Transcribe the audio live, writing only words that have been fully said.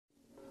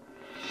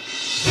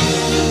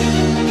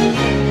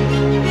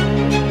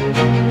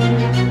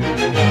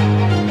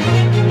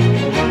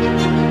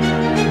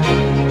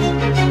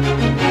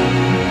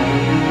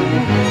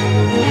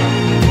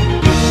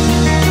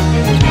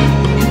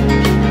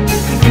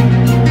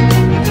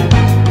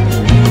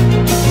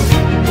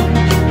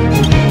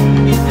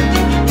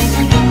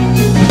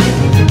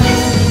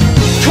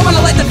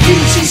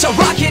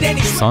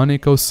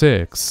Sonic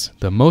 06,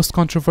 the most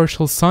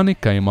controversial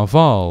Sonic game of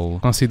all,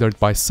 considered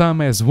by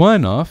some as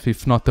one of,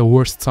 if not the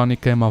worst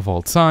Sonic game of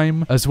all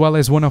time, as well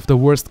as one of the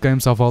worst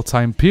games of all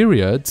time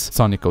period.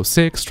 Sonic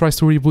 06 tries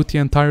to reboot the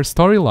entire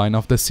storyline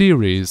of the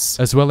series,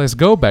 as well as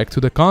go back to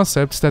the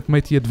concepts that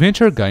made the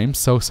adventure game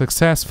so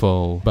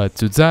successful. But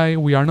today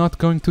we are not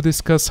going to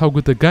discuss how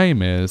good the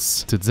game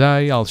is.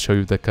 Today I'll show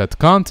you the cut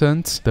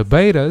content, the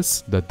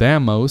betas, the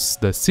demos,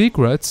 the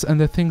secrets,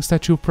 and the things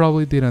that you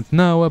probably didn't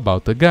know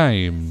about the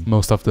game.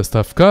 Most of the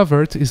stuff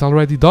covered is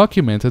already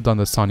documented on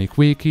the Sonic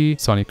Wiki,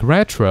 Sonic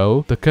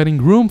Retro, the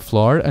Cutting Room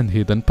Floor, and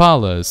Hidden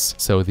Palace,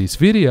 so this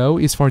video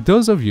is for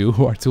those of you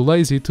who are too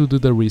lazy to do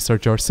the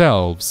research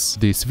yourselves.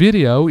 This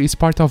video is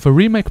part of a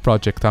remake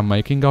project I'm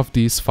making of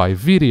these 5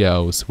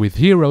 videos, with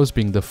Heroes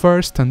being the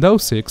first and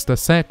 06 the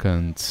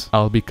second.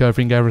 I'll be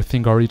covering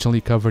everything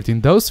originally covered in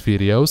those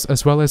videos,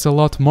 as well as a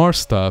lot more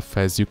stuff,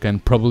 as you can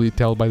probably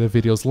tell by the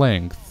video's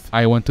length.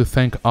 I want to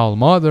thank all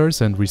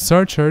modders and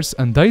researchers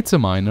and data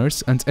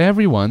miners and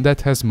everyone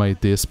that has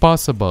made this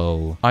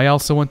possible. I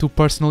also want to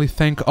personally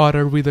thank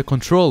Otter with the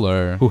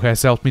controller, who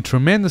has helped me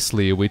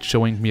tremendously with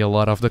showing me a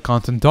lot of the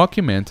content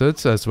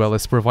documented, as well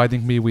as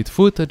providing me with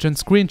footage and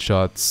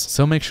screenshots,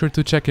 so make sure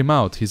to check him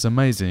out, he's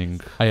amazing.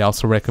 I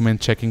also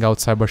recommend checking out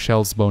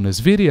Cybershell's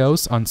bonus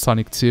videos on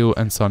Sonic 2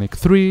 and Sonic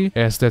 3,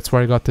 as that's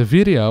where I got the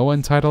video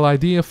and title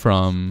idea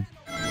from.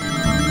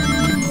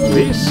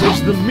 This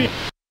is the myth.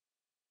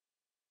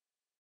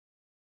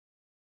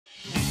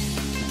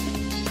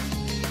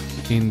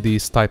 In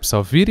these types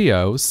of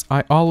videos,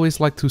 I always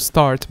like to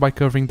start by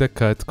covering the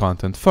cut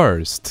content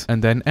first,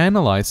 and then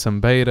analyze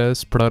some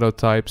betas,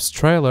 prototypes,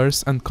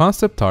 trailers, and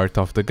concept art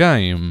of the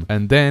game,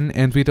 and then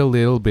end with a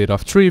little bit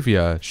of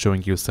trivia,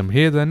 showing you some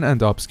hidden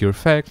and obscure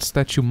facts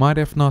that you might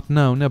have not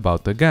known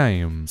about the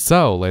game.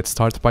 So let's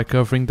start by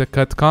covering the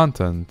cut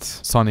content.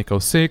 Sonic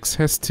 06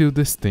 has 2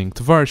 distinct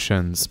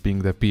versions, being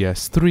the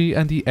PS3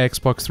 and the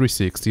Xbox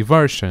 360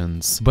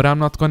 versions, but I'm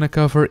not gonna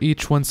cover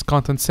each one's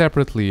content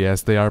separately,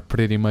 as they are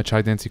pretty much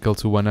identical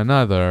to one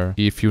another.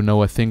 If you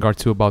know a thing or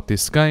two about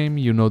this game,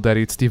 you know that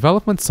its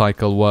development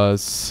cycle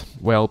was,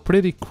 well,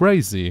 pretty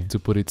crazy, to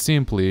put it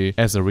simply.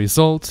 As a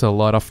result, a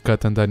lot of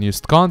cut and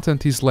unused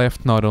content is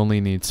left not only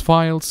in its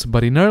files,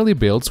 but in early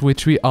builds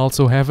which we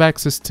also have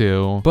access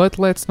to. But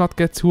let's not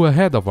get too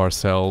ahead of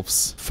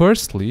ourselves.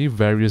 Firstly,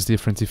 various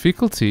different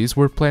difficulties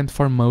were planned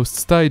for most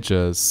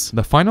stages.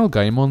 The final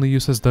game only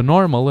uses the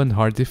normal and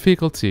hard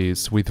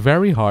difficulties, with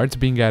very hard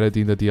being added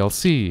in the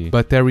DLC,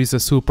 but there is a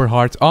super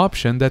hard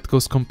option that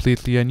goes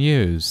completely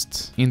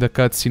unused. In the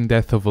cutscene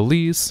Death of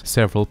Elise,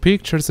 several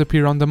pictures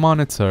appear on the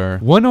monitor,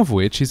 one of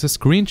which is a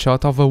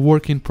screenshot of a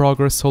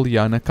work-in-progress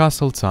Soliana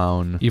castle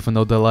town. Even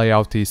though the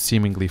layout is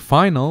seemingly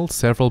final,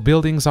 several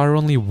buildings are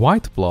only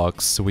white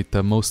blocks, with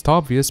the most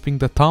obvious being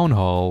the town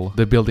hall.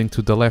 The building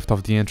to the left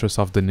of the entrance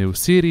of the new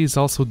city is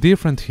also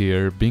different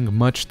here, being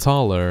much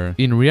taller.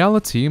 In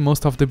reality,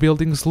 most of the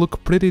buildings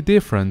look pretty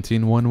different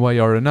in one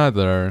way or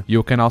another.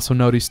 You can also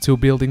notice 2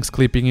 buildings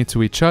clipping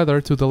into each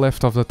other to the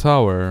left of the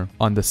tower.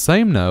 On the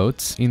same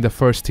note, in the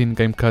first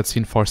in-game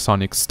cutscene for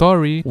Sonic's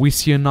story, we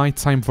see a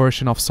nighttime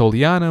version of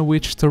Soliana,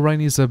 which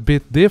terrain is a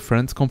bit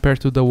different compared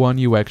to the one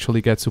you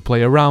actually get to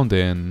play around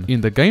in.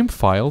 In the game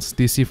files,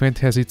 this event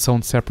has its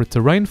own separate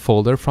terrain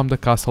folder from the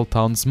castle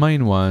town's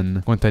main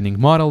one, containing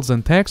models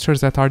and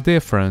textures that are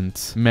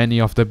different.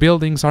 Many of the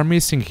buildings are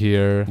missing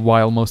here,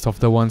 while most of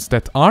the ones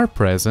that are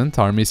present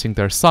are missing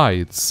their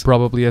sides,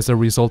 probably as a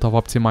result of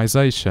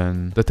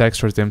optimization. The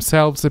textures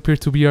themselves appear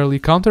to be early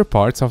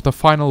counterparts of the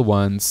final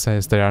ones,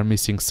 as they are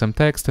missing some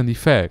text and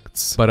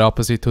effects, but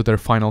opposite to their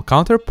final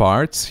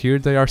counterparts, here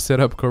they are set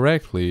up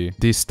correctly.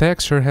 This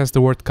texture has the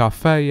word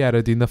cafe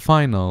added in the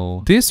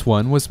final. This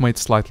one was made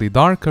slightly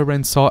darker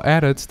and saw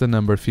added the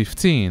number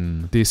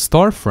 15. This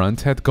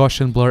storefront had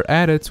Gaussian blur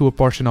added to a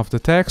portion of the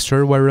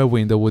texture where a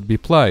window would be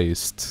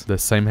placed. The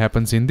same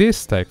happens in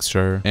this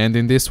texture, and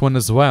in this one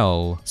as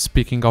well.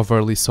 Speaking of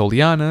early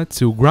Soliana,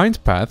 2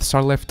 grind paths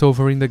are left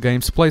over in the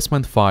game's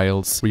placement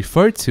files,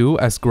 referred to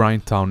as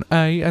Grindtown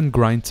A and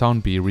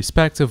Grindtown B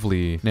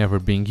respectively, never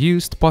being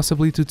used,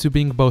 possibly due to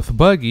being both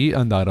buggy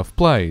and out of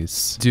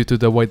place. Due to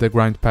the way the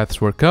grind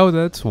paths were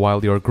coded,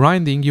 while you're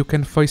grinding you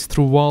can face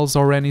through walls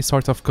or any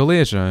sort of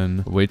collision,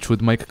 which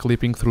would make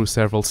clipping through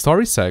several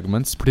story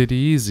segments pretty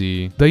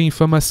easy. The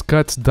infamous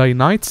cut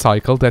day-night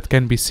cycle that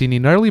can be seen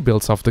in early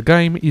builds of the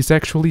game is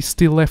actually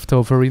still left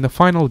over in the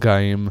final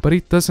game, but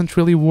it doesn't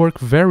really work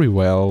very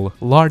well.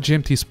 Large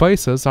empty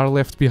spaces are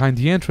left behind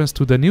the entrance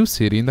to the new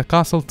city in the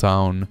castle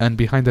town, and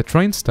behind the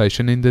train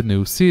station in the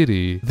new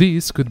city.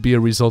 This could be a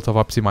result of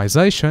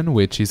optimization,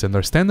 which is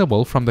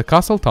understandable from the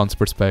castle town's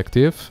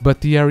perspective,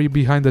 but the area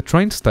behind the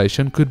train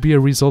station could be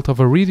a result of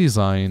a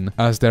redesign,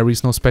 as there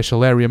is no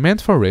special area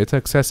meant for it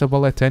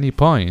accessible at any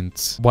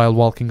point. While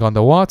walking on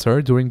the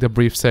water, during the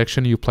brief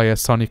section you play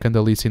as Sonic and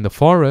Elise in the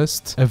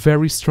forest, a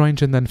very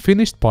strange and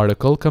unfinished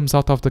particle comes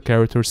out of the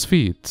character's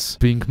feet,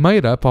 being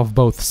made up of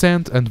both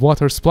sand and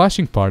water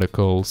splashing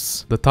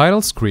particles. The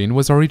title screen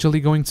was originally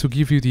going to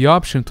give you the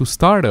option to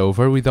start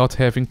over without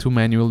having to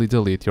manually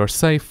delete your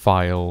save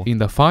file. In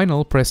the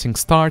final, pressing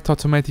start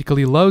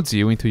automatically loads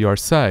you into your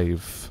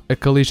save. A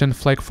collision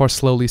flag for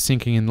slowly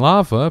sinking in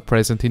lava,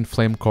 present in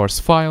Flame Core's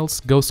files,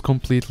 goes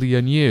completely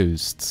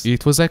unused.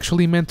 It was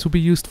actually meant to be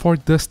used for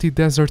Dusty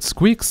Desert's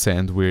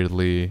quicksand,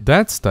 weirdly.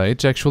 That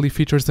stage actually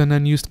features an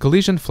unused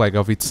collision flag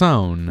of its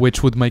own,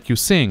 which would make you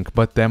sink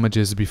but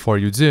damages before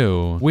you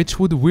do, which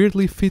would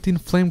weirdly fit in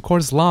Flame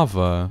Core's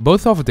lava.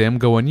 Both of them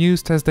go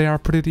unused as they are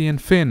pretty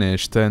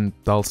unfinished and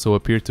also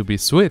appear to be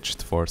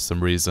switched for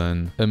some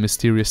reason. A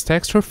mysterious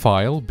texture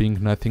file, being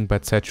nothing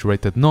but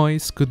saturated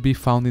noise, could be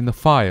found in the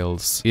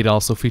files. It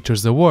also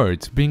features a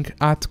word, being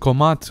at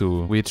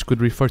Komatu, which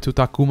could refer to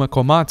Takuma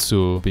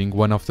Komatsu, being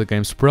one of the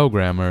game's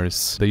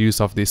programmers. The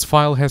use of this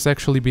file has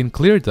actually been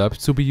cleared up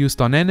to be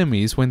used on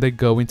enemies when they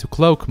go into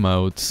cloak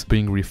mode,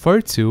 being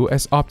referred to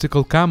as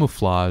optical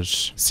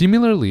camouflage.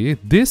 Similarly,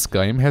 this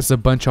game has a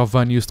bunch of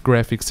unused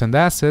graphics and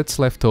assets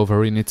left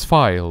over in its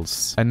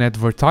files. An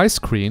advertise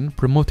screen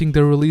promoting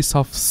the release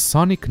of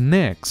Sonic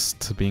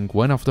Next, being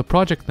one of the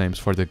project names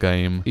for the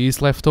game,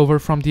 is left over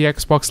from the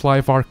Xbox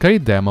Live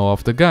Arcade demo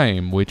of the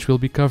game, which we'll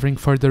be covering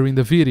further in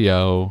the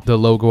video. The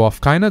logo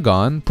of Kinda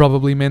Gone,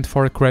 probably meant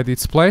for a credit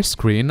splash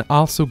screen,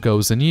 also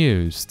goes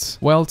unused.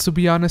 Well, to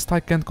be honest,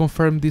 I can't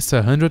confirm this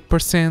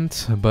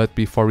 100%, but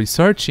before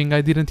researching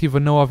I didn't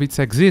even know of its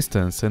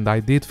existence, and I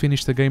did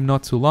finish the game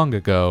not too long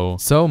ago,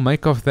 so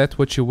make of that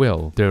what you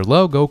will. Their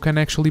logo can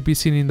actually be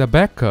seen in the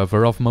back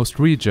cover of most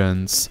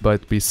regions,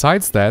 but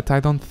besides that I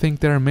don't think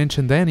they're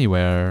mentioned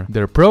anywhere.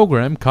 Their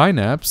program,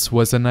 Kynapse,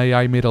 was an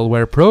AI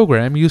middleware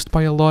program used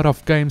by a lot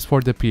of games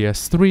for the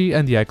PS3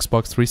 and the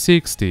Xbox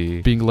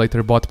 360, being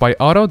later bought by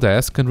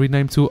Autodesk and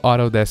renamed to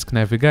Autodesk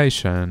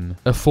Navigation.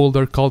 A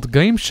folder called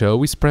Game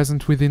Show is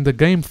present within the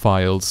game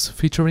files,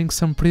 featuring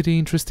some pretty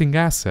interesting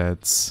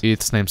assets.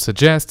 Its name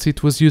suggests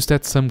it was used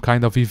at some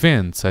kind of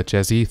event, such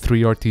as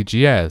E3 or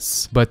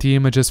TGS, but the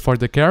images for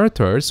the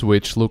characters,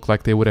 which look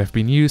like they would have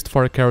been used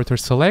for a character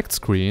select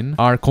screen,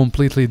 are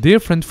completely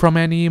different from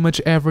any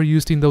image ever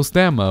used in those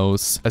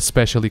demos,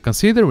 especially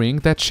considering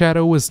that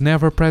Shadow was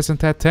never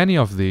present at any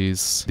of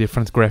these.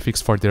 Different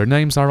graphics for their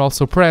names are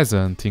also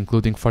present,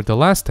 including for the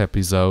last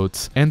episode,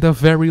 and a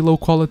very low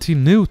quality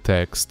new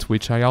text,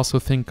 which I also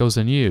think goes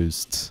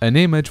unused. An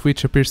image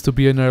which appears to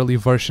be an early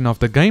version of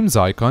the game's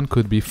icon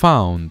could be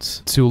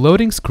found. Two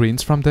loading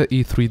screens from the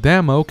E3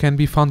 demo can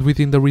be found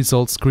within the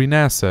results screen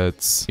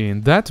assets.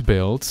 In that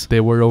build,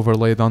 they were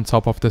overlaid on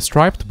top of the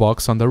striped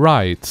box on the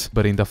right,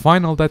 but in the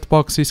final that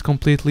box is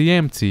completely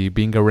empty,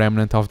 being a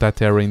remnant of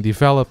that era in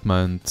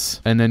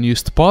development. An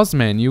unused pause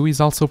menu is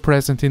also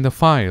present in the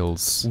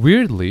files.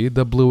 Weirdly,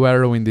 the blue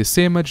arrow in this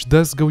image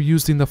does go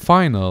used in the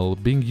final,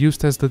 being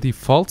used as the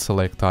default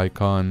select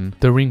icon.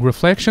 The ring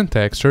reflection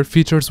texture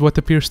features what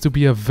appears to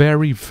be a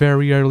very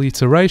early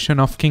iteration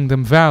of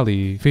Kingdom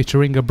Valley,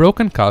 featuring a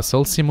broken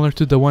castle similar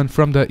to the one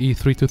from the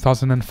E3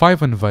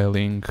 2005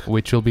 unveiling,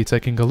 which we'll be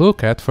taking a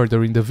look at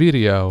further in the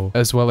video,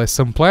 as well as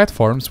some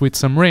platforms with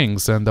some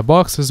rings and the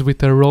boxes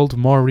with a rolled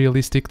more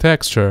realistic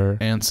texture,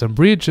 and some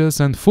bridges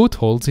and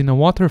footholds in a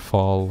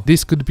waterfall.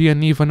 This could be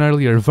an even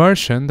earlier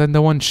version than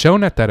the one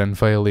shown at that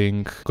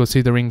unveiling,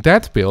 considering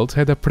that build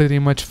had a pretty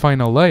much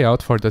final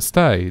layout for the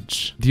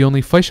stage. The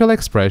only facial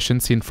expression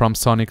seen from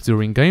Sonic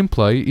during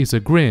gameplay is a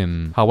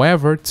grin.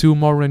 However, two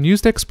more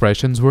unused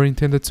expressions were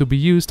intended to be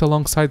used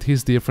alongside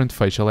his different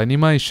facial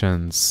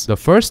animations. The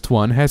first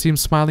one has him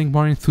smiling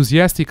more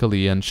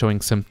enthusiastically and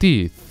showing some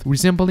teeth,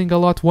 resembling a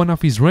lot one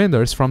of his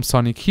renders from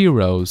Sonic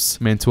Heroes,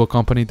 meant to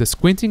accompany the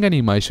squinting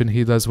animation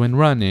he does when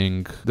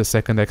running. The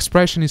second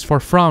expression is for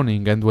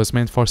frowning and was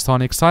meant for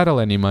Sonic's idle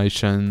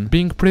animation,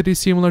 being pretty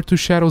similar to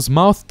Shadow's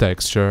mouth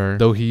texture,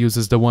 though he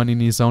uses the one in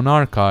his own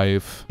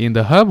archive. In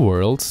the hub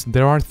worlds,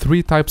 there are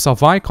three types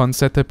of icons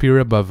that appear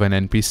above an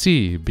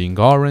NPC, being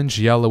orange,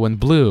 yellow and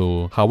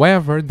blue.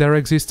 However, there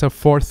exists a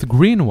fourth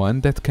green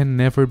one that can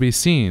never be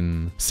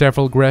seen.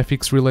 Several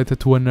graphics related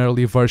to an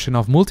early version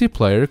of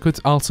multiplayer could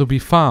also be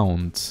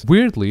found.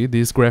 Weirdly,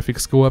 these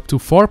graphics go up to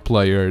 4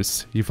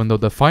 players, even though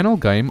the final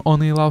game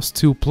only allows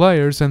 2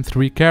 players and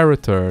 3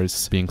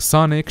 characters, being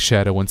Sonic,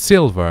 Shadow and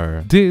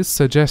Silver. This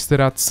suggests that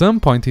at some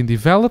point in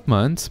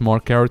development, more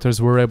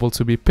characters were able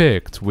to be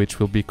picked, which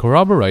will be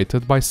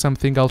corroborated by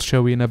something I'll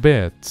show you in a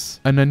bit.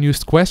 An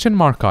unused question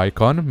mark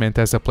icon, meant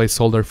as a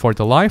placeholder for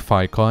the life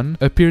icon,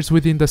 appears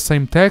within the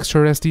same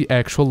texture as the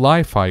actual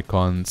life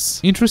icons.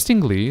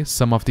 Interestingly,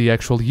 some of the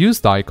actual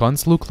used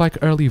icons look like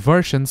early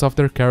versions of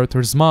their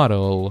character's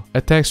model.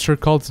 A texture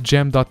called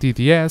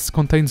gem.dds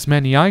contains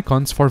many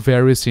icons for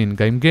various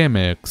in-game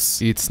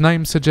gimmicks. Its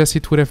name suggests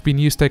it would have been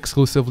used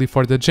exclusively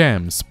for the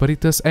gems, but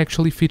it does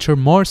actually feature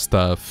more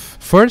stuff.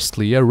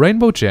 Firstly, a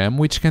rainbow gem gem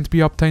which can't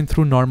be obtained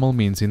through normal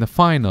means in the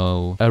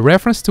final. A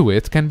reference to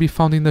it can be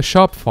found in the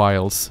shop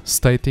files,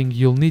 stating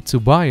you'll need to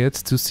buy it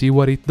to see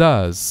what it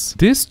does.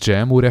 This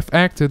gem would have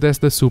acted as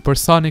the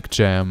Supersonic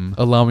gem,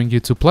 allowing you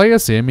to play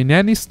as him in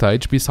any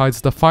stage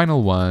besides the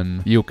final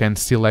one. You can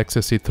still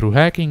access it through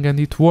hacking and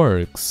it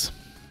works.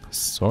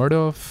 Sort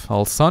of.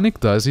 All Sonic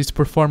does is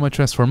perform a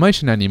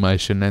transformation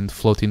animation and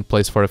float in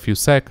place for a few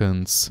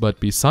seconds, but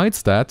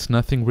besides that,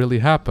 nothing really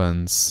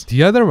happens.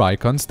 The other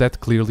icons that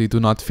clearly do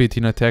not fit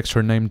in a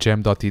texture named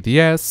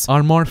gem.eds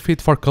are more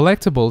fit for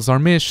collectibles or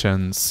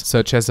missions,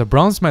 such as a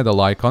bronze medal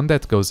icon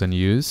that goes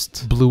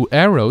unused, blue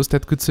arrows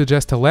that could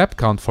suggest a lap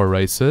count for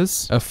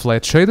races, a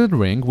flat shaded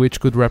ring which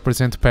could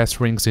represent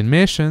past rings in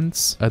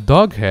missions, a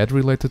dog head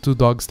related to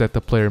dogs that the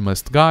player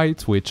must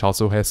guide, which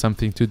also has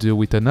something to do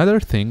with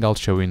another thing I'll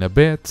show in a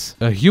bit,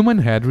 a human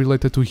head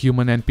related to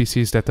human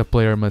NPCs that the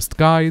player must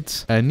guide,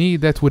 a knee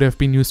that would have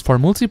been used for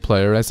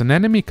multiplayer as an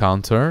enemy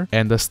counter,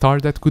 and a star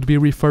that could be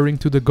referring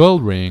to the goal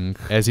ring,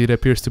 as it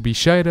appears to be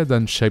shaded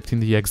and shaped in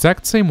the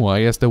exact same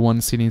way as the one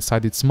seen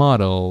inside its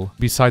model.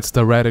 Besides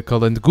the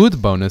radical and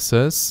good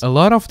bonuses, a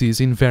lot of these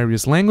in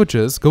various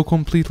languages go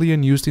completely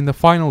unused in the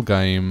final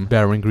game,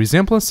 bearing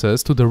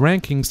resemblances to the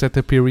rankings that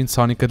appear in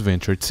Sonic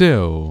Adventure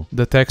 2.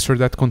 The texture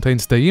that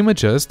contains the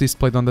images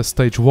displayed on the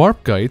stage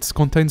warp gates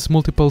contains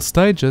multiple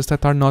stages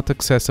that are not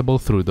accessible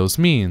through those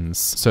means,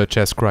 such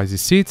as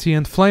Crisis City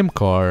and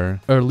Flamecore.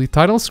 Early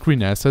title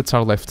screen assets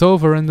are left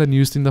over and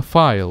unused in the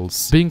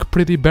files, being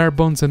pretty bare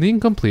bones and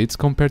incomplete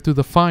compared to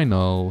the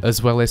final,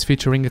 as well as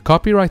featuring a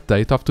copyright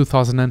date of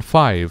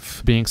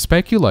 2005, being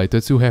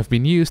speculated to have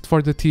been used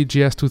for the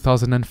TGS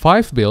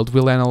 2005 build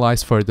we'll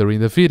analyze further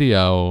in the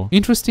video.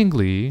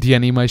 Interestingly, the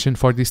animation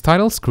for this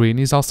title screen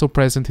is also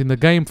present in the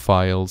game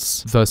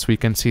files, thus we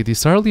can see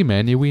this early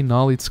menu in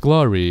all its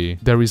glory.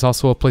 There is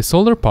also a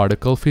placeholder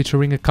particle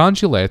featuring a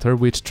kanji letter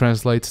which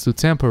translates to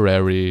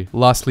temporary.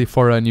 Lastly,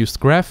 for unused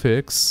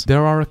graphics,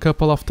 there are a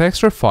couple of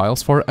texture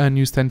files for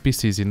unused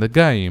NPCs in the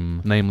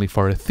game, namely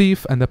for a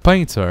thief and a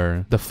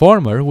painter. The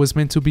former was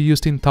meant to be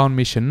used in Town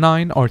Mission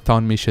 9 or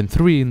Town Mission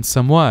 3 in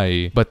some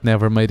way, but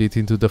never made it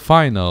into the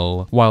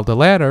final, while the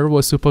latter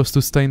was supposed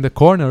to stay in the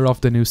corner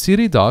of the new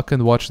city dock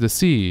and watch the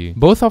sea.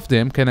 Both of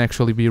them can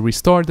actually be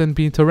restored and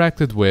be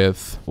interacted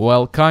with.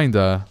 Well,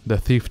 kinda. The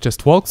thief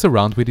just walks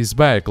around with his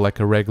bag like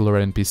a regular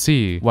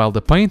NPC, while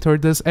the painter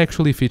does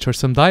actually feature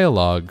some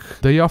dialogue.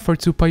 They offered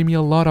to pay me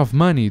a lot of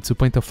money to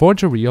paint a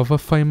forgery of a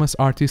famous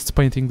artist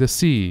painting the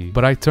sea,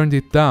 but I turned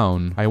it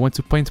down. I want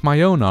to paint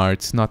my own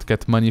art, not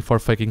get money for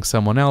faking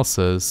someone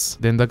else's.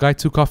 Then the guy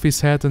took off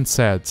his hat and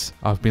said,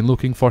 "I've been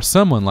looking for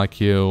someone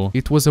like you."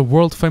 It was a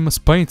world famous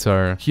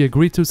painter. He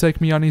agreed to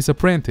take me on his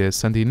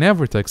apprentice, and he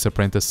never takes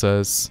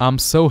apprentices. I'm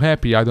so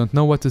happy, I don't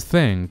know what to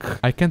think.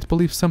 I can't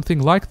believe something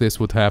like this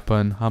would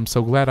happen. I'm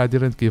so glad I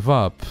didn't give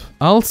up.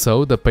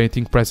 Also, the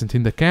painting present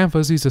in the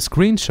canvas is a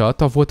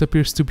screenshot of what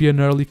appears to be an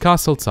early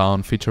castle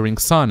town featuring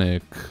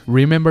Sonic.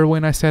 Remember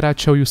when I said I'd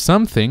show you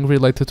something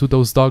related to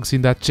those dogs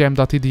in that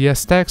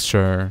gem.eds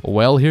texture?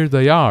 Well, here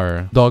they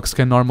are. Dogs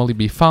can normally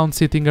be found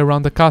sitting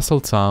around the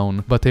castle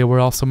town, but they were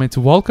also meant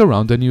to walk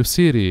around the new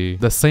city.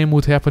 The same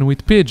would happen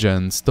with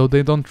pigeons, though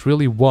they don't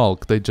really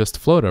walk, they just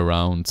float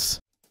around.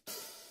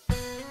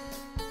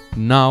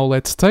 Now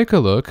let's take a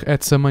look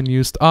at some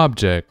unused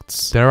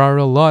objects. There are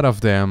a lot of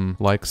them.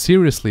 Like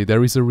seriously,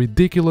 there is a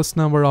ridiculous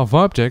number of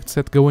objects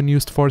that go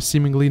unused for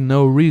seemingly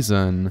no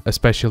reason,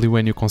 especially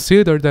when you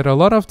consider that a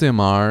lot of them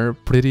are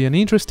pretty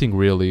uninteresting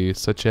really,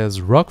 such as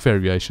rock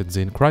variations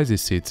in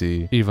Crisis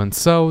City. Even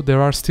so,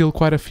 there are still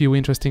quite a few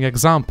interesting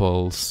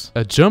examples.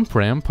 A jump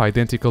ramp,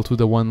 identical to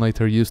the one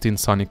later used in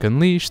Sonic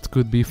Unleashed,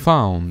 could be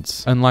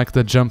found. Unlike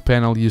the jump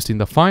panel used in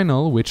the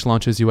final, which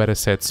launches you at a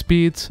set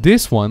speed,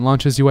 this one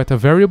launches you at a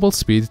variable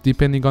speed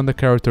depending on the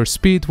character's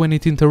speed when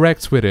it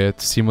interacts with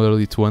it,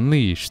 similarly to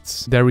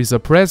Unleashed. There is a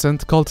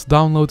present called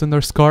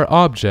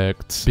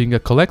download_object, being a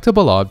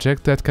collectible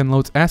object that can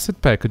load asset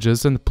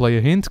packages and play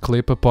a hint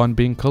clip upon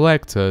being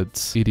collected.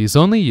 It is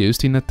only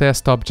used in a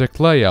test object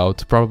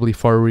layout, probably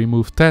for a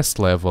removed test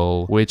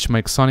level, which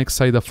makes Sonic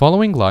say the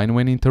following line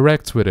when he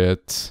interacts with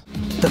it.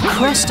 The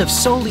crest of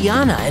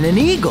Soliana and an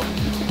eagle.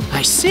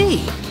 I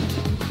see.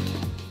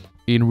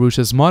 In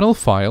Rouge's model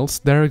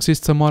files, there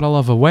exists a model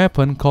of a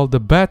weapon called the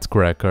Bat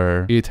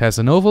Cracker. It has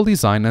an oval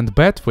design and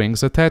bat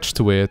wings attached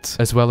to it,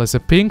 as well as a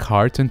pink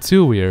heart and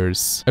 2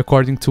 ears.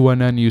 According to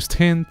an unused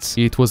hint,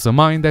 it was a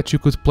mine that you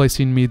could place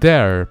in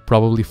midair,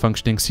 probably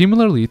functioning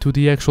similarly to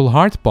the actual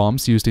heart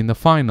bombs used in the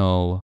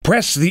final.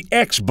 Press the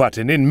X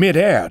button in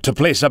midair to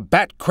place a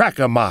Bat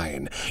Cracker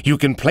mine. You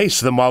can place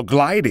them while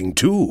gliding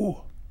too.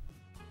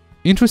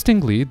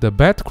 Interestingly, the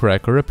Bat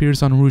Cracker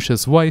appears on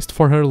Rush's waist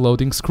for her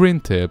loading screen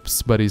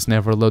tips, but is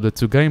never loaded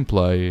to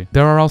gameplay.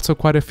 There are also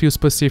quite a few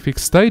specific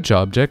stage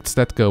objects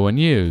that go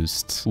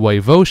unused.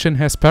 Wave Ocean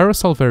has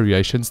parasol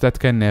variations that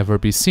can never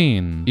be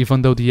seen.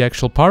 Even though the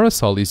actual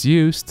parasol is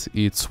used,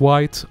 its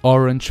white,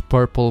 orange,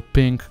 purple,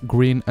 pink,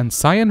 green and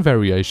cyan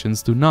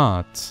variations do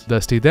not.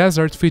 Dusty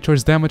Desert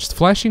features damaged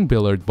flashing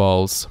billiard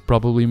balls,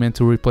 probably meant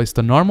to replace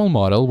the normal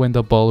model when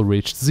the ball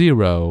reached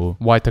 0.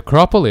 White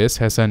Acropolis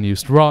has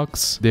unused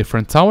rocks,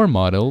 different tower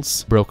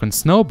models, broken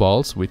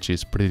snowballs, which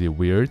is pretty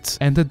weird,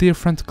 and a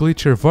different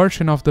glitchier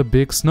version of the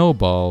big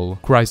snowball.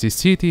 Crazy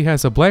City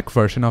has a black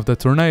version of the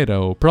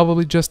tornado,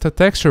 probably just a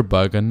texture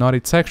bug and not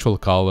its actual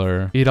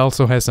color. It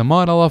also has a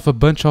model of a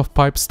bunch of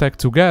pipes stacked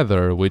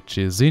together, which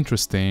is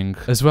interesting,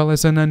 as well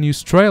as an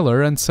unused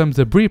trailer and some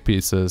debris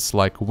pieces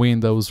like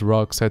windows,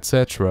 rocks,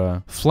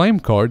 etc.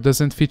 Flamecore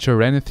doesn't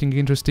feature anything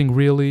interesting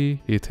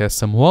really. It has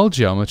some wall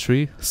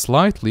geometry,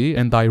 slightly,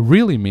 and I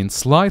really mean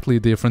slightly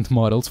different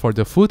models for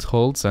the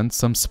footholds and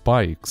some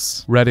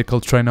spikes.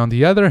 Radical Train on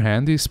the other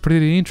hand is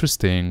pretty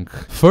interesting.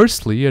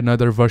 Firstly,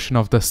 another version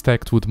of the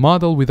stacked wood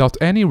model without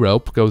any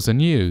rope goes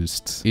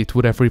unused. It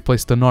would have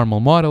replaced the normal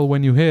model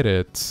when you hit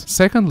it.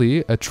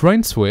 Secondly, a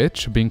train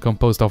switch, being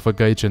composed of a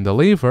gauge and a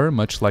lever,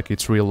 much like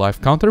its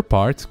real-life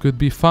counterpart, could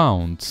be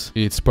found.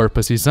 Its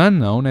purpose is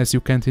unknown as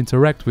you can't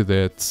interact with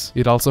it.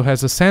 It also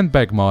has a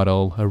sandbag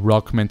model, a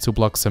rock meant to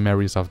block some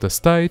areas of the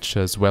stage,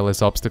 as well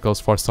as obstacles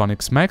for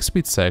Sonic's max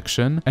speed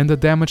section, and a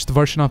damaged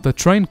version of the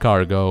train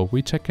cargo,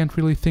 which I can't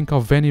really think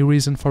of any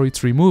reason for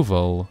its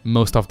removal.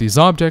 Most of these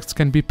objects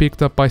can be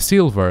picked up by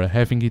Silver,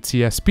 having its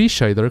ESP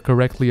shader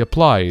correctly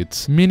applied,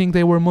 meaning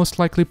they were most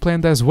likely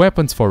planned as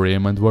weapons for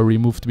him and were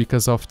removed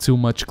because of too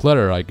much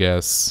clutter, I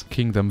guess.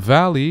 Kingdom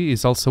Valley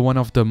is also one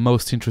of the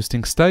most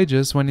interesting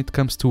stages when it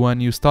comes to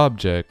unused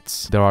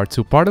objects. There are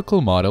two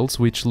particle models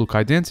which look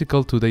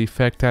identical to the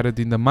effect added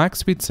in the max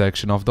speed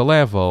section of the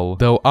level,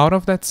 though out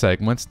of that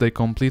segment they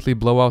completely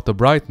blow out the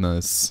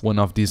brightness. One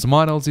of these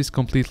models is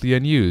completely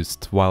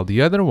unused, while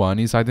the other one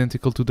is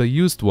identical to the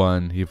used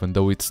one, even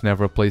though it's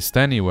never placed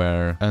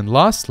anywhere. And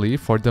lastly,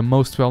 for the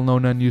most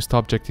well-known unused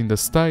object in the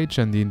stage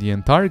and in the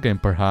entire game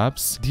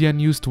perhaps, the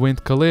unused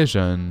wind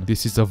collision.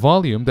 This is a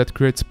volume that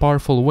creates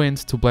powerful wind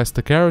to blast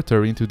the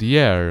character into the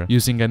air,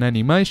 using an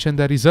animation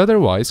that is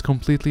otherwise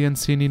completely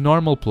unseen in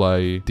normal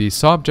play.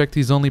 This object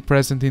is only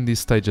present in these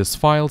stages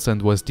files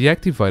and was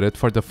deactivated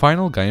for the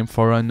final game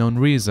for unknown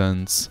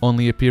reasons,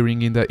 only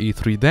appearing in the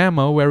E3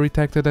 demo where it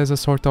acted as a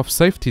sort of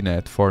safety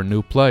net for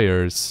new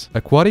players.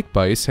 Aquatic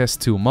Base has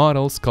two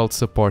models called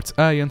Support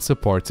A and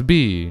Support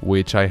B,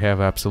 which I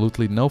have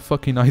absolutely no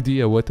fucking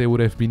idea what they would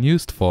have been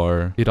used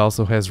for. It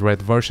also has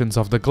red versions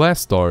of the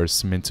glass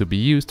doors, meant to be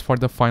used for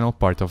the final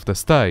part of the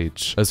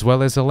stage, as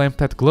well as a lamp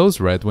that glows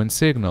red when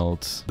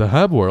signaled. The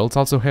hub worlds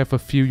also have a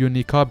few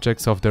unique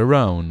objects of their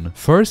own.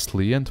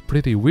 Firstly, and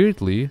pretty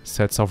weirdly,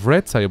 sets of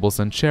red tables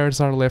and chairs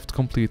are left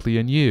completely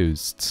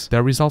unused.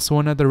 There is also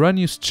another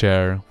unused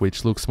chair,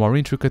 which looks more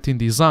intricate in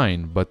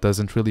design, but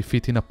doesn't really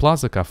fit in a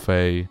plaza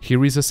cafe.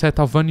 Here is a set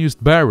of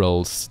unused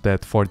barrels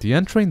that for the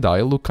untrained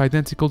eye look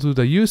identical to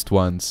the used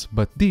ones,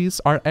 but these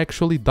are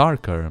actually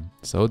darker.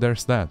 So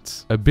there's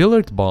that. A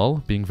billiard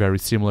ball, being very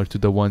similar to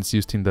the ones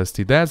used in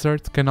Dusty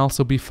Desert, can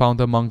also be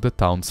found among the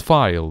town's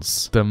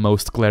files. The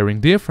most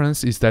glaring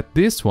difference is that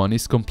this one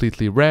is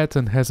completely red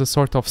and has a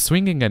sort of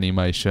swinging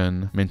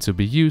animation, meant to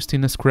be used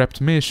in a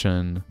scrapped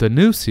mission. The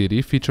new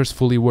city features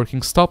fully working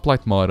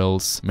stoplight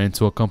models, meant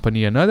to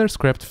accompany another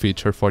scrapped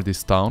feature for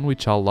this town,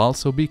 which I'll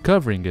also be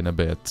covering in a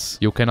bit.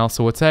 You can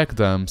also attack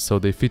them, so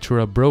they feature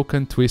a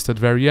broken, twisted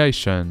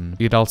variation.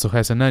 It also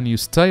has an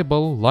unused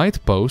table,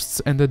 light posts,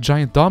 and a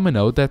giant domino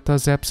that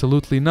does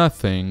absolutely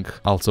nothing,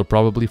 also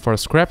probably for a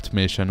scrapped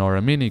mission or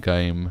a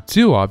minigame.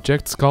 Two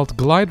objects called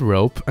Glide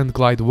Rope and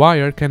Glide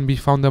Wire can be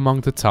found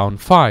among the town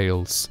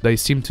files. They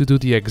seem to do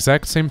the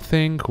exact same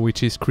thing,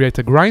 which is create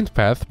a grind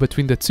path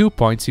between the 2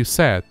 points you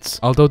set,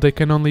 although they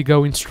can only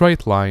go in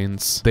straight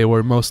lines. They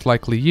were most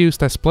likely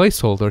used as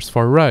placeholders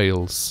for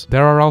rails.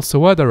 There are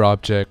also other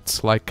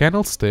objects, like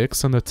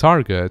candlesticks and a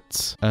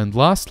target. And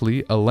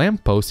lastly, a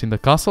lamppost in the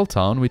castle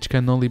town which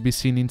can only be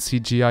seen in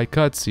CGI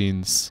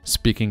cutscenes.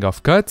 Speaking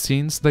of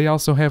cutscenes, they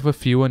also have a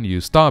few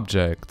unused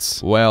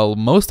objects. Well,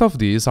 most of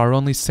these are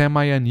only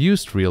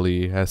semi-unused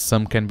really, as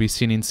some can be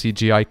seen in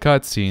CGI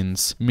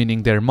cutscenes,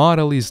 meaning their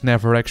model is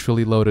never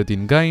actually loaded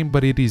in-game,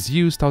 but it is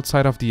used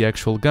outside of the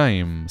actual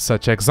game.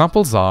 Such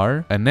examples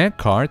are an egg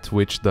cart,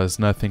 which does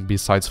nothing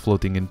besides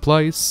floating in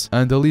place,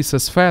 and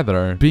Elisa's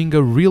feather, being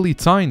a really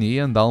tiny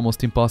and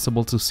almost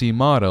impossible to see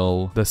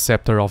model. The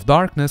Scepter of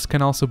Darkness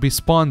can also be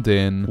spawned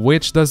in,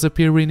 which does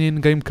appear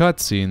in-game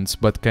cutscenes,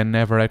 but can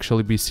never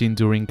actually be seen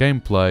during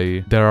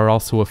gameplay. There are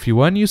also a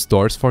few unused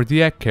doors for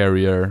the egg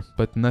carrier,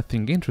 but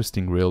nothing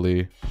interesting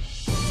really.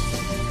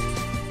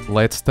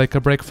 Let's take a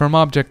break from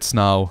objects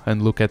now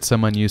and look at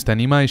some unused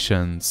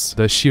animations.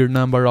 The sheer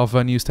number of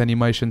unused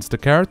animations the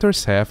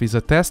characters have is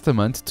a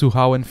testament to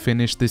how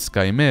unfinished this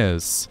game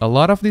is. A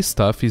lot of this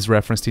stuff is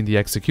referenced in the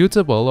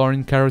executable or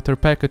in character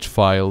package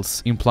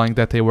files, implying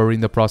that they were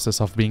in the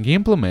process of being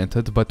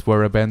implemented but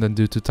were abandoned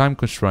due to time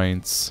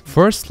constraints.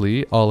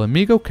 Firstly, all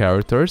Amigo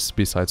characters,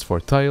 besides for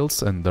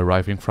Tails and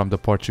deriving from the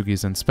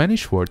Portuguese and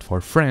Spanish word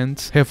for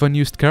friend, have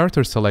unused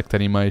character select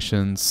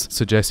animations,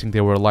 suggesting they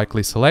were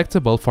likely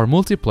selectable for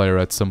multiplayer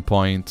at some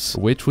point,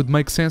 which would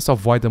make sense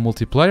of why the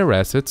multiplayer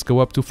assets go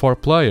up to 4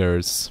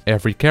 players.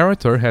 Every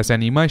character has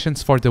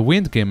animations for the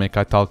wind gimmick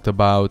I talked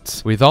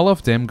about, with all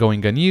of them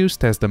going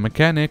unused as the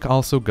mechanic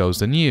also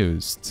goes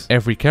unused.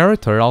 Every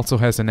character also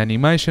has an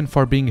animation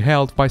for being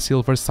held by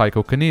Silver's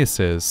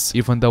psychokinesis,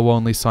 even though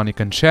only Sonic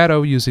and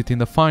Shadow use it in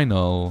the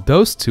final.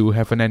 Those two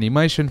have an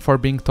animation for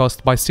being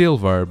tossed by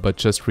Silver, but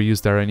just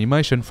reuse their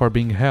animation for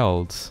being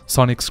held.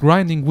 Sonic's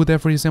grinding would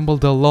have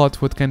resembled a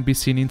lot what can be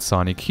seen in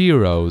Sonic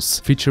Heroes,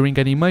 featuring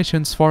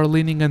animations for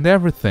leaning and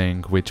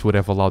everything, which would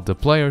have allowed the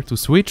player to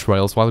switch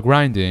rails while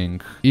grinding.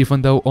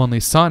 Even though only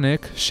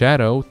Sonic,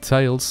 Shadow,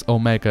 Tails,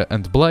 Omega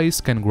and Blaze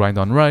can grind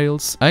on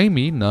rails,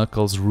 Amy,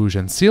 Knuckles, Rouge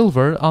and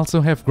Silver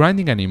also have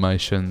grinding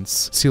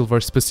animations.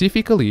 Silver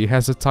specifically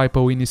has a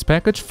typo in his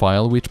package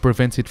file which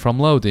prevents it from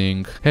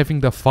loading, having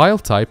the file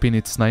type in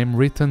its name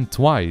written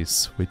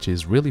twice, which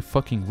is really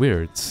fucking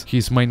weird.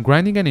 His main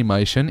grinding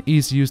animation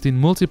is used in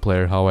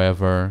multiplayer,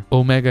 however.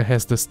 Omega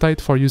has the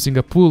state for using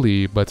a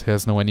pulley, but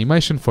has no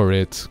animation for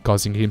it,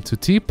 causing him to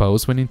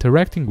T-pose when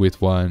interacting with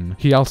one.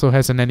 He also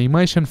has an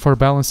animation for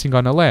balancing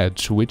on a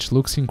ledge, which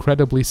looks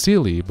incredibly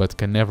silly, but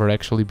can never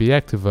actually be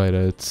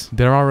activated.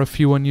 There are a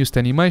few unused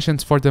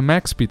animations for the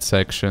max speed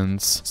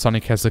sections.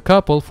 Sonic has a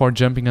couple for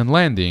jumping and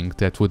landing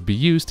that would be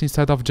used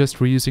instead of just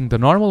reusing the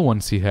normal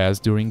ones he has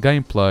during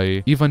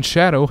gameplay. Even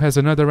Shadow has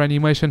another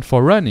animation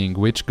for running,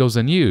 which goes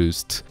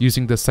unused,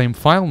 using the same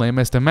file name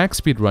as the max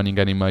speed running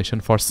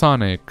animation for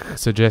Sonic,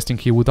 suggesting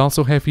he would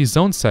also have his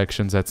own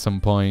sections at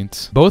some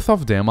point. Both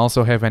of them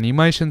also have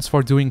animations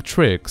for doing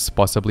tricks,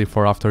 possibly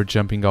for after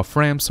jumping off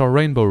ramps or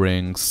rainbow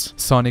rings.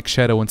 Sonic,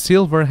 Shadow and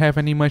Silver have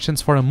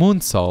animations for a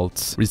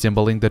moonsault,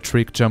 resembling the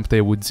trick jump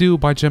they would do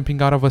by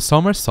jumping out of a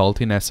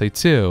somersault in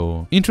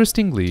SA2.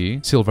 Interestingly,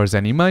 Silver's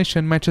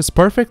animation matches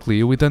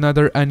perfectly with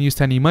another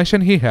unused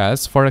animation he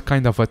has for a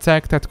kind of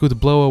attack that could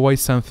blow away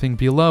something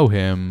below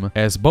him,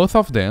 as both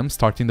of them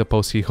start in the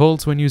pose he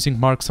holds when using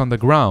marks on the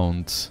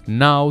ground.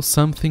 Now,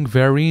 something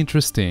very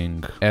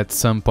interesting. At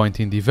some point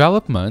in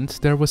development,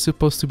 there was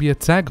supposed to be a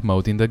tag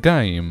mode in the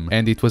game,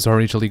 and it was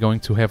originally going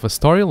to have a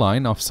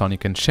storyline of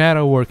Sonic and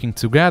Shadow working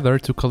together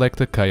to collect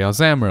the Chaos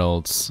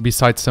Emeralds.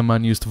 Besides some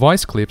unused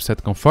voice clips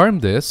that confirm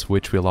this,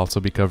 which we'll also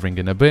be covering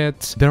in a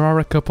bit, there are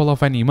a couple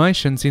of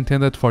animations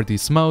intended for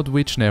this mode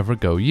which never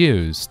go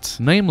used,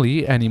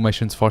 namely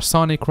animations for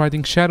Sonic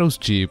riding Shadow's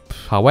Jeep.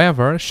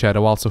 However,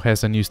 Shadow also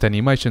has unused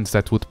animations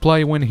that would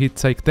play when he'd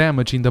take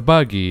damage in the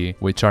buggy,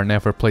 which are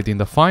never played in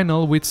the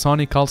final, with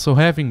Sonic also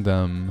having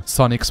them.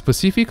 Sonic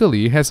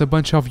specifically has a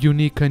bunch of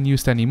unique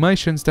unused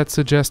animations that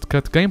suggest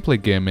cut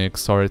gameplay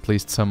gimmicks, or at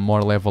least some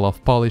more level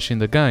of polish in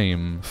the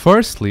game.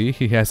 Firstly,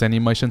 he has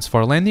animations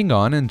for landing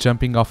on and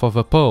jumping off of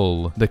a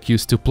pole. The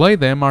cues to play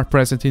them are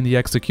present in the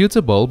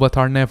executable but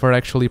are never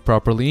actually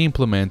properly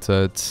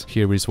implemented.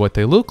 Here is what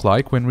they look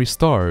like when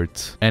restored.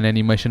 An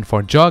animation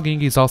for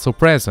jogging is also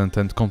present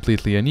and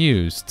completely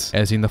unused,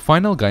 as in the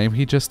final game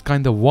he just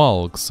kinda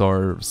walks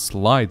or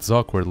slides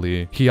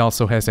awkwardly. He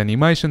also has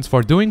animations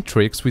for doing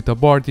tricks with a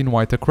board in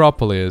White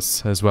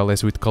Acropolis, as well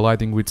as with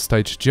colliding with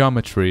stage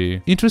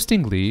geometry.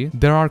 Interestingly,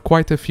 there are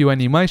quite a few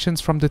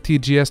animations from the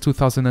TGS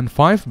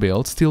 2005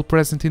 build still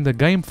present in the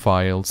game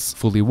files,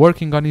 fully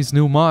working on his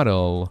new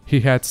model.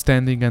 He had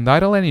standing and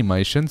idle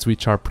animations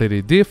which are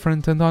pretty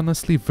different and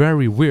honestly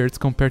very weird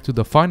compared to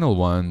the final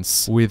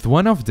ones, with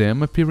one of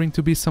them appearing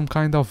to be some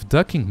kind of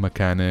ducking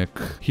mechanic.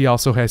 He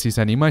also has his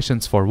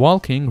animations for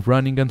walking,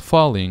 running and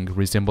falling,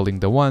 resembling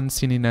the ones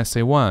seen in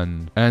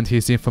SA1, and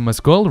his infamous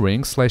goal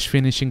ring /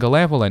 finishing a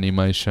level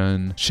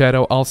animation.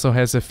 Shadow also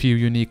has a few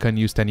unique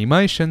unused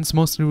animations,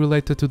 mostly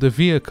related to the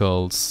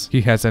vehicles.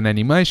 He has an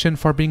animation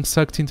for being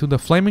sucked into the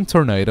flaming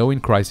tornado in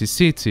Crisis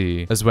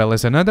City, as well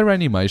as another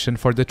animation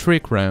for the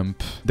trick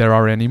ramp. There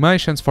are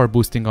animations for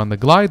boosting on the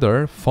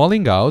glider,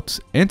 falling out,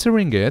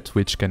 entering it,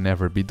 which can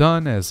never be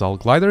done as all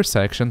glider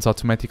sections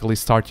automatically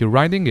start you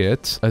riding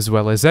it, as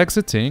well as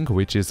exiting,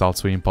 which is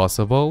also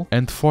impossible,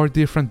 and 4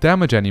 different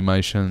damage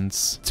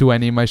animations. 2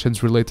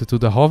 animations related to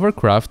the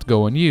hovercraft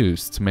go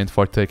unused, meant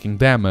for taking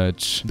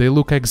damage. They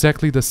look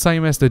exactly the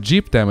same as the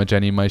Jeep damage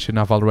animation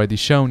I've already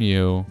shown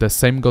you. The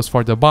same goes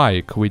for the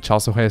bike, which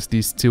also has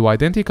these 2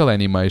 identical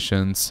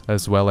animations,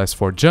 as well as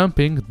for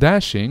jumping,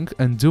 dashing,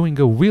 and doing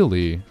a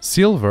wheelie.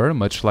 Silver,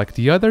 much like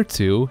the other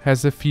 2,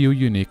 has a few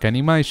unique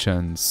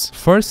animations.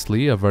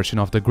 Firstly, a version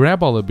of the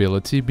grab all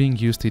ability being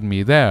used in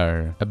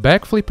mid-air. A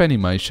backflip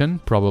animation,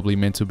 probably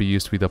meant to be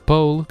used with a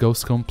pole,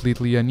 goes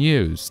completely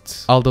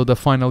unused. Although the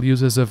final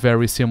uses a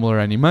very similar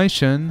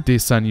animation,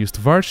 this unused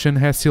version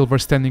has Silver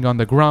standing on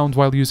the ground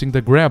while using using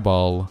the grab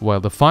all,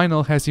 while the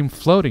final has him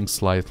floating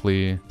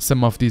slightly.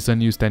 Some of these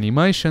unused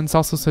animations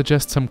also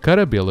suggest some cut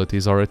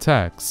abilities or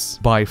attacks.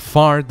 By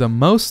far the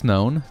most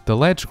known, the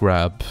ledge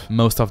grab.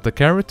 Most of the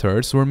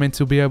characters were meant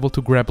to be able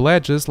to grab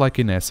ledges like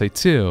in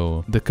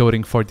SA2. The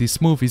coding for this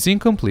move is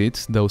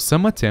incomplete, though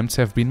some attempts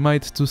have been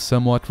made to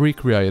somewhat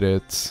recreate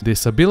it.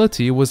 This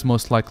ability was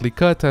most likely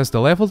cut as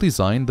the level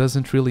design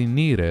doesn't really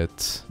need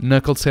it.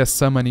 Knuckles has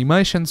some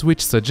animations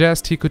which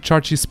suggest he could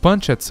charge his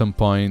punch at some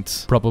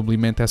point, probably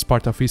meant as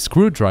part of his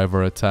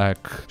screwdriver attack.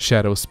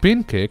 Shadow's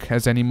spin kick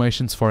has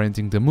animations for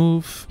ending the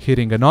move,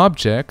 hitting an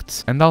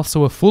object, and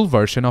also a full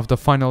version of the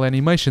final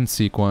animation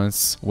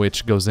sequence,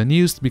 which goes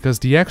unused because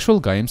the actual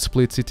game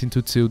splits it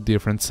into two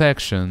different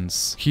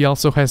sections. He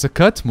also has a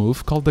cut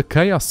move called the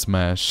Chaos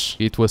Smash.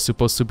 It was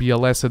supposed to be a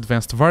less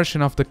advanced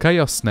version of the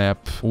Chaos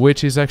Snap,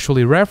 which is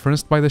actually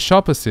referenced by the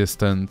shop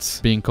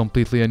assistant, being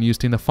completely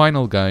unused in the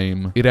final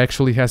game. It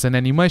actually has an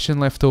animation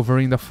left over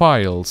in the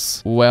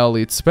files. Well,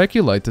 it's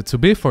speculated to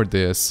be for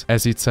this,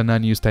 as it's an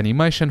unused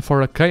animation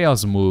for a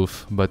Chaos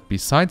move, but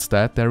besides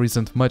that there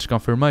isn't much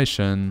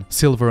confirmation.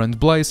 Silver and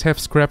Blaze have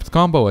scrapped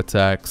combo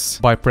attacks.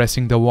 By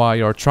pressing the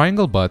Y or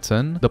triangle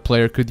button, the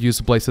player could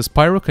use Blaze's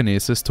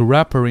pyrokinesis to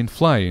wrap her in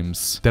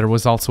flames. There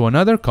was also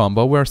another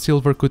combo where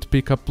Silver could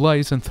pick up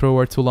Blaze and throw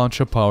her to launch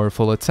a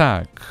powerful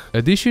attack.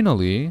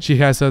 Additionally, she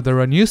has other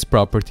unused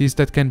properties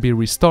that can be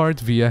restored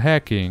via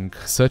hacking,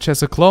 such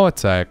as a claw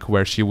attack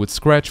where she would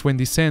scratch when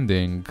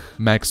descending.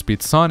 Max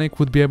Speed Sonic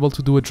would be able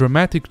to do a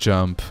dramatic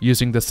jump,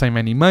 using the same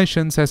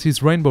animations as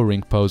his Rainbow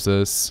Ring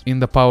poses. In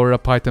the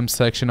power-up items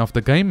section of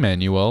the game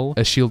manual,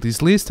 a shield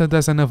is listed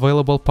as an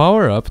available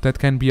power-up that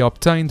can be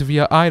obtained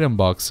via item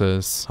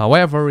boxes.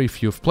 However,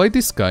 if you've played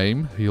this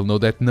game, you'll know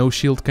that no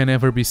shield can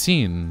ever be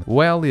seen.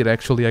 Well, it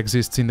actually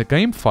exists in the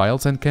game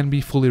files and can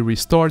be fully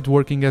restored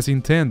working as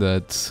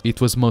intended.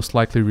 It was most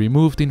likely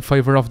removed in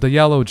favor of the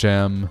yellow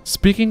gem.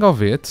 Speaking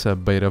of it, a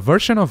beta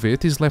version of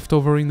it is left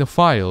over in the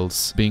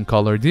files, being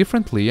colored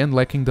differently and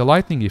lacking the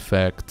lightning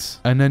effect.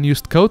 An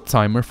unused code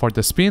timer for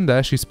the spin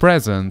dash is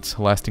present,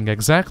 lasting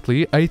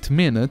exactly 8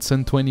 minutes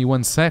and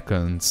 21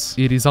 seconds.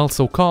 It is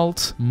also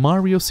called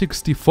Mario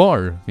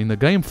 64 in the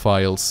game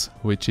files,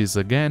 which is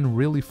again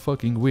really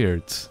fucking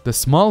weird. The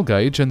small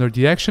gauge under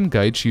the action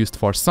gauge used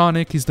for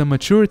Sonic is the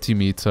maturity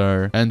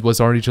meter, and was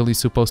originally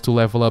supposed to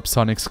level up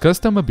Sonic's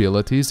custom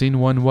abilities in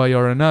one way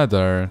or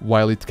another.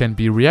 While it can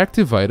be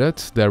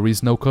reactivated, there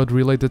is no code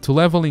related to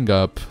leveling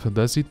up,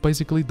 thus it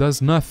basically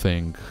does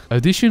nothing.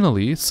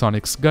 Additionally,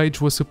 Sonic's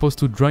gauge was supposed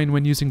to drain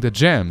when using the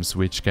gems,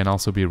 which can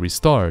also be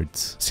restored.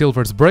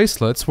 Silver's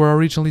bracelets were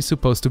originally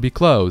supposed to be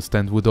closed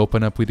and would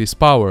open up with his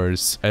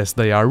powers, as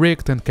they are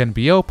rigged and can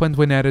be opened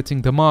when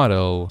editing the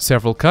model.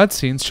 Several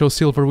cutscenes show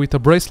Silver with the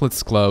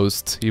bracelets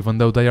closed, even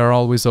though they are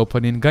always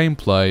open in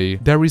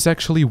gameplay. There is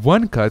actually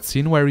one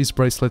cutscene where his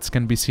bracelets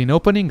can be seen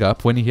opening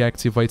up when he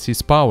activates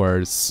his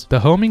powers.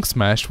 The homing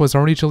smash was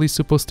originally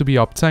supposed to be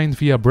obtained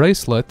via a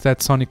bracelet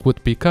that Sonic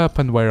would pick up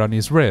and wear on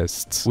his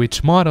wrists,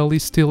 which model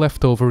is still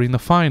left over in the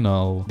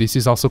final. This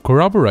is also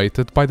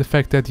corroborated by the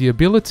fact that the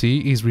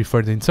ability is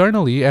referred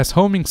internally as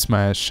homing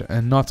smash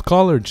and not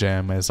color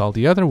gem as all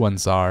the other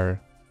ones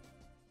are.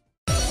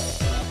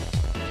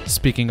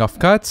 Speaking of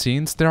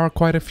cutscenes, there are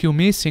quite a few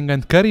missing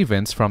and cut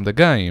events from the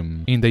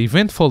game. In the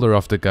event folder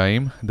of the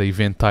game, the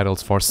event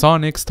titles for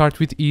Sonic start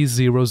with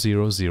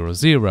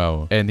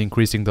E0000 and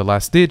increasing the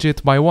last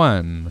digit by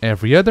 1.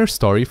 Every other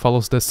story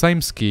follows the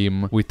same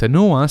scheme, with the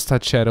nuance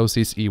that Shadow's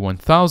is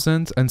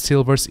E1000 and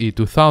Silver's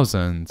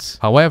E2000.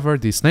 However,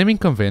 this naming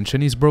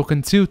convention is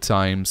broken 2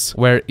 times,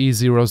 where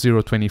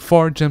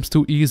E0024 jumps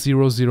to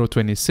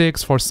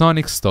E0026 for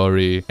Sonic's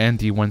story, and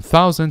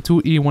E1000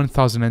 to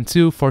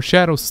E1002 for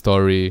Shadow's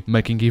story,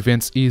 making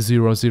events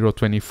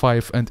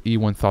E0025 and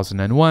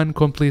E1001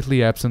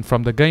 completely absent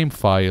from the game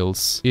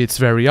files. It's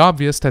very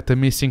obvious that the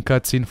missing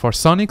cutscene for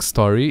Sonic's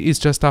story is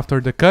just after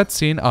the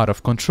cutscene Out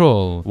of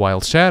Control, while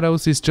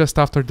Shadow's is just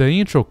after the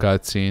intro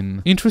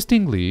cutscene.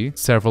 Interestingly,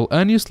 several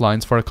unused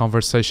lines for a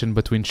conversation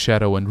between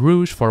Shadow and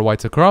Rouge for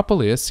White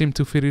Acropolis seem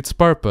to fit its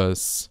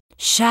purpose.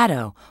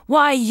 Shadow,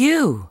 why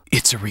you?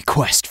 It's a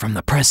request from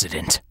the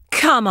president.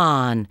 Come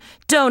on,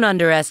 don't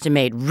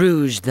underestimate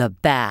Rouge the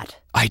Bat.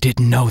 I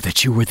didn't know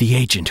that you were the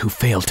agent who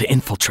failed to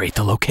infiltrate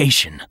the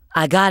location.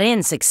 I got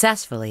in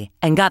successfully,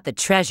 and got the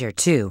treasure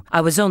too. I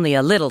was only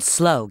a little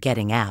slow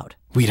getting out.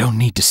 We don't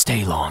need to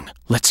stay long.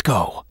 Let's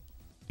go.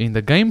 In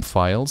the game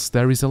files,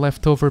 there is a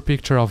leftover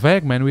picture of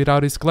Eggman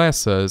without his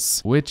glasses,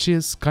 which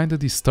is kinda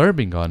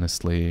disturbing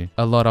honestly.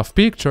 A lot of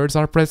pictures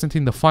are present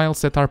in the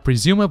files that are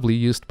presumably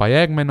used by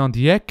Eggman on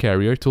the egg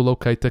carrier to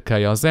locate the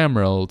Chaos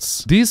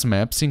Emeralds. These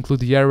maps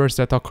include the errors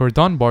that occurred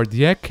on board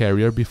the egg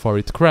carrier before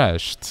it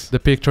crashed. The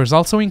pictures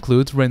also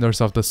include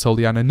renders of the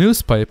Soliana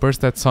newspapers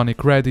that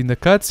Sonic read in the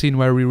cutscene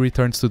where he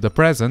returns to the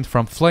present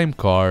from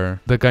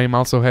Flamecore. The game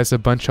also has a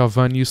bunch of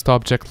unused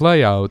object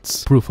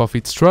layouts, proof of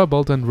its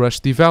troubled and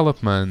rushed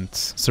development.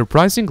 excellent.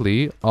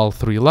 Surprisingly, all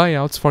 3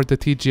 layouts for the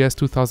TGS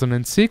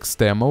 2006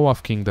 demo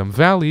of Kingdom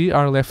Valley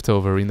are left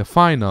over in the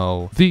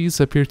final. These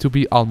appear to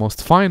be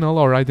almost final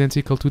or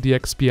identical to the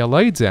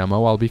XPLA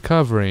demo I'll be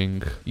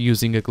covering.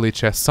 Using a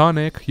glitch as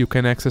Sonic, you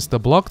can access the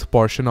blocked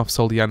portion of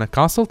Soliana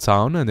Castle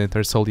Town and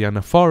enter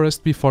Soliana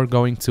Forest before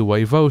going to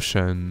Wave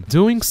Ocean.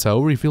 Doing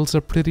so reveals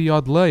a pretty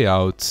odd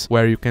layout,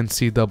 where you can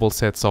see double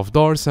sets of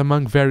doors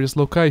among various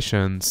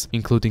locations,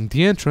 including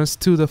the entrance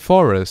to the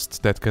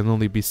forest that can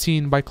only be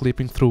seen by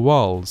clipping through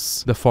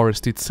walls. The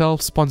forest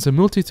itself spawns a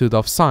multitude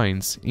of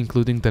signs,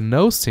 including the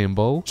no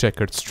symbol,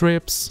 checkered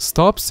strips,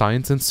 stop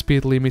signs and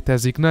speed limit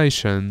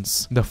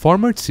designations. The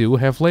former two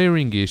have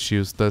layering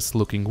issues, thus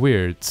looking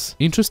weird.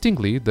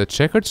 Interestingly, the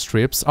checkered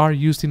strips are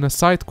used in a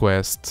side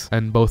quest,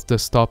 and both the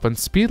stop and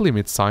speed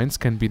limit signs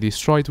can be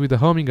destroyed with a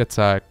homing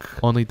attack.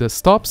 Only the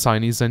stop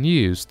sign is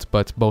unused,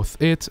 but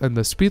both it and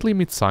the speed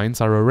limit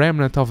signs are a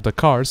remnant of the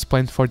cars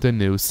planned for the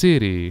new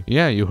city.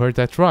 Yeah, you heard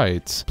that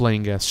right.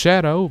 Playing as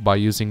Shadow, by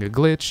using a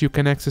glitch you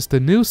can access the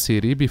new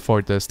city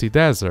before Dusty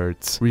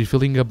Desert,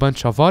 revealing a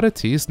bunch of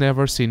oddities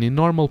never seen in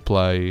normal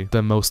play.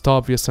 The most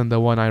obvious and the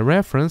one I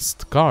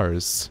referenced,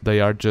 cars. They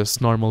are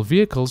just normal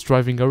vehicles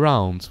driving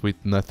around, with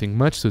nothing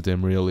much to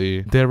them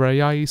really. Their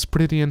AI is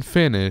pretty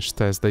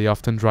unfinished, as they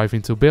often drive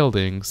into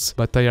buildings,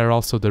 but they are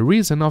also the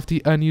reason of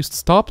the unused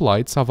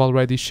stoplights I've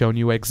already shown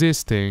you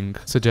existing,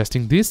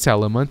 suggesting this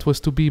element was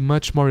to be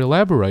much more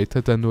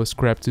elaborated and was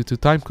scrapped due to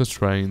time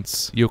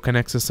constraints. You can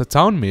access a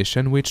town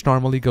mission which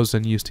normally goes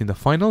unused in the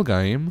final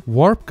game.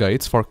 Warp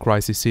gates for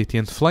Crisis City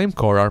and Flame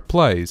Core are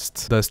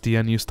placed, thus the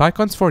unused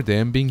icons for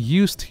them being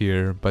used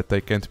here, but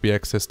they can't be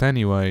accessed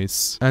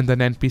anyways. And an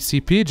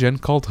NPC pigeon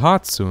called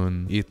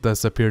Hatsune. It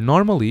does appear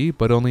normally,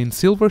 but only in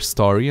Silver's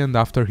story and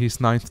after his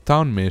 9th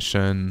town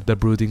mission. The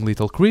brooding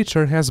little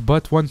creature has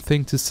but one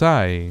thing to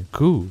say: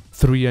 cool.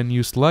 3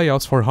 unused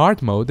layouts for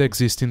hard mode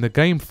exist in the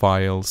game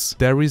files.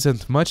 There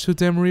isn't much to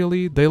them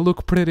really, they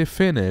look pretty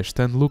finished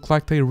and look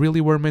like they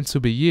really were meant to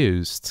be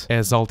used,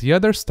 as all the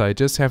other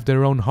stages have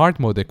their own hard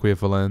mode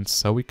equivalents,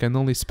 so we can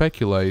only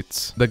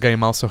speculate. The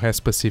game also has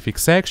specific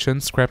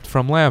sections scrapped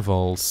from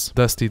levels.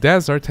 Dusty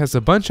Desert has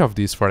a bunch of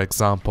these, for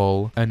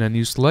example. An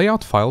unused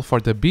layout file for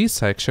the B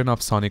section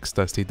of Sonic's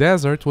Dusty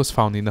Desert was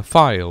found in the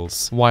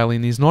files, while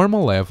in his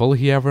normal level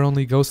he ever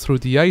only goes through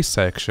the A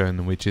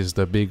section, which is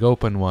the big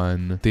open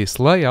one. This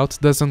layout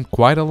doesn't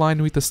quite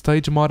align with the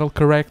stage model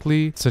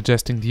correctly,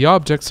 suggesting the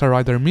objects are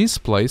either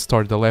misplaced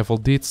or the level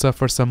did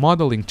suffer some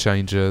modeling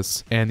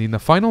changes, and in the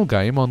final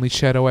game only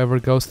Shadow ever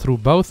goes through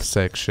both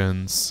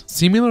sections.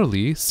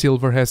 Similarly,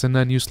 Silver has an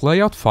unused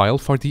layout file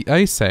for the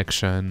A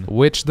section,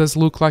 which does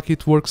look like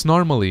it works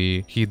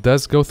normally. He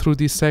does go through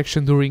this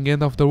section during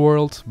End of the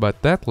World,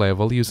 but that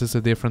level uses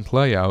a different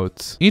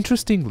layout.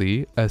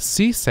 Interestingly, a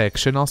C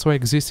section also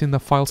exists in the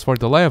files for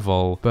the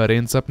level, but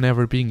ends up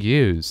never being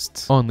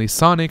used. Only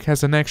Sonic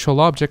has an actual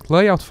object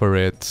layout for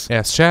it,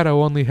 as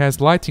Shadow only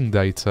has lighting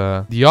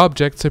data. The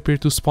objects appear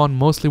to spawn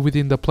mostly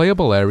within the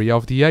playable area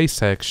of the A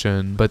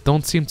section, but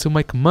don't seem to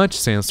make much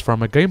sense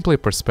from a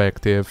gameplay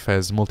perspective,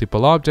 as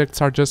multiple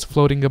objects are just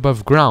floating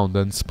above ground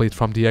and split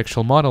from the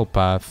actual model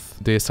path.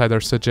 This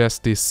either suggests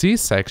this C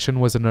section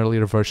was an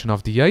earlier version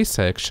of the A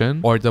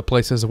section, or the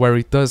places where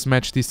it does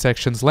match this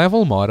section's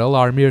level model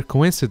are mere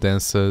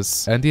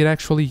coincidences, and it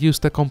actually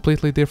used a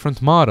completely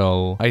different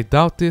model. I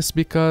doubt this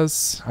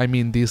because, I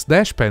mean, these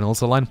dash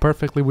panels align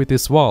perfectly with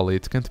this wall,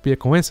 it can't be a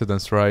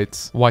coincidence,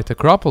 right? White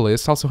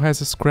Acropolis also has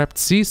a scrapped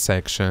C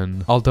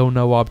section, although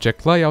no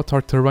object layout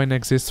or terrain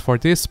exists for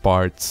this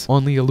part,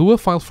 only a Lua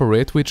file for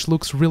it which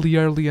looks really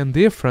early and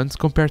different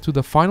compared to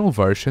the final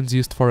versions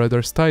used for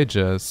other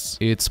stages.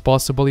 It's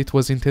possible it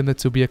was intended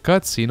to be a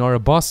cutscene or a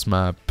boss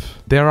map.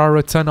 There are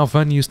a ton of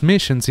unused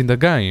missions in the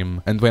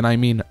game, and when I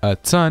mean a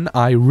ton,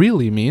 I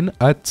really mean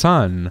a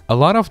ton. A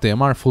lot of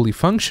them are fully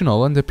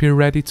functional and appear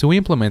ready to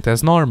implement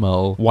as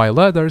normal, while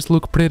others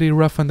look pretty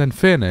rough and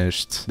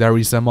unfinished. There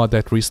is a mod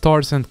that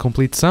restores and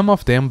completes some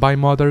of them by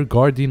modder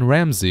Gordon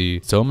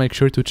Ramsay, so make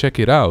sure to check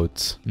it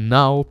out.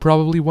 Now,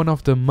 probably one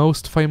of the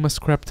most famous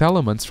scrapped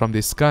elements from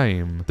this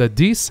game, the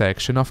D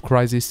section of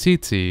Crisis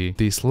City.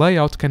 This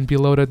layout can be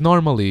loaded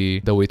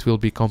normally, though it will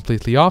be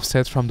completely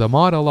offset from the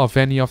model of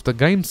any of the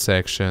game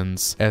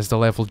sections, as the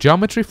level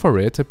geometry for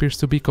it appears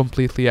to be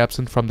completely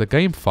absent from the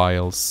game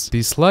files.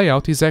 This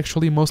layout is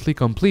actually mostly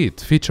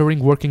complete, featuring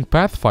working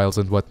path files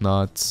and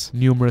whatnot.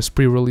 Numerous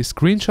pre-release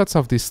screenshots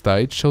of this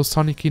stage show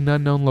Sonic in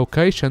unknown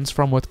locations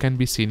from what can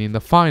be seen in the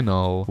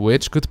final,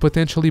 which could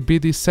potentially be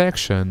this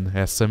section,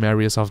 as some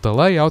areas of the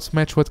layout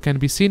match what can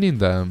be seen in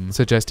them,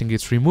 suggesting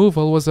its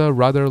removal was a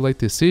rather late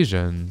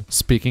decision.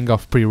 Speaking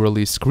of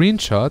pre-release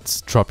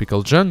screenshots,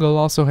 Tropical Jungle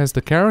also has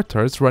the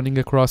characters running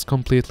across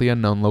completely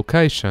unknown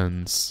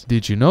locations.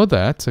 Did you know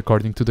that,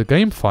 according to the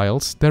game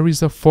files, there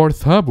is a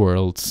 4th hub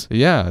world?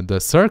 Yeah, the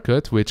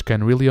circuit, which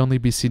can really only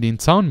be seen in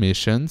town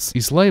missions,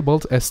 is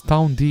labeled as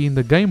Town D in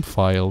the game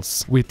files.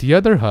 levels, with the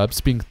other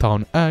hubs being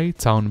Town A,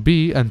 Town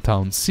B, and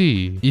Town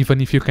C.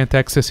 Even if you can't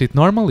access it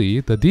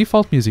normally, the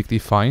default music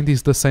defined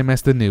is the same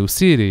as the new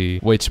city,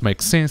 which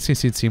makes sense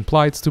since it's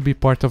implied to be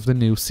part of the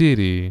new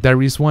city.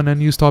 There is one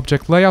unused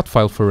object layout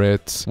file for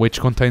it, which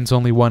contains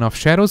only one of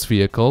Shadow's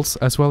vehicles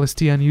as well as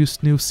the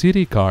unused new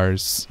city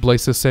cars.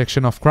 Blaze's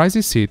section of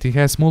Crisis City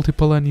has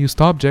multiple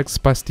unused objects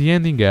past the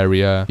ending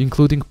area,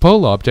 including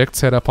pole objects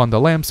set up on the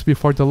lamps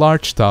before the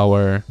large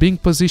tower, being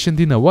positioned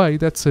in a way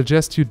that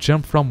suggests you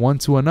jump from one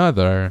to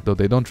another, though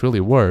they don't really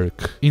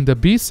work. In the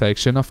B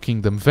section of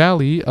Kingdom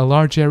Valley, a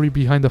large area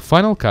behind the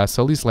final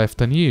castle is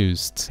left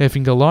unused,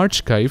 having a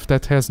large cave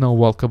that has no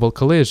walkable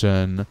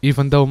collision.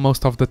 Even though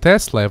most of the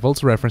test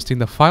levels referenced in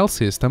the file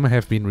system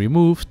have been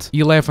removed,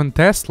 11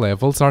 test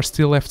levels are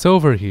still left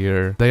over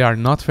here. They are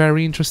not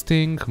very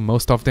interesting,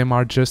 most of them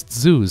are just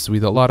zoos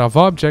with a lot of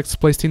objects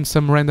placed in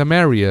some random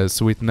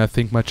areas with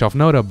nothing much of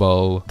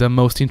notable. The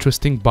most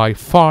interesting by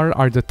far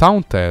are the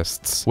town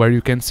tests, where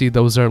you can see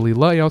those early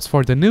layouts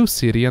for the new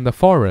city and the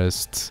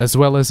forest, as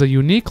well as a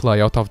unique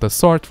layout of the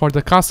sort for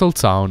the castle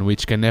town,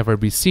 which can never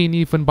be seen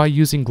even by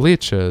using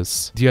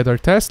glitches. The other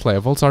test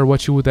levels are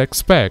what you would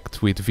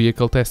expect, with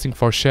vehicle testing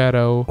for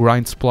Shadow,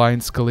 grind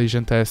splines,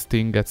 collision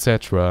testing,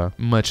 etc.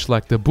 Much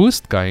like the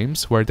Boost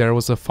games, where there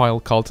was a file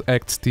called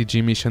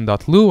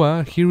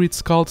actstgmission.lua, here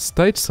it's called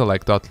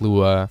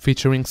stageselect.lua,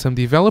 featuring some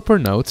developer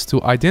notes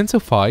to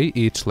identify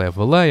each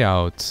level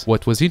layout.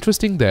 What was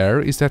interesting there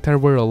is that there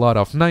were a lot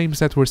of names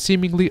that were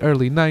seemingly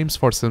early names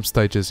for some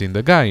stages in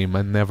the game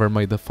and never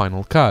made the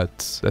final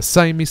cut. The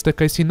same is the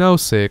case in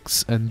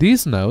 06, and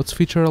these notes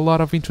feature a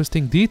lot of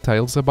interesting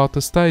details about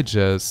the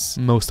stages.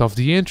 Most of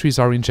the entries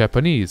are in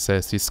Japanese,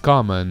 as is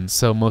common,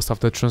 so most of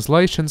the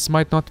translations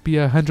might not be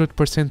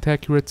 100%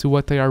 accurate to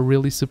what they are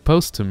really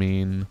supposed to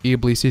mean.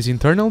 Iblis is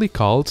internally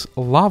called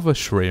Lava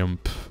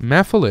Shrimp.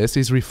 Mephiles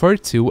is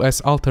referred to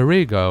as Alter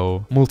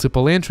Ego.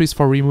 Multiple entries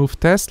for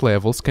removed test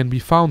levels can be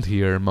found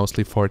here,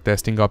 mostly for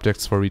testing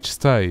objects for each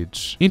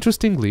stage.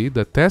 Interestingly,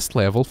 the test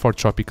level for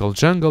Tropical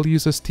Jungle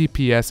uses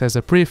TPS as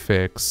a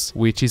prefix,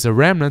 which is a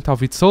remnant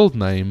of its old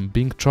name,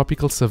 being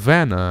Tropical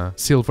Savannah.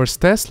 Silver's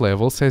test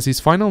level says his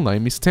final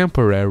name is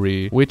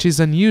Temporary, which is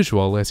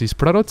unusual as his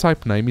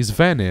prototype name is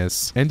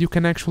Venice, and you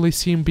can actually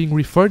see him being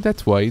referred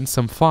that way in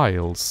some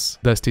files.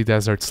 Dusty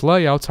Desert's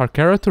layouts are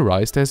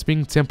characterized as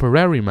being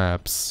temporary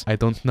maps. I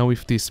don't know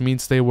if this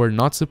means they were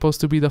not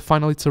supposed to be the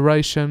final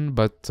iteration,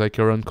 but take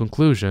your own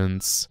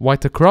conclusions.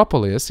 White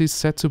Acropolis is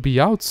said to be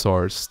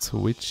outsourced,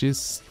 which is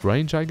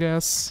strange, I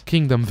guess.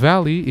 Kingdom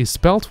Valley is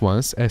spelled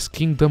once as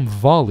Kingdom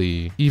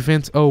Valley.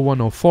 Event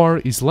 0104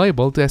 is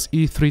labeled as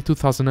E3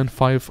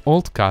 2005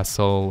 Old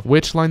Castle,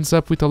 which lines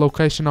up with the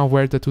location of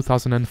where the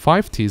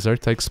 2005 teaser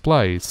takes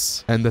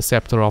place. And the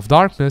Scepter of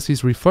Darkness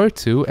is referred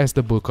to as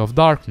the Book of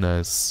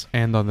Darkness.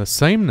 And on the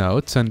same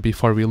note, and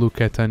before we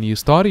look at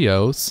unused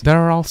audios, there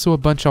are also a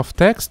bunch of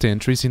text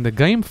entries in the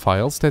game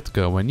files that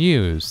go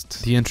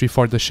unused. The entry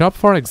for the shop,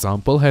 for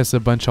example, has a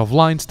bunch of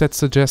lines that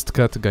suggest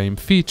cut game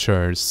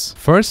features.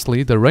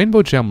 Firstly, the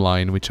Rainbow Gem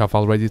line, which I've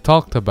already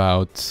talked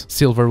about.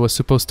 Silver was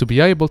supposed to be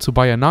able to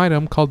buy an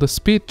item called the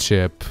Speed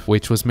Chip,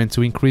 which was meant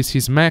to increase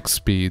his max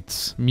speed.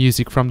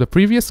 Music from the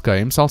previous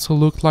games also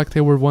looked like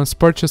they were once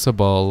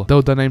purchasable,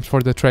 though the names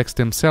for the tracks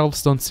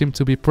themselves don't seem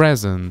to be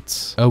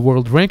present. A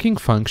world ranking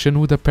function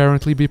would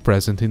apparently be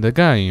present in the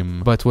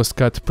game, but was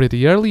cut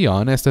pretty early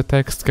on as the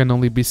text can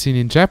only be seen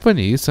in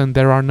Japanese and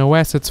there are no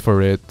assets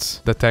for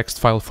it. The text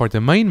file for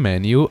the main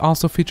menu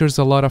also features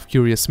a lot of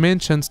curious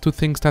mentions to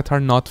things that are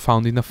not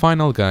found in the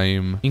final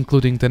game,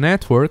 including the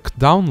network,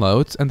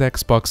 download and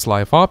Xbox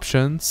Live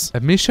options, a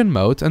mission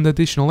mode and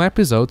additional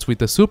episodes with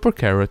the super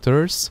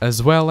characters,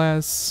 as well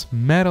as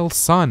Metal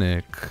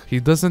Sonic. He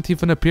doesn't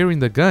even appear in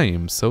the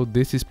game, so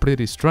this is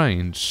pretty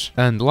strange.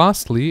 And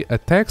lastly, a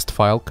text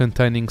file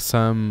containing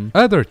some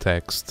other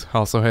text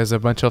also has a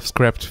bunch of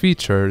scrapped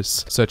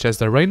features, such as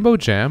the Rainbow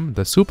Gem,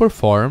 the Super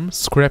Form,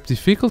 scrap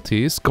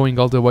difficulties going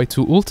all the way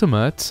to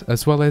Ultimate,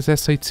 as well as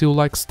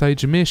SA2-like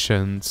stage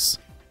missions.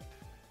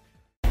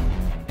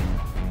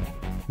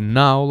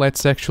 Now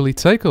let's actually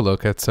take a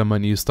look at some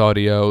unused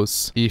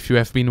audios. If you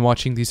have been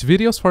watching these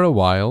videos for a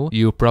while,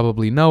 you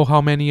probably know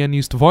how many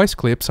unused voice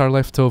clips are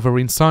left over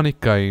in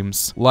Sonic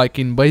games. Like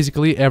in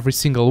basically every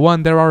single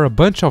one, there are a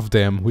bunch of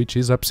them, which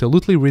is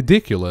absolutely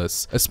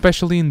ridiculous,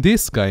 especially in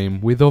this game,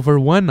 with over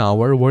 1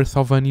 hour worth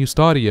of unused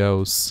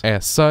audios.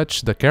 As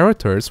such, the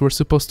characters were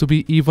supposed to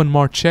be even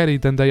more chatty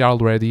than they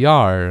already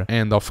are,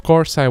 and of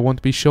course I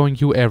won't be showing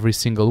you every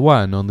single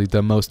one, only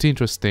the most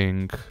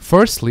interesting.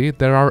 Firstly,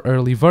 there are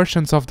early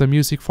versions of the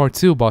music for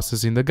 2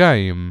 bosses in the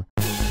game.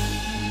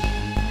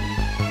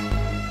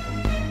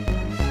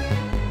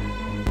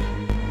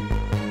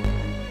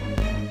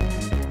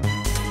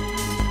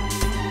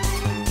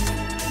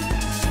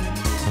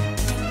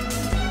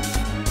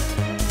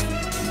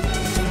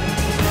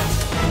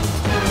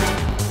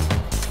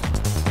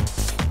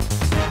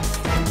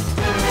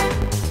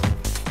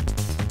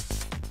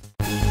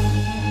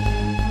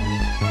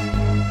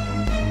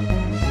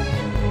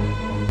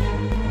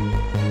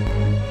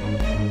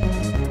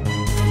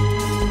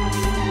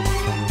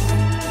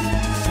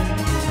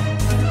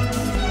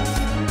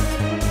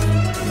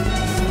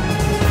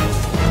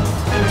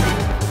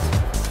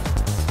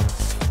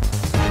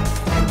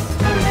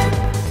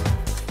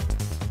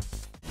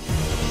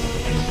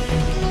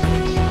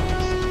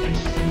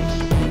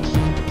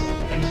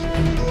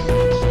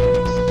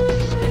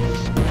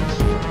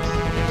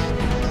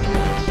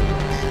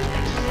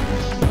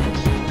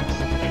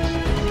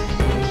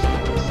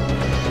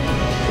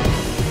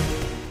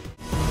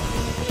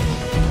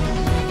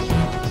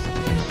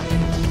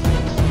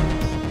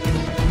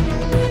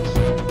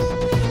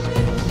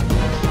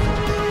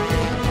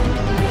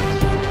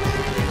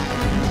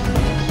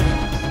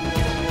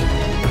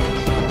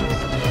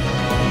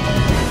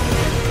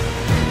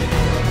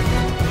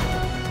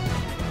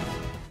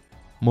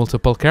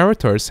 Multiple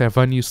characters have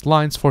unused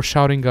lines for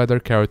shouting other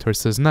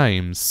characters'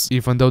 names,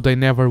 even though they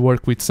never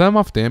work with some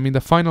of them in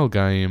the final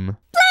game.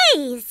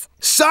 Blaze!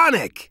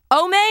 Sonic!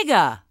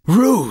 Omega!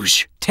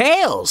 Rouge!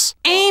 Tails!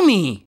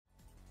 Amy!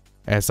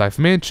 As I've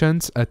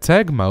mentioned, a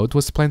tag mode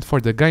was planned for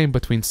the game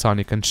between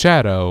Sonic and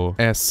Shadow.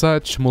 As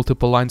such,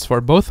 multiple lines for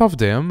both of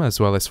them, as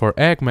well as for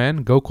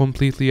Eggman, go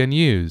completely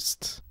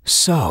unused.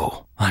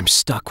 So, I'm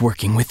stuck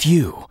working with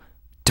you.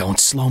 Don't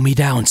slow me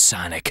down,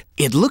 Sonic.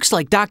 It looks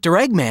like Dr.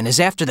 Eggman is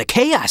after the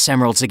Chaos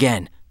Emeralds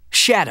again.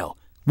 Shadow,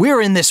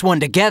 we're in this one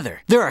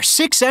together. There are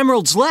 6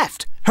 emeralds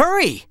left.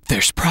 Hurry!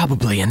 There's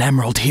probably an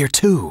emerald here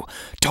too.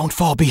 Don't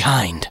fall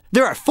behind.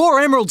 There are 4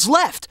 emeralds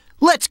left.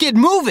 Let's get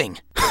moving!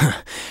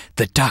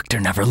 The doctor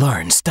never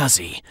learns, does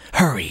he?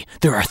 Hurry,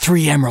 there are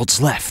 3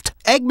 emeralds left.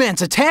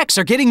 Eggman's attacks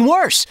are getting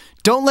worse.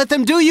 Don't let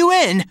them do you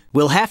in.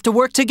 We'll have to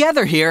work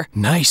together here.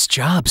 Nice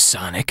job,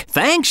 Sonic.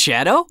 Thanks,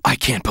 Shadow. I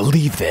can't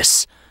believe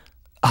this.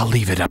 I'll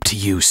leave it up to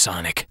you,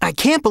 Sonic. I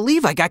can't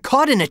believe I got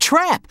caught in a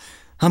trap.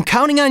 I'm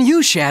counting on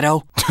you,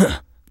 Shadow.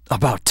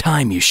 About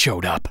time you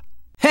showed up.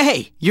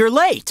 Hey, you're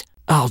late.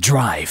 I'll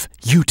drive.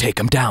 You take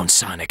him down,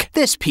 Sonic.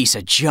 This piece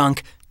of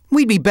junk.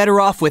 We'd be better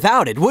off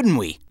without it, wouldn't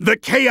we? The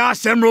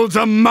Chaos Emeralds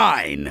are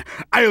mine.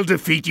 I'll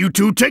defeat you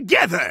two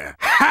together.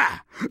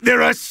 Ha!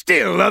 There are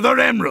still other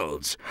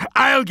emeralds.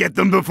 I'll get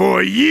them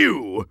before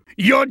you.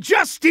 You're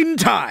just in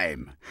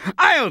time.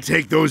 I'll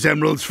take those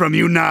emeralds from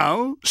you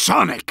now.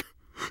 Sonic,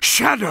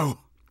 Shadow,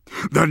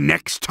 the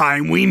next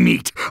time we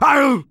meet,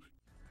 I'll...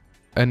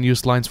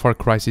 Unused lines for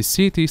Crisis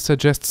City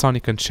suggest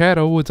Sonic and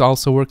Shadow would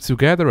also work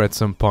together at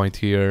some point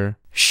here.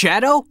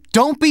 Shadow,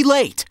 don't be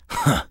late.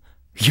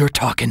 You're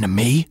talking to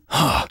me?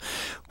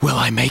 Will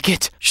I make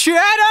it?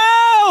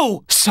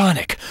 Shadow!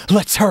 Sonic,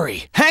 let's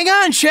hurry. Hang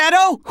on,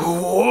 Shadow!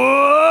 Whoa!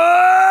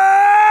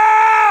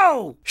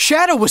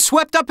 Shadow was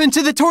swept up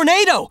into the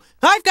tornado.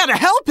 I've got to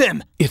help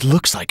him. It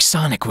looks like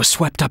Sonic was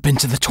swept up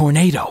into the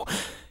tornado.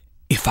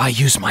 If I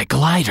use my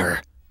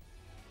glider...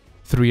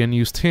 3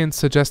 unused hints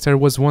suggest there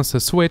was once a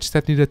switch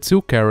that needed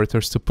 2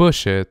 characters to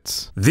push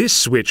it. This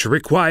switch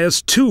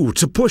requires 2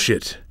 to push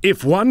it.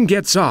 If one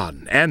gets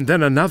on, and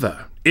then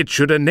another, it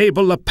should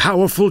enable a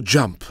powerful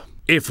jump.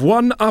 If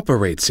one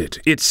operates it,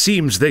 it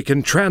seems they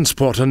can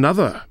transport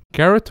another.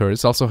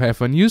 Characters also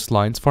have unused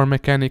lines for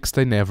mechanics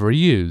they never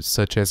use,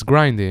 such as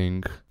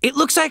grinding. It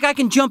looks like I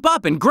can jump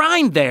up and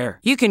grind there.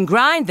 You can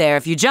grind there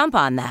if you jump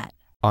on that.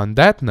 On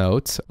that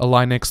note, a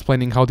line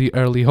explaining how the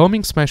early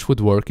homing smash would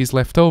work is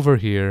left over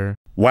here.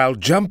 While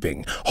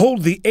jumping,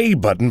 hold the A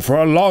button for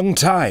a long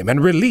time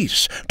and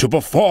release to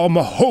perform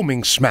a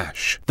homing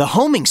smash. The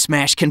homing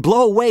smash can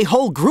blow away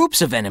whole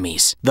groups of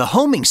enemies. The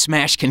homing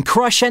smash can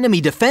crush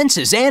enemy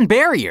defenses and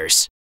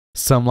barriers.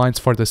 Some lines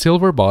for the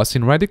silver boss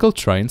in Radical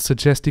Train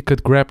suggest he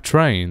could grab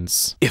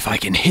trains. If I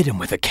can hit him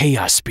with a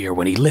Chaos Spear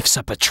when he lifts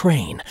up a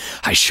train,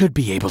 I should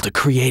be able to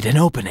create an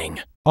opening.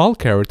 All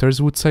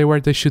characters would say where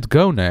they should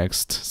go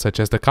next, such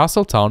as the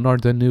castle town or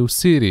the new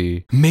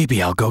city.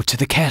 Maybe I'll go to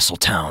the castle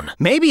town.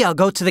 Maybe I'll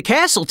go to the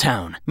castle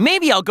town.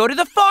 Maybe I'll go to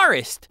the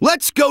forest.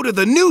 Let's go to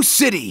the new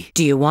city!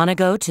 Do you want to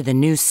go to the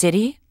new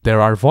city? There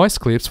are voice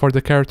clips for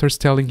the characters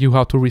telling you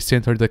how to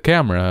recenter the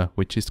camera,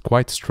 which is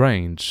quite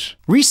strange.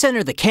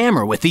 Recenter the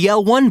camera with the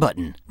L1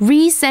 button.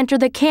 Recenter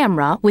the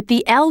camera with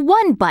the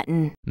L1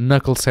 button.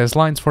 Knuckles has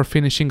lines for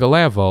finishing a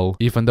level,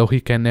 even though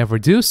he can never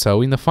do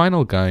so in the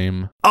final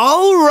game.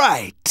 All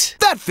right!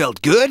 That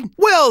felt good.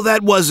 Well,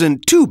 that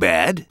wasn't too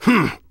bad.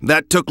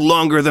 That took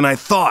longer than I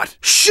thought.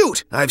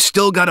 Shoot! I've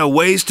still got a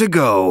ways to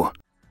go.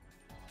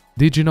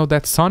 Did you know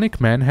that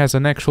Sonic Man has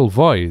an actual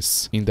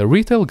voice? In the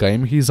retail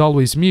game he's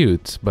always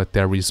mute, but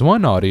there is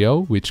one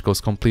audio, which goes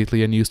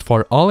completely unused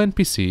for all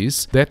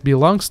NPCs, that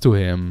belongs to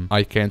him.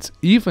 I can't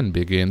even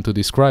begin to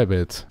describe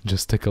it.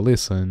 Just take a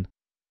listen.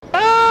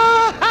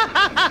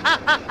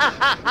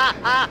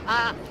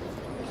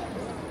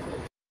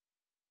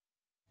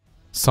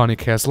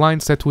 Sonic has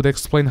lines that would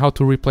explain how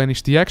to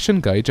replenish the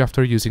action gauge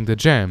after using the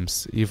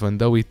gems, even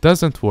though it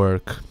doesn't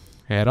work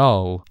at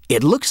all.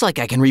 It looks like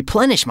I can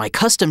replenish my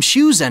custom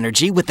shoes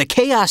energy with the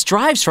chaos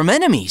drives from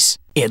enemies.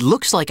 It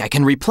looks like I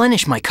can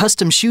replenish my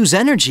custom shoes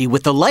energy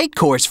with the light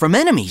cores from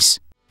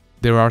enemies.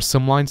 There are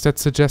some lines that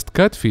suggest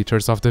cut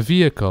features of the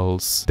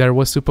vehicles. There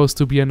was supposed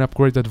to be an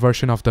upgraded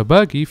version of the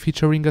buggy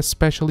featuring a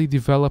specially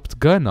developed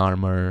gun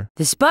armor.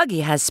 This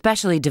buggy has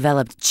specially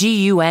developed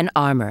GUN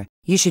armor.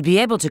 You should be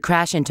able to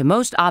crash into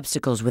most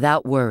obstacles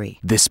without worry.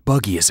 This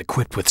buggy is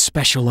equipped with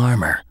special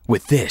armor.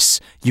 With this,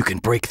 you can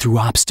break through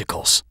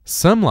obstacles.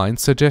 Some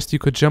lines suggest you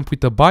could jump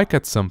with the bike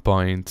at some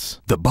point.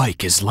 The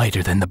bike is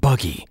lighter than the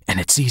buggy, and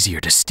it's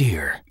easier to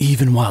steer.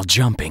 Even while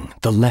jumping,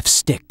 the left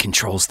stick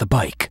controls the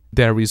bike.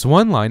 There is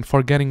one line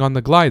for getting on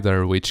the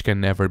glider, which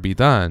can never be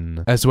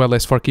done, as well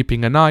as for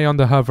keeping an eye on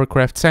the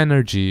hovercraft's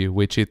energy,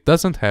 which it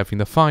doesn't have in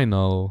the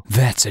final.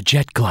 That's a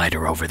jet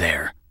glider over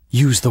there.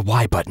 Use the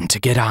Y button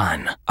to get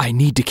on. I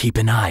need to keep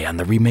an eye on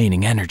the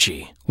remaining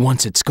energy.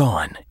 Once it's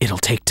gone, it'll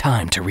take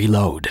time to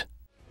reload.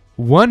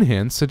 One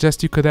hint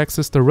suggests you could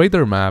access the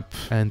radar map,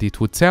 and it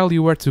would tell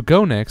you where to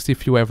go next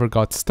if you ever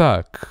got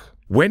stuck.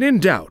 When in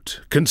doubt,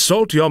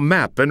 consult your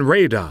map and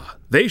radar.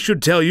 They should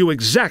tell you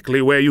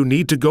exactly where you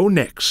need to go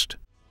next.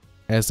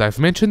 As I've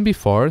mentioned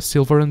before,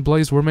 Silver and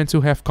Blaze were meant to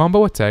have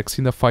combo attacks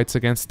in the fights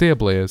against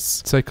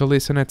Iblis. Take a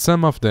listen at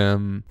some of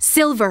them.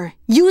 Silver,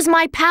 use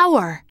my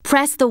power.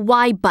 Press the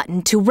Y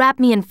button to wrap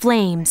me in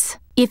flames.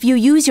 If you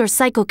use your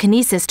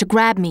psychokinesis to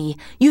grab me,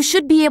 you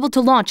should be able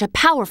to launch a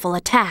powerful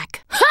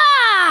attack.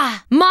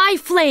 Ha! My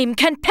flame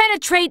can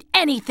penetrate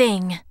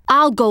anything.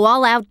 I'll go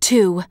all out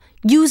too.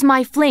 Use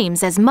my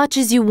flames as much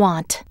as you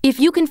want. If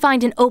you can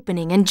find an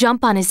opening and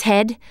jump on his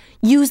head,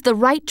 use the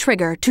right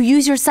trigger to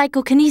use your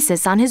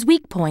psychokinesis on his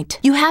weak point.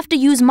 You have to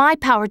use my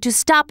power to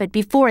stop it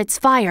before it's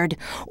fired,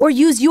 or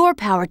use your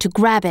power to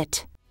grab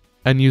it.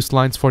 Unused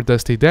lines for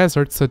Dusty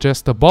Desert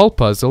suggest a ball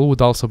puzzle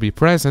would also be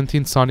present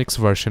in Sonic's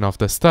version of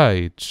the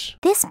stage.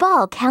 This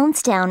ball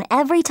counts down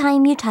every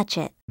time you touch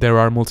it. There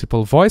are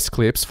multiple voice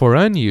clips for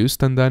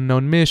unused and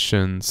unknown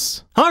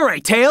missions.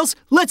 Alright, Tails,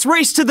 let's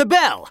race to the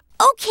bell!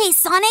 Okay,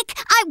 Sonic,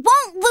 I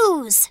won't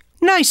lose!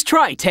 Nice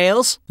try,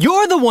 Tails.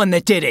 You're the one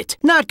that did it.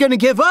 Not gonna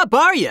give up,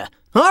 are you?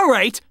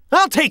 Alright,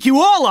 I'll take you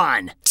all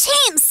on!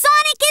 Team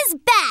Sonic is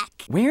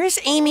back! Where is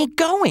Amy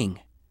going?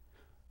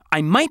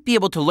 I might be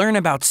able to learn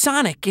about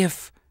Sonic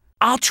if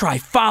I'll try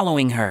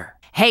following her.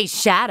 Hey,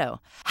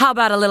 Shadow, how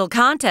about a little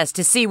contest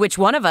to see which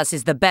one of us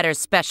is the better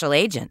special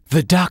agent?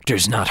 The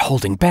doctor's not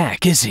holding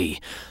back, is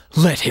he?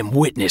 Let him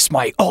witness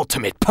my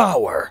ultimate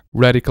power.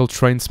 Radical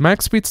Train's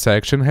Max Speed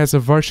section has a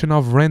version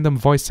of random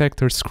voice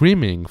actors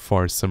screaming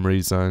for some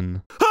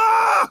reason.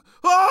 Ah!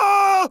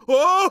 Ah!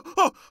 Oh!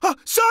 Oh! Oh!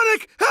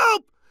 Sonic,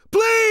 help!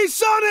 Please,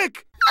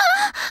 Sonic!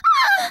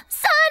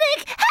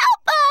 Sonic,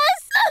 help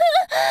us!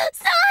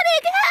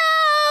 Sonic, help!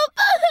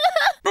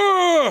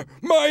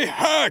 My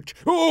hat!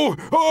 Oh,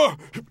 oh!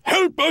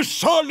 Help us,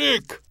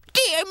 Sonic!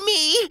 Dear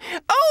me!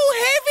 Oh,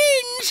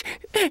 heavens!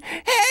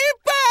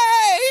 Help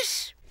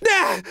us!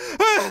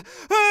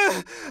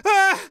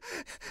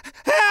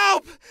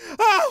 Help!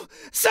 Oh,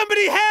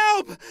 somebody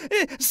help!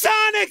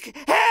 Sonic,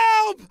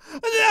 help!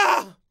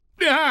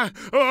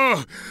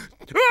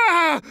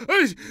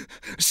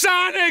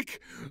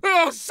 Sonic!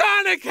 Oh,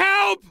 Sonic,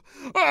 help!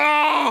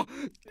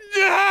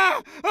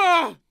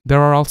 There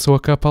are also a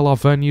couple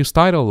of unused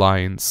idle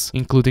lines,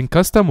 including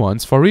custom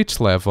ones for each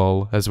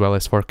level, as well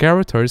as for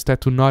characters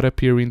that do not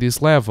appear in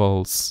these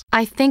levels.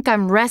 I think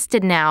I'm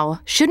rested now.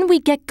 Shouldn't we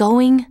get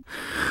going?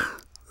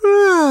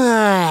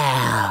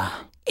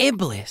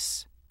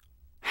 Iblis,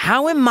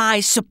 how am I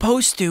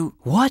supposed to...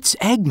 What's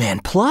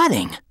Eggman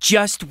plotting?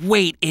 Just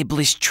wait,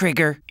 Iblis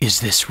Trigger. Is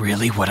this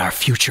really what our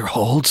future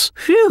holds?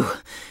 Phew,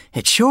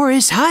 it sure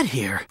is hot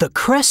here. The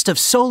crest of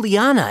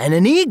Soliana and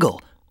an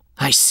eagle.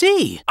 I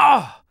see.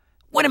 Oh,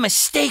 what a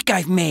mistake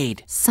I've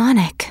made.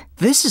 Sonic.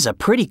 This is a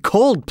pretty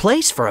cold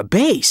place for a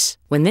base.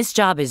 When this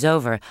job is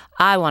over,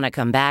 I want to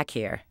come back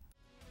here.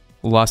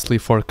 Lastly,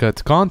 for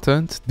cut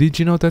content, did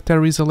you know that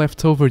there is a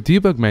leftover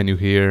debug menu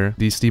here?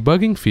 These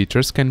debugging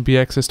features can be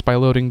accessed by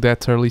loading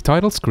that early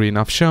title screen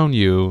I've shown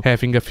you,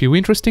 having a few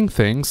interesting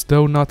things,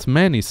 though not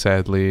many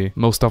sadly.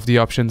 Most of the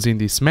options in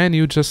this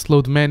menu just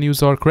load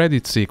menus or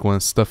credit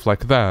sequence, stuff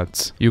like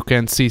that. You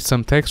can see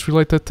some text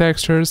related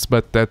textures,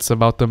 but that's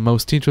about the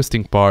most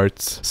interesting part.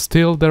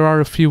 Still, there are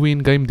a few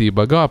in-game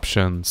debug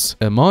options.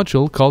 A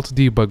module called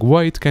Debug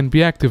Wait can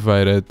be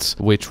activated,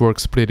 which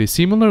works pretty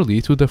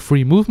similarly to the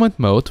free movement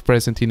mode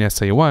present in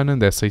SA1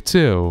 and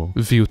SA2.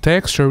 View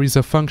Texture is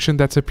a function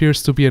that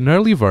appears to be an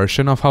early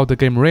version of how the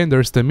game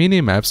renders the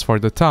minimaps for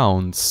the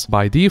towns.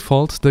 By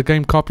default, the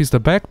game copies the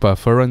back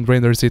buffer and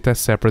renders it as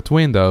separate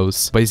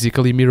windows,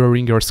 basically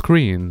mirroring your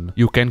screen.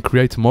 You can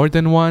create more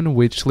than one,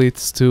 which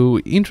leads to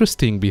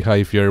interesting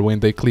behavior when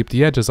they clip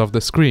the edges of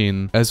the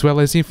screen, as well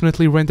as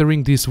infinitely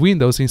rendering these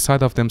windows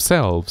inside of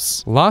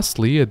themselves.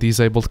 Lastly, a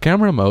disabled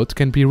camera mode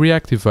can be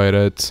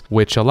reactivated,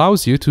 which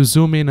allows you to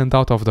zoom in and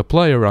out of the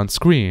player on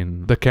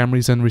screen. The camera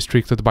is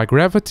unrestricted by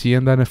gravity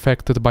and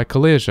unaffected by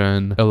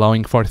collision,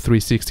 allowing for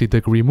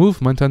 360-degree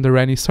movement under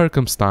any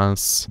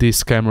circumstance.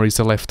 This camera is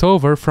a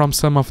leftover from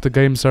some of the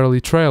game's early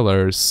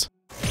trailers.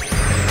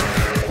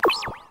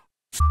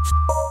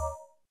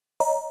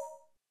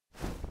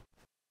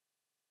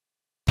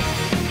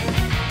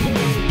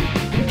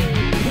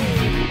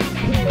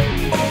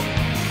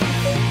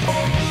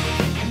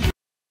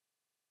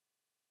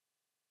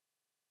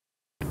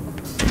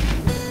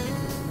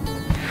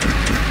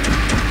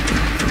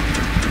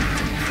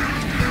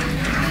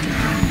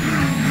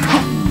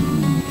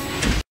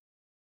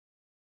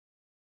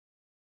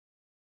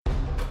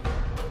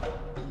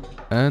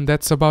 And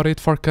that's about it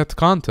for cut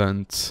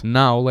content.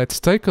 Now let's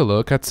take a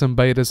look at some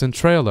betas and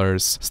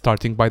trailers,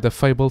 starting by the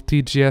fabled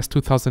TGS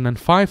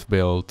 2005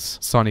 build.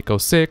 Sonic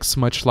 06,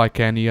 much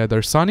like any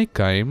other Sonic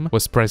game,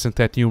 was present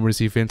at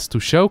numerous events to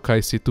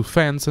showcase it to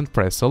fans and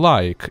press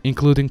alike,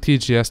 including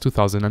TGS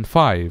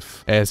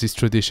 2005. As is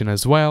tradition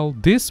as well,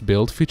 this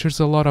build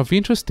features a lot of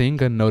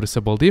interesting and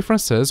noticeable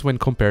differences when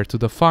compared to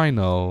the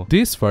final.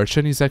 This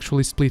version is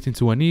actually split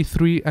into an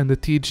E3 and a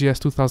TGS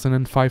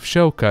 2005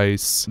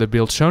 showcase. The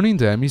build shown in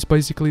them is basically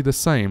basically the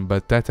same,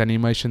 but that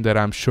animation that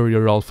I'm sure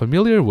you're all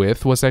familiar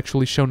with was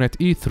actually shown at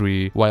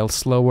E3, while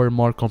slower,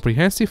 more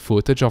comprehensive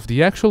footage of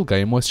the actual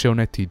game was shown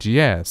at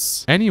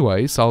TGS.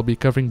 Anyways, I'll be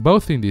covering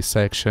both in this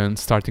section,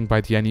 starting by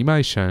the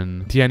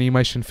animation. The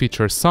animation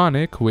features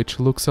Sonic,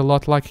 which looks a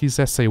lot like his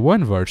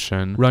SA1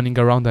 version, running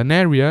around an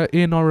area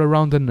in or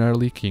around an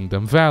early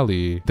Kingdom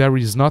Valley. There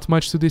is not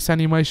much to this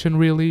animation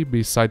really,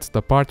 besides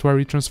the part where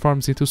he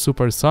transforms into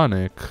Super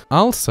Sonic.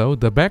 Also,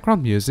 the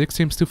background music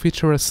seems to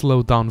feature a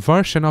slowed down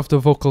version of the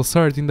vocals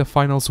heard in the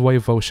finals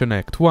Wave Ocean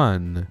Act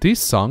 1.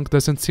 This song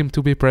doesn't seem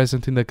to be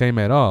present in the game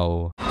at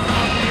all.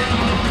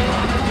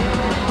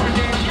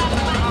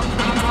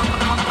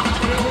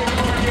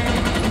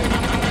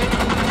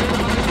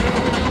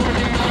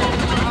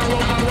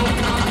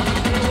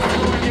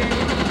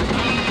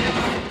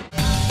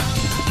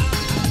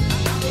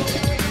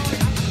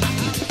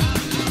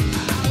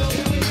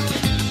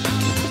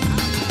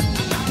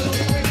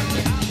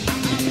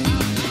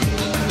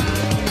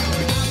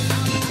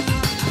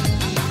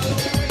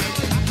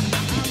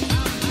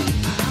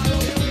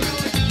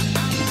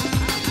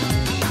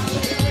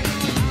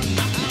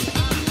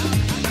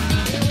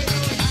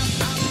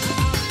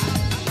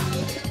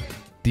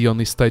 The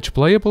only stage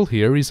playable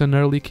here is an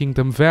early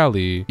Kingdom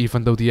Valley,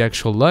 even though the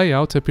actual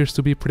layout appears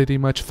to be pretty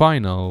much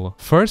final.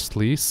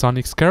 Firstly,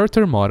 Sonic's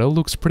character model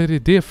looks pretty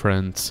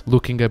different,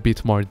 looking a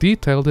bit more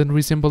detailed and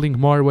resembling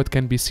more what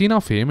can be seen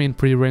of him in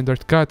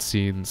pre-rendered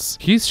cutscenes.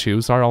 His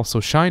shoes are also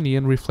shiny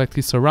and reflect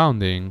his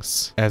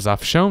surroundings. As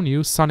I've shown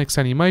you, Sonic's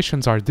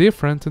animations are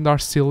different and are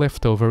still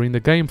left over in the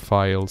game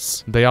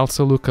files. They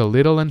also look a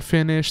little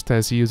unfinished,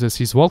 as he uses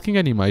his walking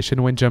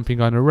animation when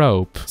jumping on a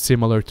rope,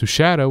 similar to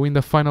Shadow in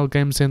the final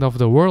game's End of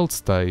the World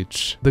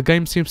stage. The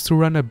game seems to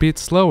run a bit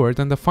slower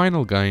than the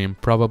final game,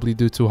 probably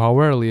due to how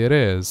early it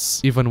is.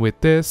 Even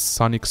with this,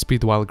 Sonic's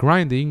speed while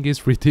grinding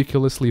is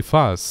ridiculously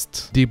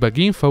fast. Debug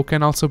info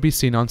can also be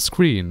seen on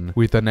screen,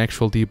 with an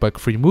actual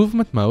debug-free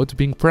movement mode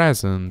being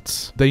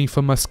present. The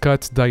infamous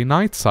cut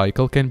day-night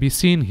cycle can be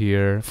seen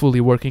here,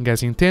 fully working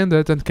as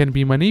intended and can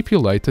be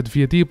manipulated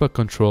via debug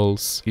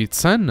controls.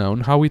 It's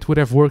unknown how it would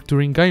have worked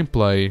during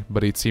gameplay,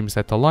 but it seems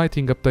that the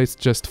lighting updates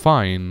just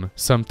fine.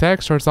 Some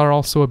textures are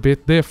also a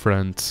bit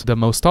different. The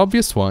most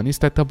obvious one is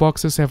that the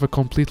boxes have a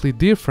completely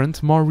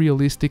different, more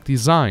realistic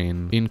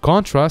design. In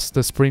contrast,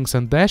 the springs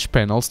and dash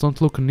panels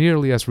don't look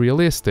nearly as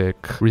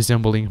realistic,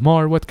 resembling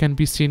more what can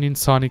be seen in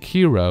Sonic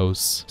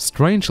Heroes.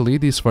 Strangely,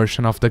 this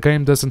version of the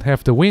game doesn't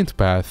have the wind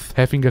path,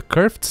 having a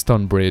curved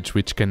stone bridge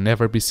which can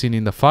never be seen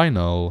in the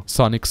final.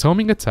 Sonic's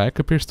homing attack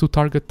appears to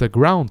target the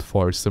ground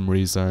for some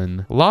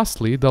reason.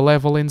 Lastly, the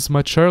level ends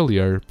much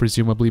earlier,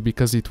 presumably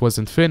because it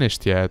wasn't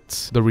finished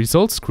yet. The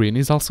result screen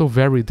is also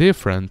very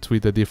different,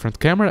 with a different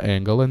camera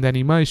angle and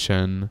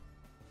animation.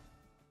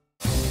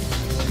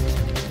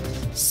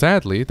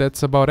 Sadly,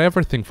 that's about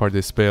everything for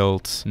this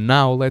build.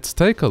 Now let's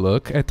take a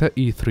look at the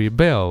E3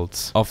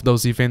 build. Of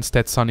those events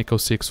that Sonic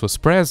 06 was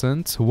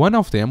present, one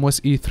of them was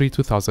E3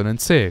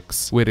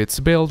 2006, with its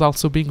build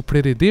also being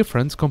pretty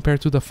different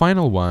compared to the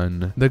final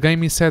one. The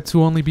game is said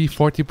to only be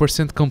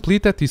 40%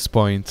 complete at this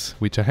point,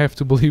 which I have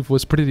to believe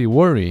was pretty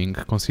worrying,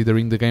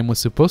 considering the game was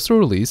supposed to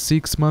release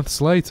 6 months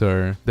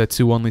later. The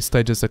two only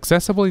stages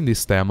accessible in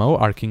this demo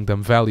are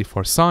Kingdom Valley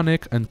for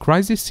Sonic and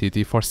Crisis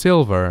City for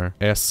Silver.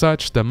 As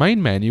such, the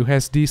main menu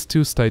has these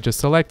two stages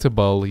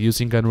selectable,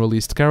 using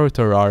unreleased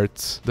character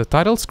art. The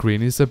title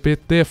screen is a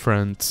bit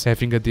different,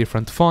 having a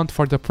different font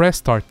for the press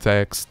start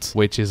text,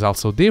 which is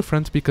also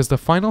different because the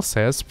final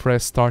says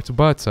press start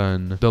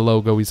button. The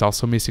logo is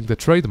also missing the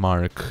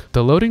trademark.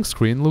 The loading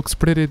screen looks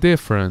pretty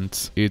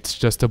different. It's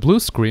just a blue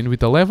screen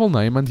with the level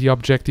name and the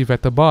objective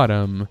at the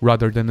bottom,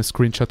 rather than a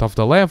screenshot of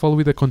the level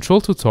with a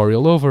control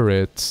tutorial over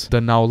it.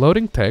 The now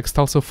loading text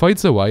also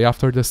fades away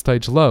after the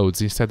stage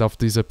loads instead of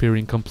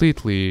disappearing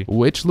completely,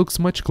 which looks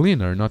much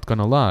cleaner, not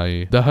gonna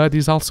lie. The HUD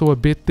is also a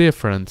bit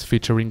different,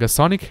 featuring a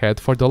Sonic head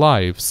for the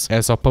lives,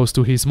 as opposed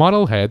to his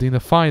model head in the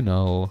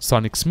final.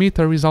 Sonic's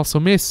meter is also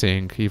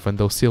missing, even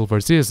though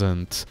Silver's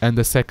isn't, and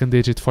the second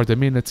digit for the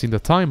minutes in the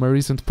timer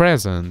isn't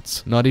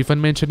present, not even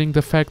mentioning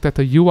the fact that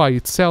the UI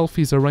itself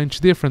is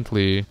arranged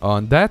differently.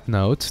 On that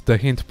note, the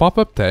hint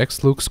pop-up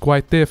text looks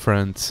quite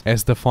different,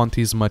 as the font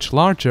is much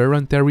larger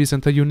and there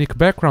isn't a unique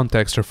background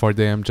texture for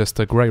them, just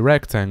a grey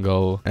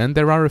rectangle, and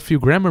there are a few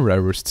grammar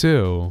errors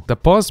too. The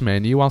pause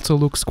menu also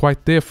looks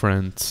quite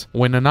different.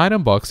 When an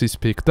item box is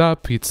picked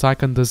up, its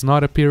icon does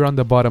not appear on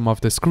the bottom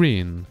of the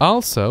screen.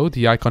 Also,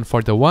 the icon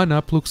for the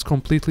 1-up looks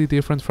completely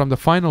different from the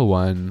final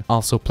one,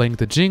 also playing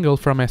the jingle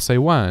from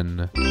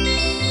SA1.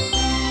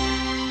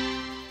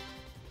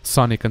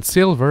 Sonic and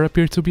Silver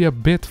appear to be a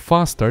bit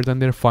faster than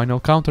their final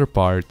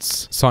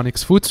counterparts.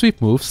 Sonic's foot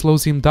sweep move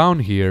slows him down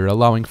here,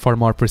 allowing for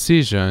more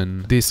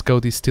precision. This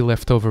code is still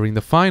left over in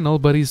the final,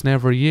 but is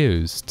never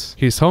used.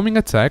 His homing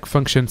attack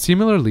functions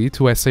similarly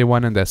to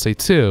SA1 and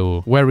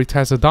SA2, where it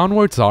has a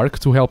downwards arc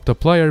to help the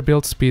player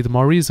build speed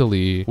more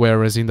easily,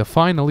 whereas in the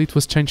final it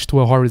was changed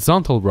to a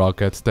horizontal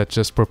rocket that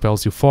just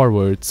propels you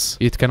forwards.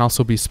 It can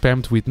also be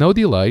spammed with no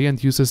delay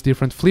and uses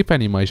different flip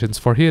animations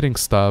for hitting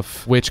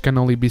stuff, which can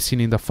only be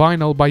seen in the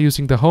final by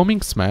using the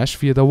homing smash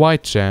via the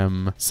white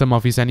gem. Some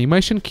of his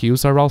animation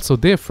cues are also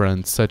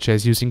different, such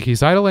as using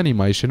his idle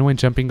animation when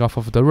jumping off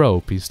of the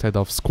rope instead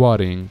of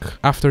squatting.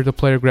 After the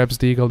player grabs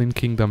the eagle in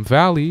Kingdom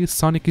Valley,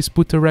 Sonic is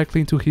put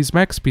directly into his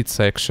max speed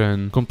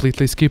section,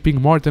 completely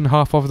skipping more than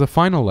half of the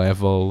final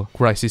level.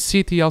 Crisis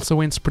City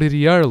also ends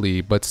pretty early,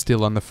 but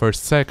still on the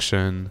first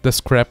section. The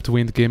scrapped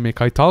wind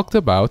gimmick I talked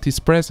about is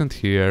present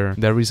here.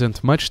 There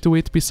isn't much to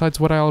it besides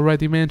what I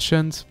already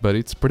mentioned, but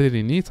it's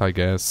pretty neat, I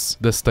guess.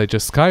 The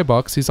stage's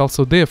skybox is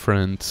also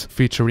different,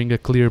 featuring a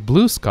clear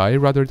blue sky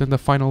rather than the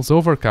final's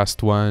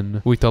overcast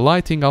one, with the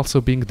lighting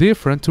also being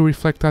different to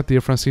reflect that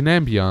difference in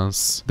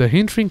ambience. The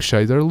hint ring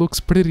shader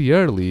looks pretty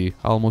early,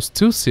 almost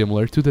too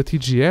similar to the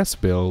TGS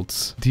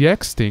builds. The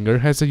X-Stinger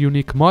has a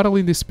unique model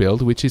in this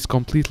build which is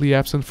completely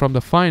absent from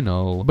the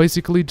final,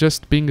 basically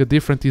just being a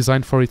different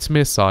design for its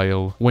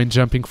missile. When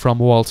jumping from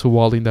wall to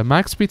wall in the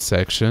max speed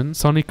section,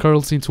 Sonic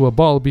curls into a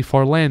ball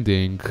before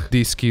landing.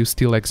 These cues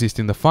still exist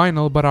in the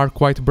final but are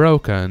quite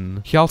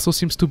broken. He also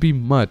seems to be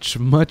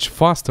much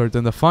faster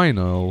than the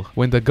final.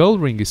 When the goal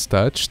ring is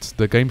touched,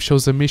 the game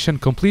shows a mission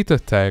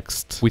completed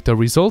text, with the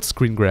result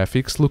screen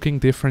graphics looking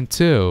different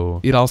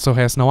too. It also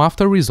has no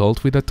after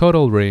result with the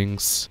total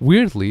rings.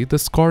 Weirdly, the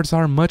scores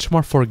are much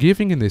more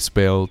forgiving in this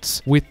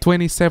build, with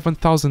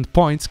 27,000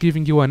 points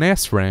giving you an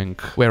S rank,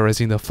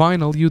 whereas in the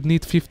final you'd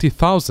need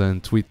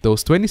 50,000, with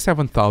those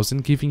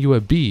 27,000 giving you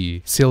a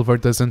B. Silver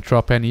doesn't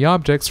drop any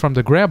objects from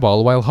the grab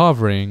all while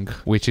hovering,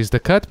 which is the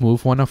cut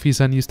move one of his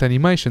unused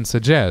animations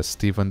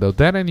suggests, even though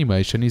that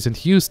animation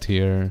isn't used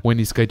here. When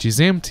his cage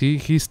is empty,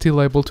 he's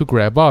still able to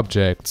grab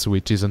objects,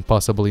 which isn't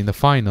possible in the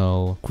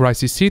final.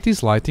 Crisis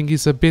City's lighting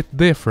is a bit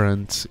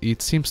different.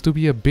 It seems to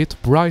be a bit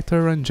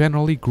brighter and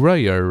generally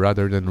grayer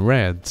rather than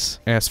red.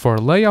 As for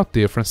layout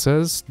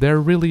differences, there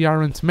really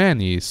aren't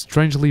many.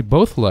 Strangely,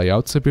 both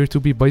layouts appear to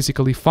be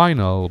basically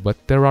final, but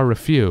there are a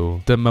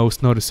few. The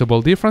most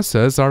noticeable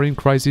differences are in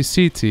Crisis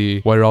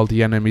City, where all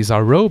the enemies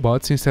are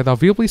robots instead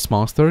of Iblis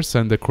monsters,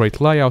 and the crate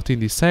layout in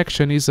this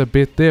section is a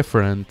bit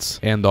different.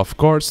 And of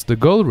course, the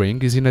goal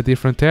ring is in a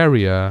different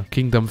area.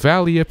 Kingdom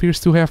Valley appears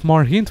to have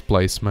more hint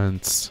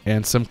placements,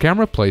 and some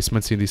camera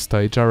placements in this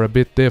stage are a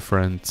bit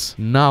different.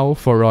 Now,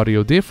 for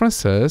audio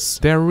differences,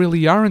 there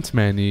really aren't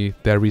many.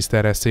 There is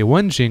that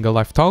SA1 jingle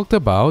I've talked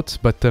about,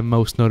 but the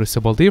most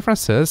noticeable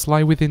differences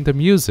lie within the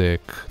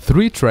music.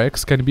 3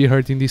 tracks can be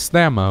heard in this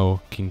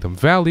demo: Kingdom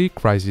Valley,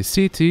 Crisis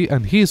City,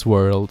 and His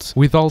World,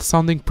 with all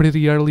sounding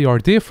pretty early or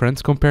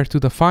different compared to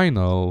the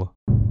final.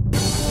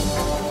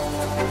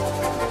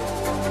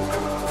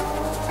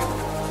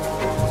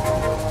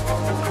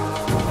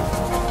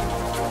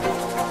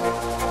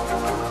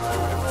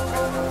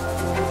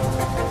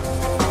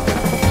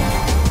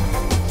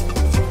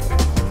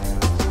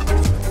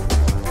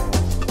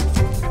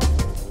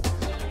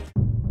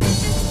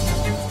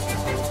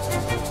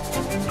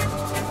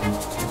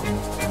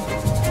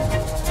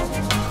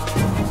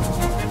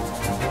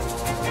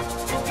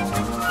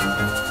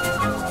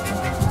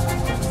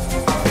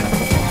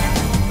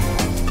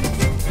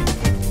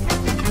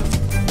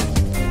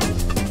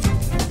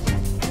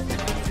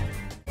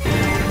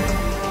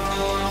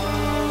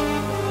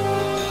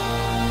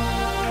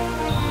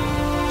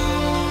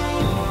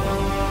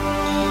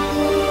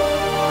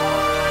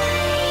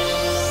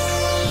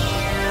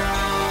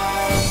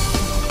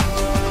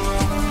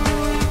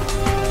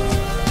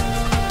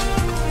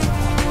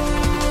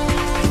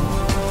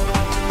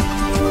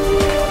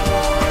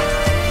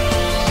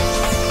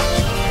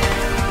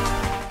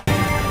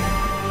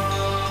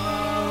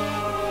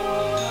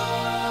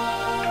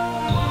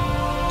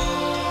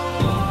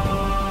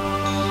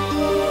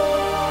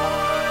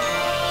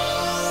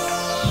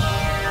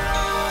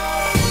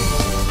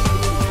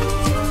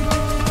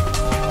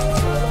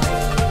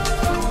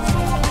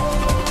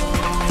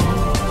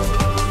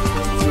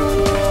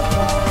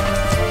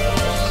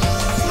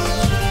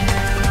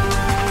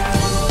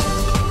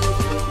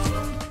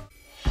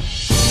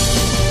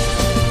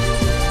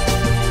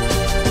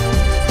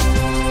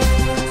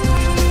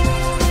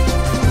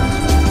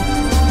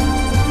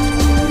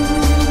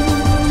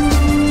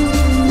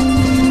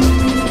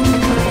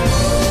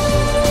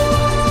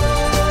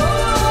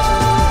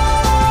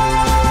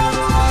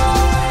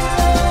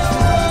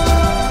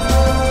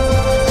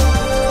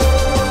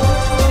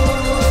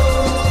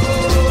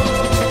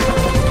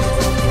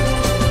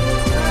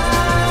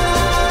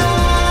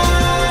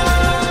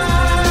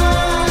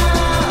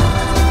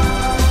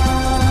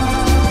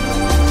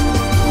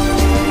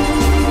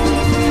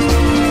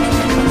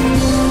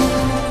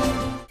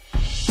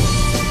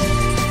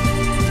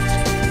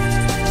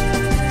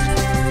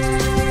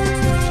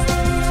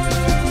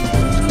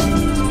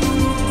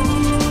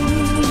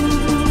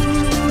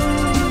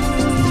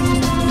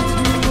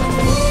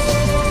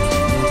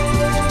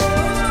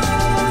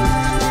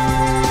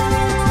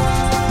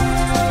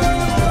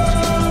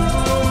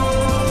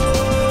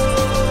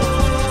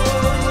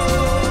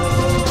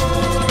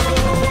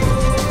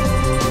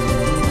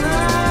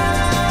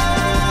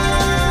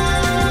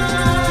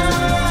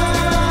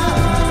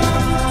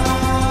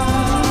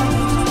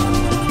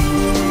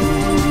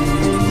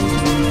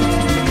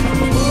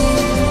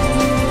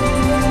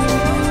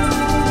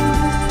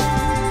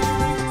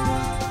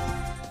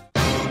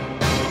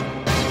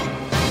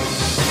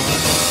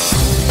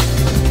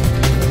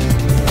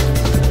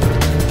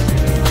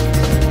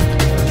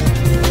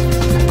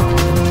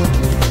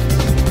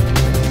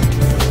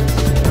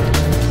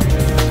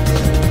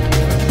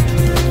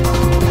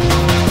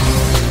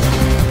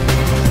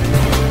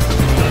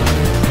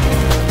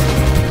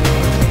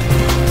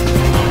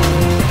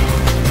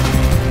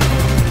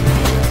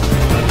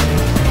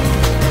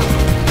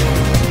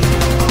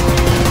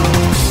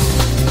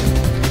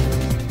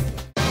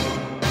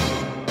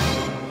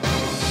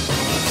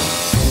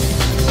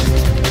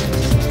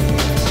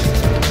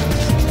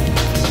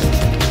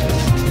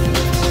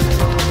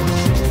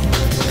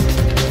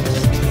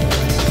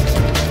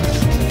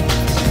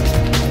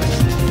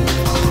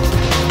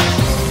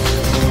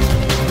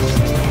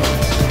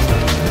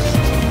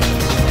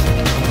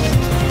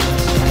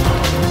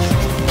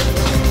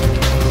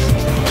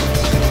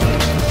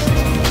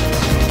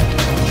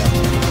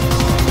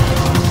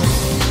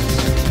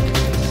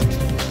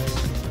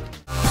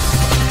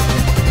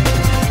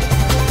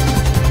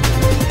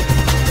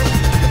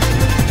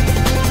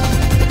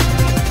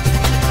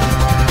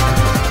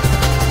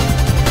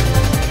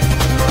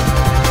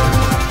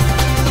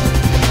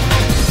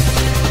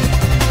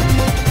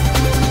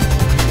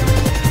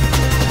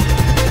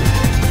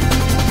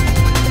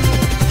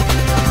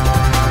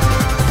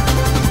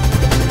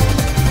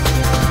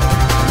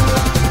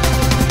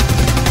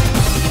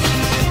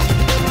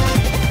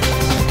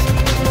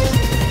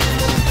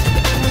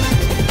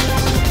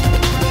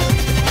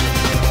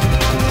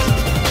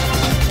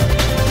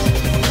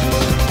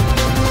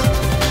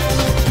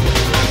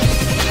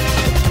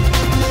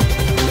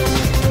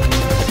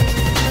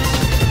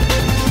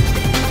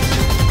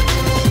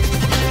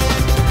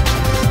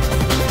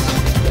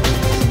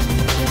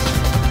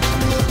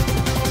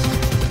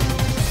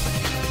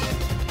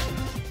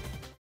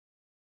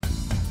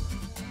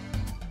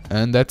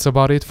 And that's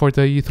about it for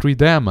the E3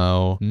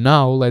 demo.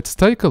 Now let's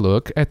take a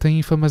look at the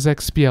infamous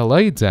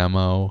XBLA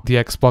demo. The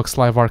Xbox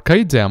Live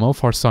Arcade demo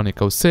for Sonic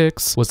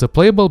 06 was a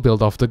playable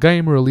build of the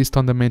game released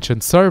on the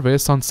mentioned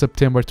service on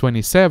September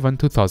 27,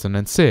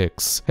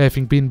 2006,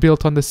 having been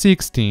built on the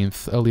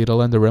 16th, a little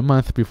under a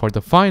month before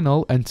the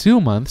final and 2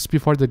 months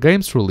before the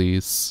game's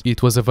release.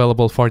 It was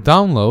available for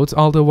download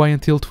all the way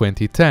until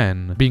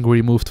 2010, being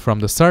removed from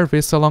the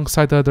service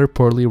alongside other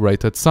poorly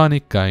rated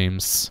Sonic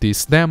games.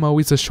 This demo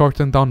is a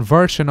shortened down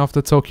version of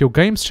the Tokyo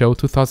Game Show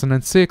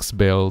 2006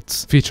 build,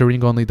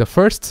 featuring only the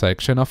first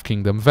section of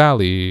Kingdom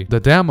Valley. The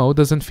demo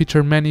doesn't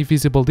feature many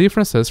visible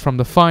differences from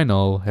the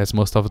final, as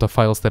most of the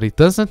files that it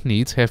doesn't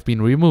need have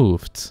been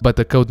removed, but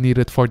the code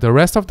needed for the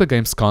rest of the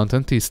game's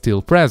content is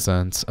still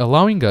present,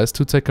 allowing us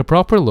to take a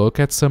proper look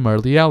at some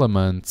early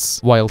elements.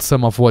 While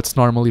some of what's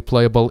normally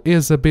playable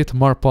is a bit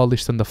more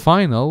polished than the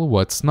final,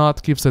 what's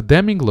not gives a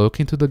damning look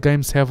into the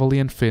game's heavily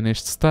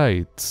unfinished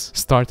state.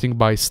 Starting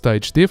by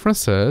stage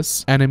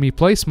differences, enemy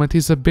placement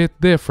is a bit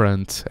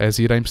different, as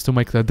it aims to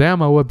make the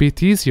demo a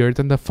bit easier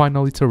than the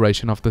final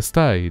iteration of the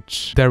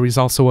stage. There is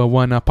also a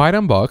 1-up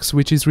item box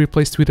which is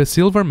replaced with a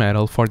silver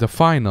medal for the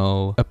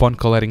final. Upon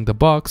collecting the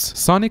box,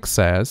 Sonic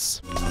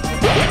says,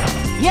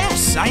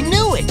 Yes, I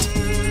knew it!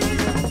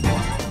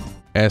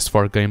 As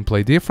for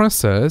gameplay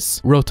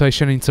differences,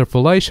 rotation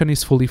interpolation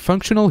is fully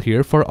functional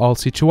here for all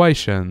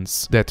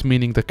situations, that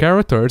meaning the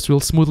characters will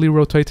smoothly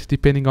rotate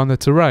depending on the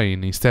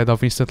terrain, instead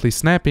of instantly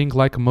snapping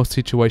like most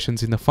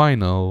situations in the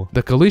final.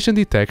 The collision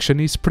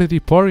detection is pretty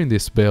poor in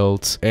this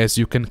build, as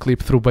you can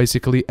clip through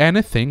basically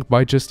anything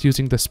by just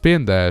using the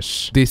spin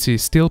dash. This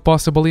is still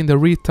possible in the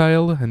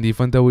retail, and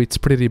even though it's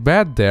pretty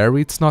bad there,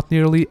 it's not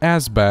nearly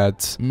as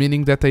bad,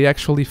 meaning that they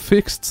actually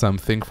fixed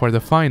something for the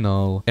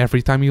final.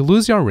 Every time you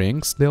lose your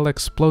rings, they'll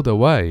explode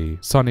away.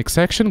 Sonic's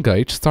action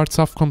gauge starts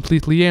off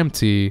completely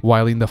empty,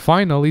 while in the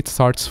final it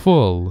starts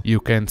full. You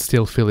can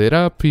still fill it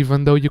up,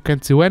 even though you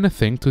can't do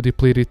anything to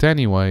deplete it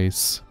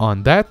anyways.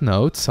 On that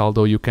note,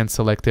 although you can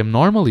select them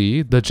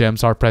normally, the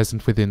gems are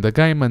present within the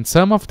game and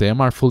some of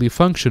them are fully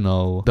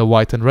functional. The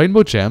white and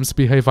rainbow gems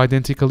behave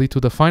identically to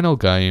the final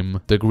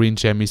game. The green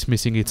gem is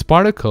missing its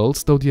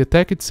particles, though the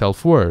attack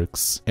itself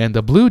works. And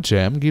the blue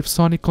gem gives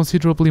Sonic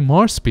considerably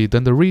more speed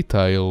than the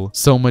retail.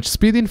 So much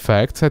speed in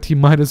fact that he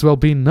might as well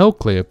be no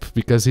clip,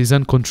 because he's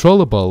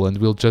uncontrollable and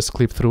will just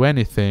clip through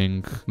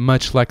anything.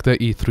 Much like the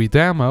E3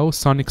 demo,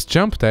 Sonic's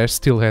jump dash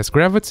still has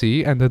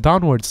gravity and a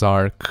downwards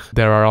arc.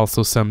 There are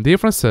also some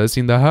differences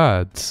in the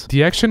HUD.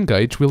 The action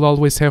gauge will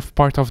always have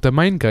part of the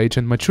main gauge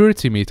and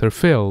maturity meter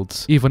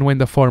filled, even when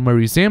the former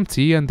is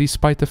empty and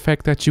despite the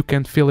fact that you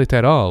can't fill it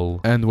at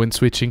all. And when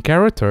switching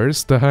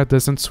characters, the HUD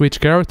doesn't switch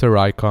character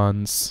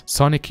icons.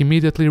 Sonic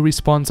immediately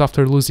respawns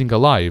after losing a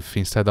life,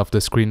 instead of the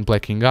screen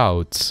blacking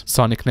out.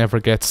 Sonic never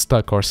gets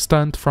stuck or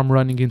stunned from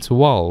running into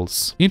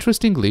walls.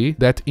 Interestingly,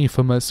 that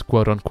infamous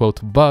quote-unquote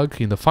bug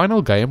in the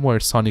final game where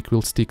Sonic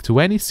will stick to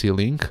any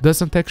ceiling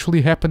doesn't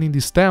actually happen in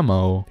this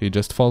demo, he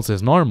just falls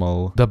as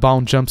normal. The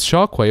bound jump's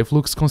shockwave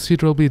looks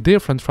considerably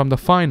different from the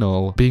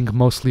final, being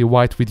mostly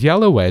white with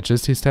yellow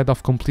edges instead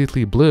of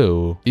completely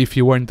blue. If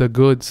you earn the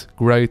good,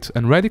 great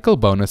and radical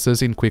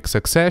bonuses in quick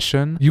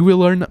succession, you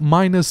will earn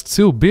minus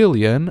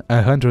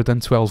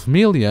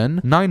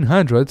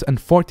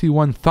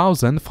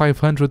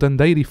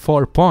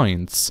 2,112,941,584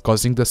 points,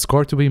 causing the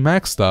score to be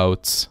maxed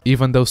out.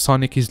 Even though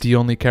Sonic is the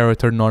only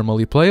character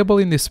normally playable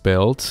in this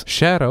build,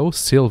 Shadow,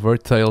 Silver,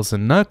 Tails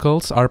and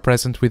Knuckles are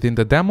present within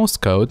the demo's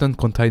code and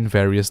contain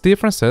various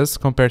differences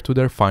compared to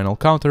their final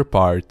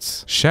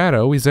counterparts.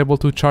 Shadow is able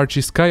to charge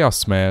his Chaos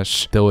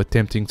Smash, though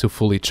attempting to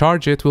fully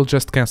charge it will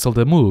just cancel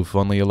the move,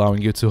 only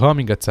allowing you to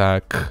homing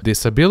attack.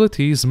 This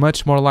ability is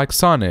much more like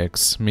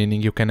Sonic's,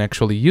 meaning you can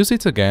actually use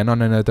it again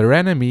on another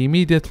enemy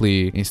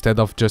immediately, instead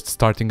of just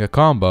starting a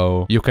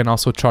combo. You can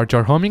also charge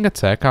your homing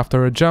attack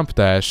after a jump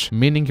dash,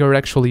 meaning you're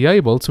actually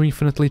able to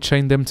infinitely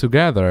chain them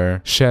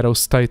together. Shadow's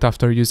state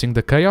after using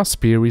the Chaos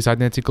Spear is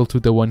identical to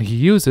the one he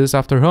uses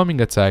after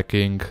homing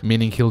attacking,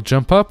 meaning he'll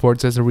jump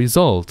upwards as a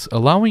result,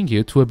 allowing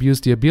you to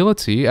abuse the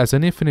ability as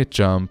an infinite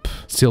jump.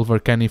 Silver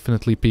can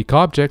infinitely pick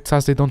objects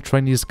as they don't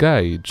drain his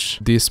gauge.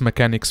 This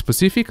mechanic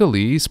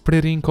specifically is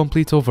pretty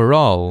incomplete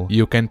overall.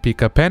 You can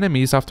pick up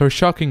enemies after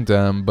shocking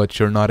them, but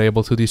you're not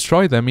able to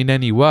destroy them in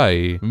any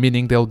way,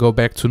 meaning they'll go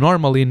back to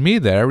normal in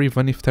midair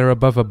even if they're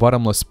above a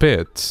bottomless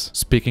pit.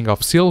 Speaking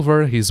of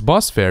Silver, his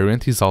boss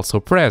variant is also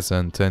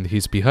present, and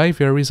his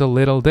behavior is a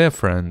little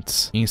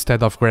different.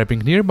 Instead of grabbing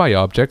nearby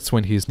objects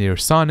when he's near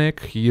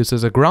Sonic, he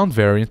uses a ground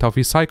variant of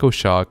his Psycho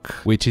Shock,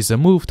 which is a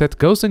move that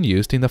goes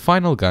unused in the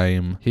final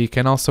game. He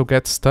can also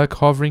get stuck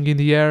hovering in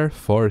the air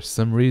for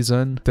some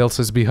reason.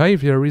 Tails'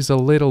 behavior is a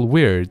little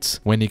weird.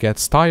 When he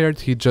gets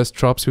tired, he just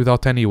drops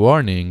without any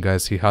warning,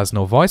 as he has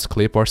no voice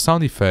clip or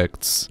sound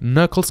effects.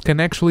 Knuckles can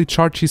actually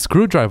charge his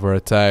Screwdriver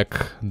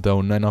attack,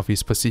 though none of his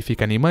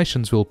specific animations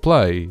locations will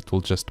play, it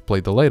will just play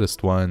the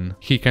latest one.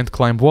 He can't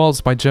climb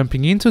walls by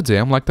jumping into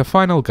them like the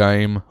final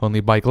game, only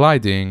by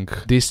gliding.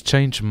 This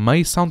change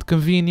may sound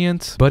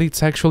convenient, but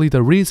it's actually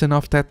the reason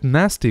of that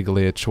nasty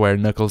glitch where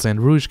Knuckles and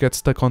Rouge get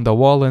stuck on the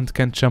wall and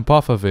can't jump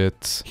off of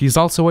it. He's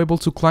also able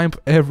to climb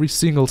every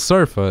single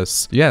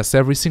surface, yes,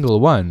 every single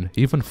one,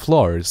 even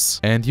floors,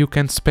 and you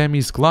can spam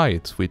his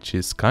glide, which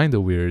is kinda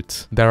weird.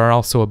 There are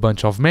also a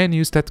bunch of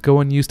menus that go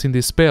unused in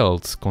this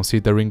build,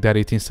 considering that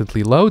it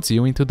instantly loads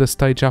you into the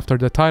stage after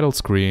the title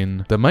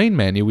screen. The main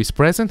menu is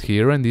present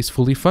here and is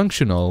fully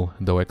functional,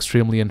 though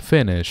extremely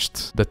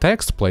unfinished. The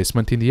text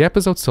placement in the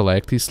episode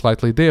select is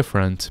slightly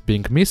different,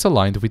 being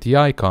misaligned with the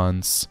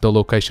icons. The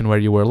location where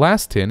you were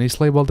last in is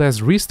labeled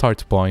as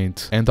Restart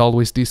Point, and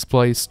always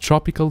displays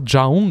Tropical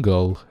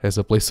Jungle as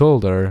a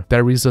placeholder.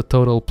 There is a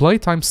total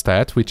playtime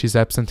stat which is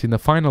absent in the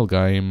final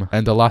game,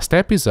 and the last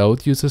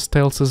episode uses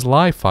Tails'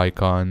 life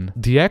icon.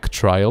 The act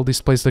trial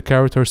displays the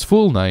character's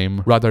full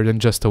name, rather than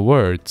just a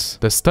word.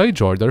 The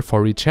stage order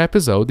for each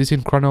episode is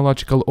in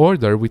chronological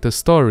order with a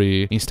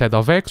story, instead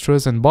of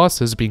extras and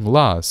bosses being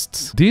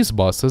lost. These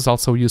bosses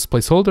also use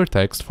placeholder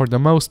text for the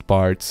most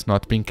part,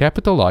 not being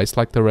capitalized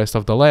like the rest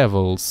of the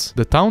levels.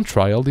 The town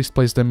trial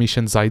displays the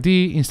mission's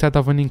ID instead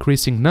of an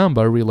increasing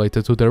number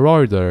related to their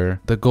order.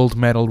 The gold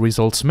medal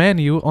results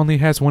menu only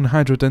has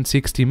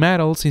 160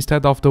 medals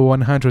instead of the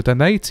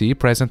 180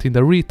 present in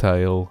the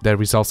retail.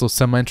 There is also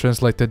some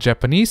untranslated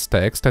Japanese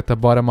text at the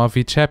bottom of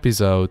each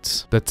episode.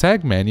 The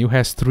tag menu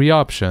has three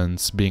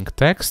options, being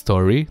Tag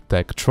Story,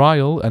 Tag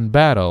Trial, and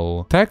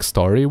Battle. Tag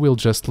Story will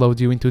just load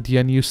you into the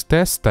unused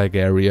test tag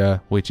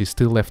area, which is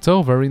still left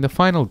over in the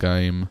final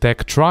game.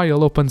 Tag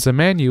Trial opens a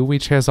menu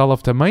which has all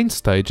of the main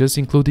stages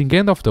including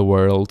End of the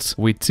World,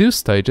 with two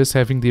stages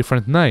having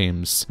different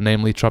names,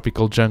 namely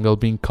Tropical Jungle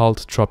being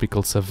called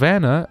Tropical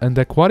Savannah and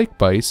Aquatic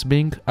Base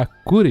being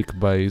Aquatic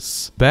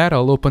Base.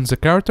 Battle opens a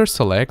character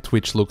select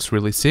which looks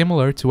really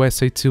similar to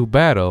SA2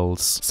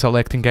 battles.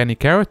 Selecting any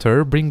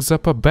character brings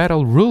up a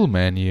battle rule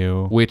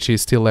menu, which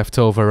is still left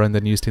over and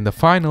unused in the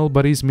final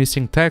but is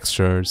missing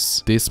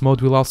textures. This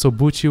mode will also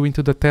boot you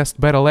into the test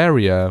battle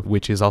area,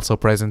 which is also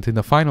present in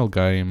the final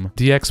game.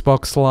 The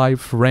Xbox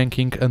Live,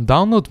 ranking and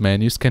download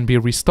menus can be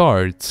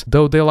restored,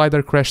 though they'll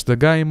either crash the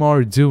game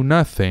or do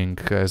nothing,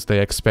 as they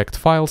expect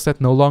files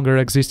that no longer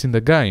exist in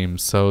the game,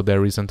 so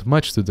there isn't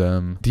much to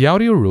them. The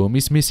audio room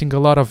is missing a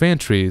lot of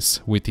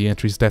entries, with the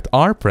entries that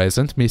are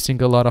present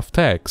missing a lot of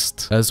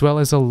text, as well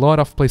as a lot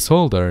of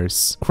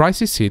placeholders.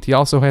 Crisis City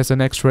also has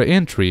an extra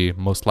entry,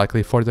 most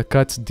likely for the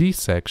Cut D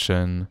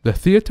section. The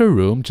theater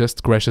room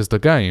just crashes the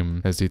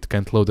game, as it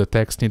can't load the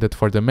text needed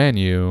for the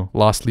menu.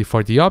 Lastly,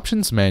 for the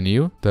options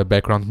menu, the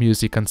background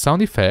music and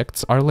sound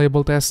effects are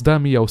labeled as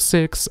Dummy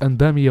 06 and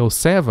Dummy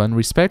 07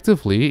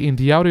 respectively in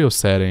the audio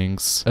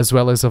settings, as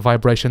well as a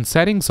vibration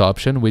settings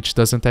option which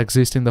doesn't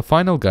exist in the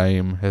final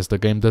game, as the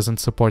game doesn't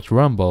support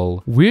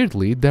rumble.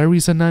 Weirdly, there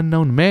is an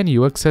unknown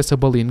menu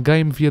accessible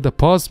in-game via the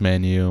pause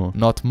menu.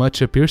 Not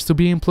much appears to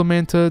be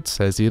implemented,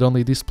 as it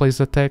only displays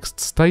the text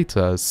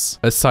status.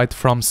 Aside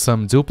from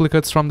some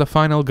duplicates from the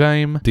final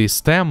game,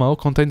 this demo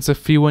contains a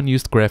few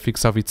unused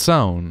graphics of its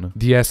own.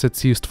 The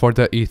assets used for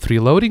the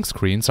E3 loading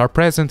screens are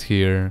present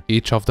here.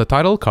 Each of the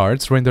title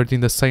cards rendered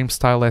in the same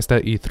style as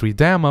the E3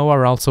 demo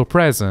are also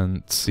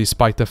present,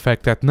 despite the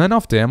fact that none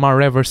of them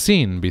are ever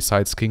seen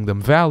besides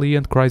Kingdom Valley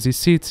and Crisis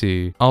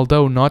City.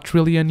 Although not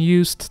really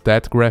unused,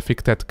 that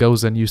graphic that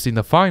goes unused in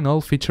the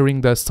final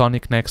featuring the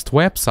Sonic Next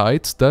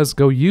website does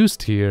go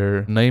used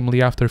here,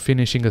 namely after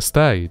finishing a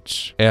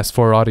stage. As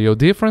for audio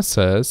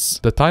differences,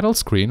 the title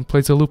screen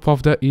plays a loop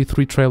of the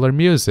E3 trailer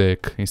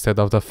music instead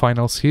of the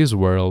final's His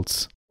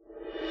World.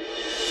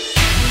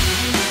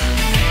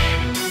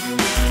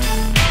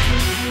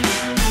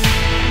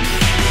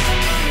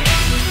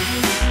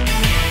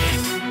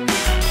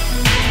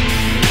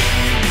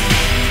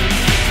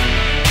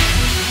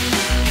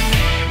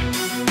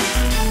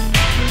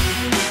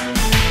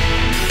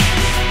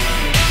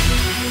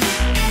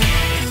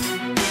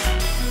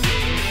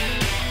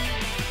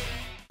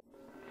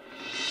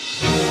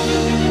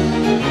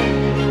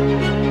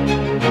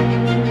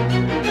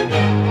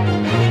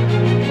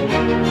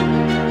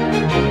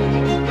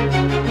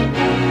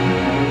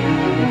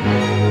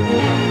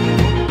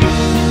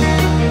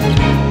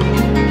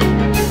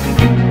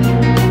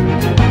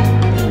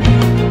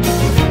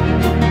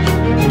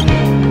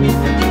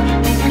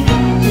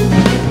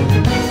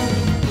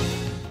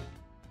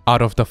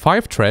 Out of the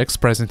 5 tracks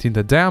present in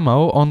the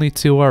demo, only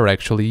 2 are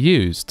actually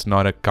used,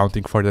 not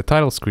accounting for the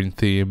title screen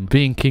theme,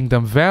 being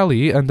Kingdom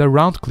Valley and the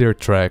Round Clear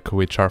track,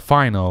 which are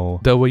final.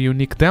 Though a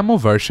unique demo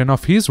version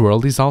of His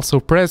World is also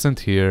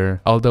present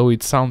here. Although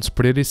it sounds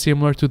pretty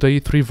similar to the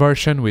E3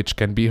 version, which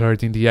can be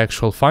heard in the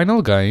actual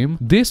final game,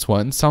 this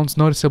one sounds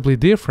noticeably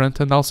different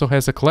and also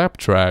has a clap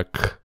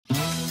track.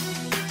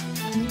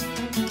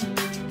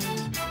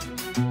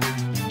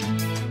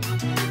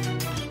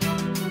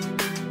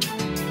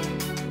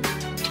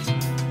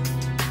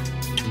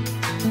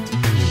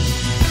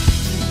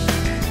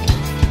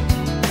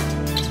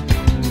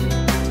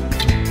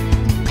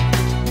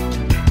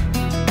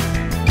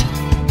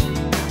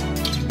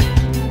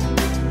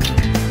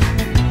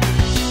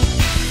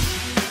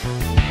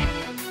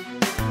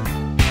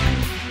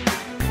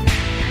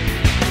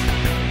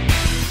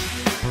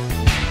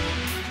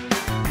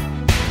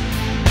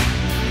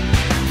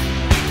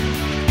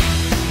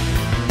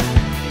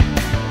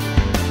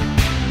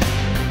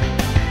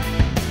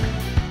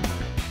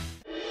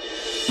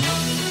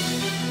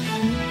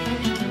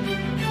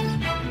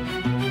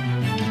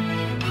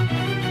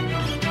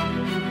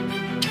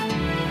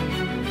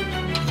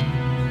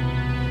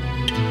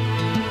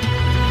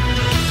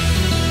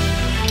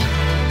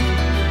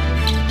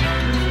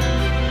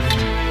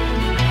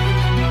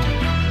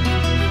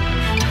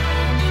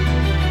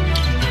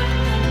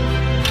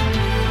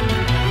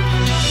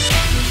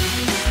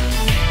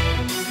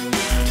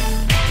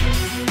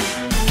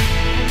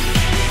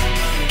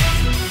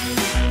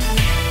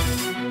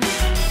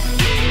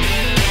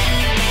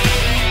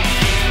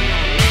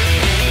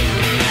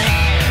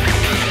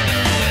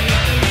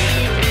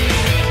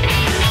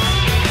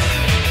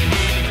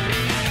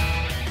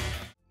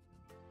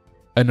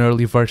 An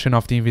early version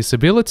of the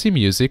invisibility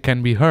music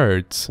can be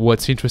heard.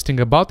 What's interesting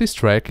about this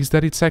track is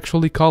that it's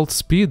actually called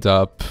Speed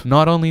Up,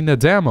 not only in the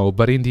demo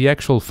but in the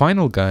actual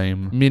final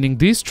game, meaning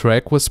this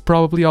track was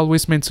probably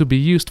always meant to be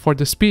used for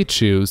the speed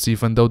shoes,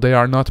 even though they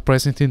are not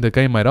present in the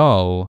game at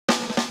all.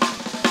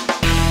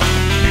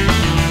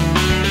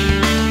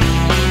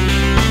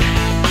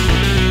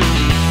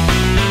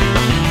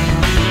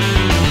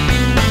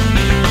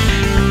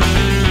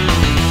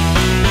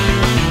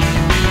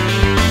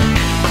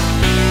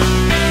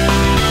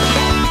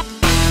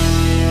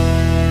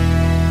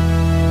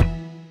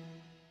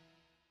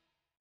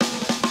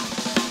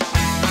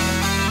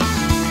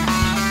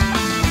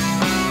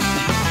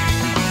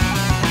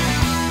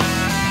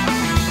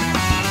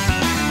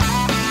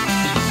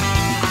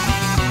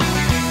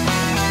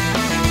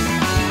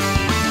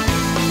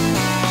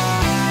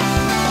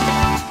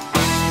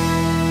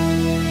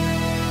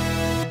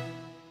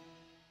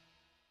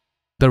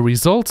 The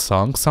result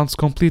song sounds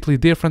completely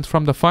different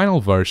from the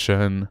final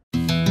version.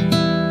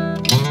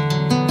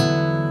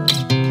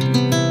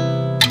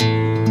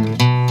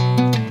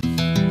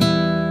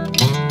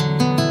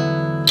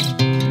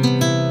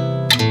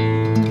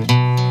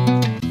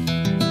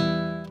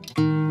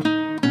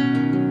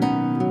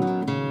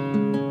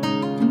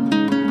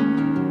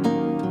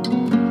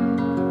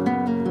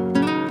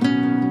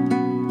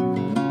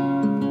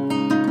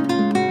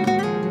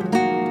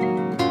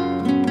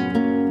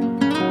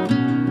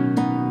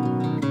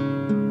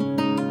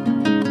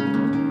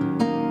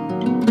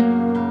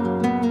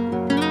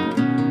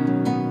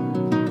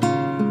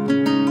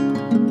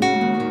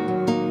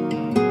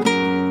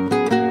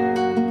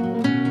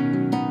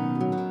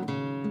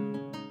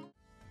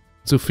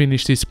 To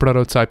finish this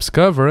prototype's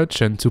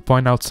coverage and to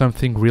point out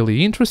something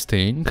really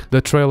interesting,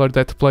 the trailer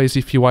that plays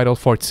if you idle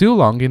for too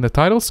long in the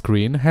title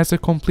screen has a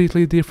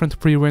completely different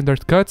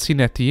pre-rendered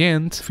cutscene at the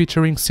end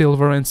featuring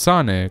Silver and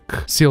Sonic.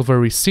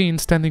 Silver is seen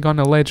standing on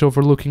a ledge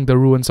overlooking the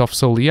ruins of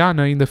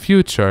Soliana in the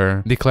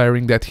future,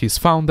 declaring that he's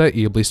found the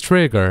Iblis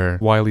trigger,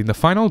 while in the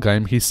final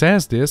game he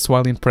says this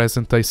while in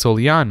present-day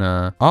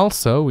Soliana.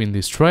 Also, in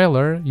this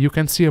trailer, you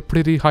can see a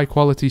pretty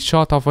high-quality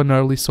shot of an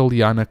early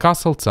Soliana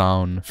castle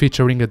town,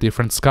 featuring a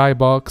different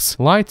skybox,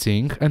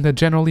 lighting, and a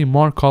generally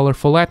more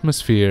colorful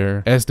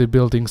atmosphere, as the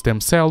buildings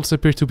themselves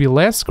appear to be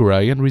less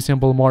grey and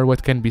resemble more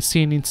what can be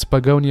seen in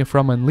Spagonia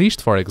from Unleashed,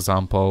 for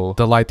example.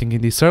 The lighting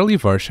in this early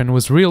version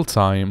was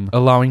real-time,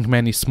 allowing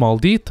many small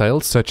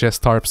details such as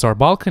tarps or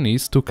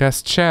balconies to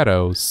cast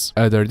shadows.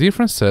 Other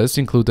differences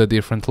include a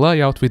different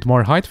layout with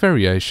more height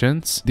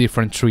variations,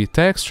 different tree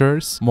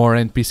textures, more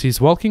NPCs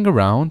walking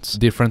around,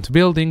 different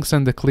buildings,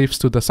 and the cliffs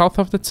to the south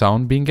of the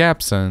town being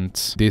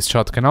absent. This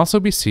shot can also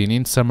be seen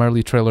in some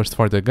early trailers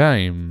for the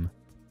game.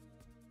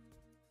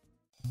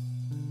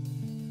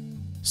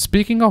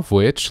 Speaking of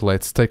which,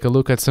 let's take a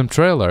look at some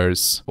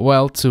trailers.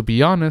 Well, to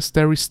be honest,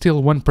 there is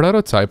still one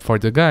prototype for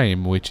the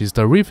game, which is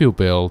the review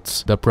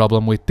build. The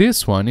problem with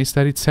this one is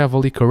that it's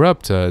heavily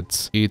corrupted.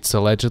 It's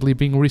allegedly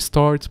being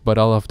restored, but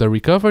all of the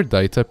recovered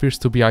data appears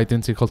to be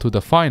identical to the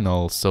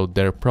final, so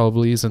there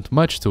probably isn't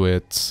much to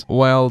it.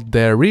 Well,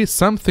 there is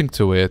something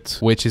to it,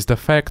 which is the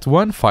fact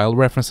one file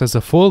references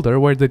a folder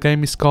where the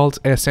game is called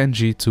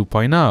SNG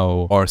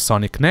 2.0, or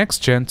Sonic Next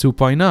Gen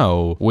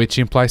 2.0, which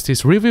implies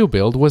this review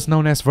build was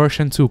known as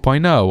version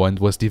 2.0 and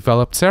was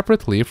developed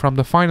separately from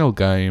the final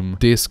game.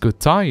 This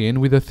could tie in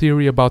with a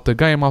theory about the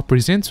game I'll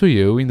present to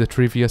you in the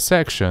trivia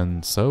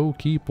section, so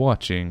keep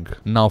watching.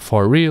 Now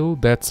for real,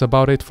 that's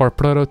about it for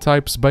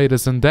prototypes,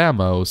 betas and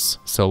demos,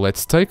 so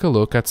let's take a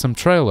look at some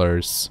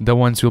trailers. The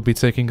ones we'll be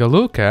taking a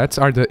look at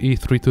are the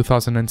E3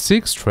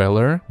 2006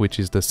 trailer, which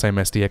is the same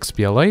as the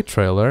XBLA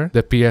trailer,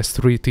 the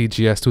PS3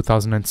 TGS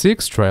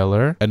 2006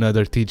 trailer,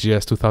 another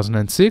TGS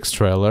 2006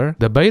 trailer,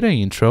 the beta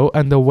intro,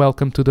 and the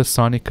Welcome to the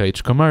Sonic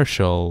Age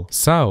commercial.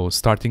 So,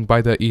 starting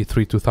by the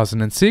E3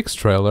 2006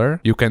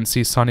 trailer, you can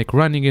see Sonic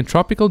running in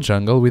tropical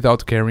jungle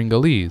without carrying a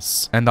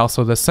leash, and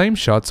also the same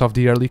shots of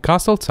the early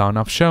castle town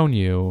I've shown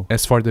you.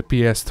 As for the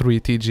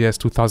PS3 TGS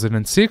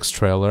 2006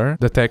 trailer,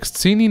 the text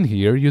seen in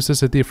here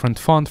uses a different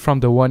font from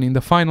the one in the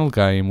final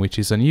game, which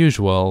is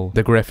unusual.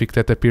 The graphic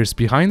that appears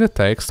behind the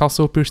text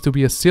also appears to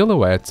be a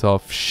silhouette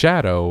of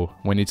Shadow,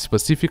 when it's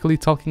specifically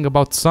talking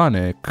about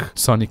Sonic.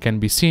 Sonic can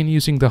be seen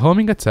using the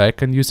homing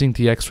attack and using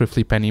the extra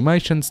flip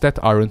animations that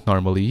aren't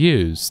normally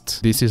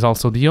used. This is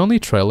also the only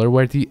trailer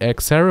where the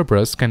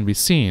X-Erebus can be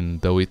seen,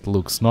 though it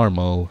looks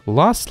normal.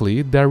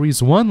 Lastly, there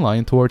is one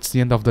line towards the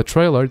end of the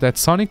trailer that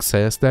Sonic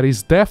says that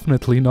is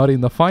definitely not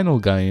in the final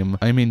game.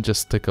 I mean,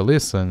 just take a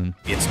listen.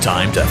 It's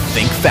time to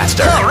think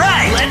faster.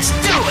 Alright, let's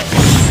do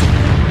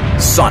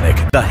it! Sonic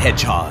the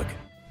Hedgehog.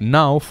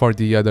 Now for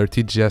the other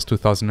TGS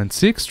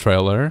 2006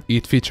 trailer,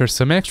 it features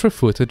some extra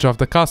footage of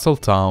the castle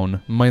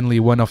town, mainly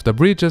one of the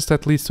bridges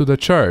that leads to the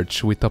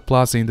church, with a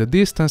plaza in the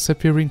distance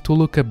appearing to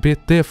look a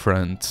bit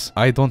different.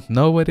 I don't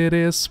know what it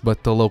is,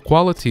 but the low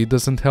quality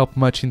doesn't help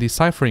much in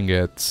deciphering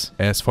it.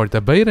 As for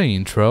the beta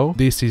intro,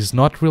 this is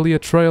not really a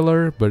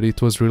trailer, but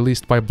it was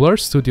released by Blur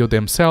Studio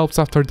themselves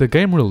after the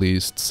game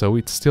released, so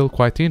it's still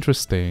quite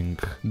interesting.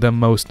 The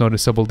most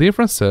noticeable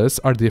differences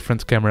are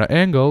different camera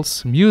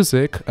angles,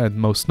 music, and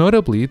most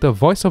notably the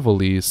voice of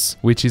Elise,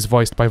 which is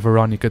voiced by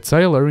Veronica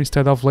Taylor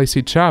instead of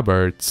Lacey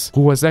Chabert,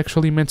 who was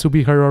actually meant to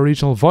be her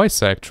original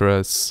voice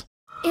actress.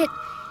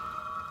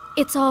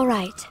 It's all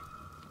right.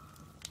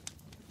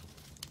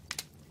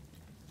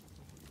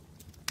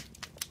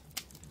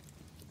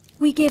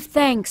 We give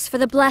thanks for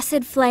the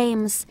blessed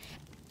flames.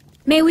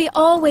 May we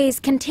always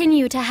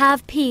continue to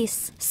have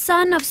peace.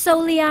 Son of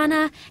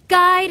Soliana,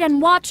 guide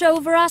and watch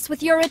over us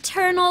with your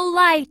eternal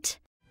light.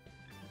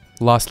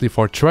 Lastly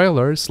for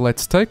trailers,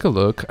 let's take a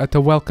look at the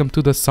Welcome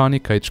to the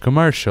Sonic Age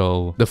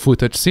commercial. The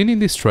footage seen in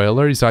this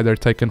trailer is either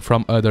taken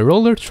from other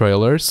older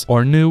trailers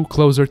or new,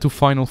 closer to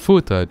final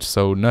footage,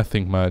 so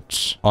nothing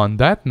much. On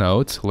that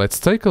note, let's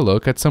take a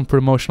look at some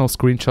promotional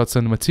screenshots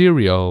and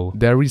material.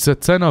 There is a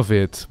ton of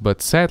it,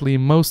 but sadly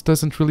most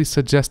doesn't really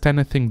suggest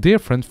anything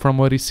different from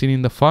what is seen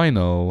in the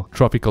final.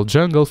 Tropical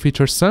Jungle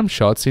features some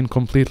shots in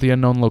completely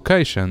unknown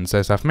locations,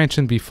 as I've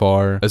mentioned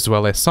before, as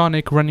well as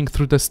Sonic running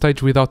through the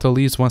stage without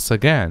Elise once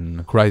again.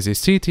 Crazy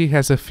City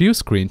has a few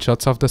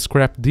screenshots of the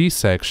Scrap D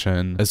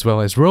section, as well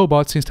as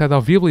robots instead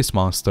of Iblis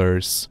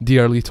monsters. The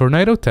early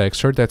tornado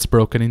texture that's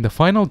broken in the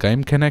final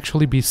game can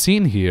actually be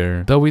seen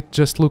here, though it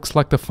just looks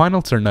like the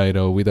final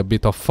tornado with a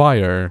bit of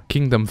fire.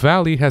 Kingdom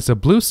Valley has a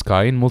blue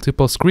sky in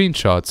multiple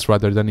screenshots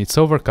rather than its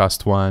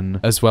overcast one,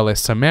 as well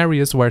as some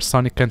areas where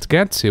Sonic can't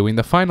get to in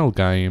the final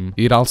game.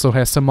 It also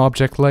has some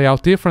object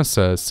layout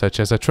differences, such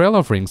as a trail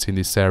of rings in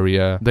this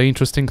area. The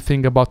interesting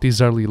thing about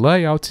these early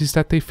layouts is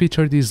that they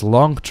feature these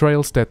long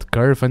trails that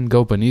curve and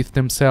go beneath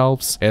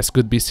themselves, as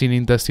could be seen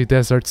in Dusty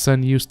Desert's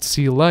Unused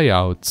Sea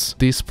layouts.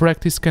 This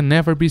practice can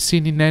never be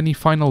seen in any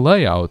final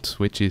layout,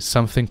 which is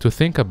something to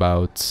think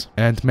about.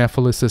 And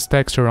Mephilis's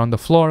texture on the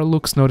floor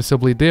looks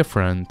noticeably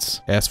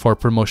different. As for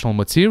promotional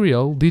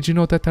material, did you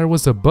know that there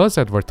was a Buzz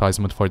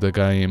advertisement for the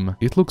game?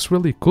 It looks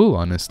really cool,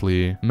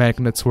 honestly.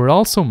 Magnets were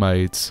also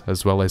made,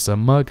 as well as a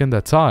mug and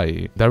a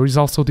tie. There is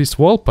also this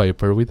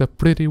wallpaper with a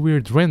pretty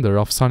weird render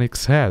of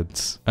Sonic's head.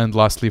 And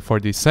lastly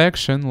for this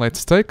section,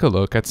 let's take a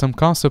look at some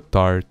concept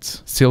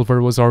art.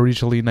 Silver was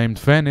originally named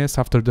Venice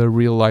after the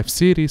real-life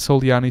city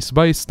Soliana is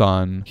based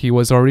on. He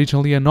was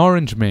originally an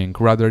orange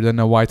mink rather than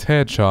a white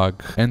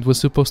hedgehog, and was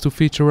supposed to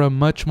feature a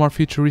much more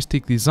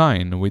futuristic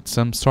design with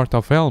some sort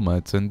of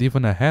helmet and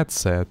even a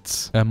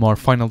headset. A more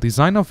final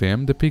design of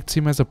him depicts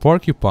him as a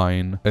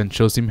porcupine, and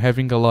shows him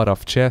having a lot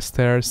of chest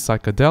hairs,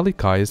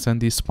 psychedelic eyes,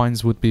 and his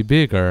spines would be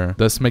bigger,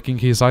 thus making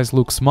his eyes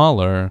look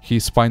smaller.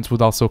 His spines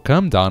would also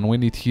come down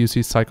when it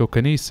uses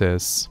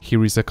psychokinesis.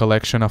 Here is a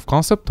collection of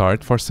concept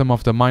art for some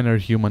of the minor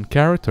human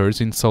characters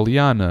in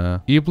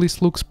Soliana.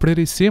 Iblis looks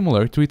pretty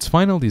similar to its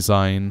final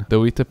design,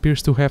 though it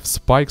appears to have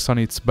spikes on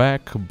its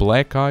back,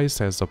 black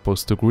eyes as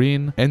opposed to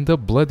green, and a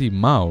bloody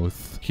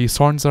mouth. His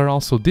horns are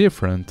also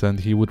different, and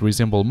he would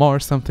resemble more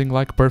something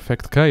like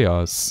Perfect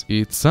Chaos.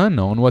 It's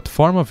unknown what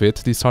form of it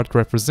this art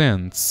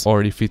represents,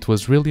 or if it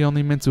was really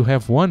only meant to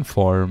have one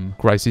form.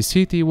 Crazy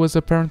City was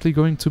apparently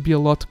going to be a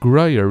lot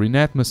grayer in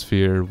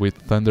atmosphere, with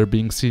thunder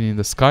being seen in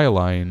the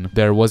skyline.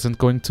 There wasn't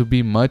going to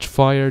be much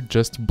fire,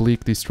 just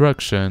bleak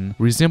destruction,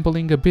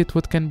 resembling a bit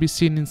what can be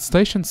seen in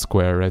Station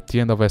Square at the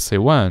end of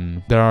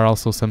SA1. There are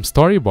also some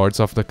storyboards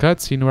of the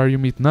cutscene where you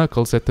meet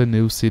Knuckles at the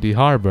new city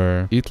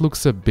harbor. It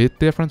looks a bit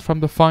different from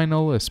the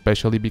final,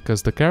 especially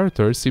because the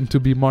characters seem to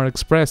be more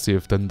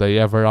expressive than they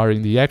ever are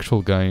in the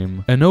actual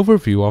game. An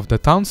overview of the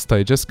town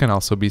stages can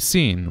also be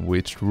seen,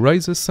 which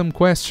raises some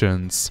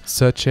questions,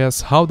 such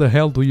as how the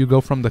hell do you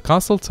go from the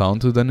castle town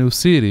to the new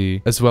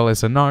city, as well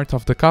as an art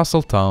of the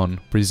castle town,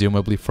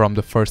 presumably from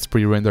the first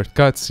pre-rendered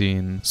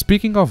cutscene.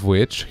 Speaking of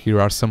which,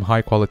 here are some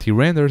high quality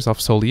renders of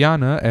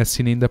Soliana as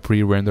seen in the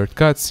pre-rendered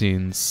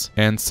cutscenes,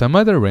 and some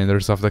other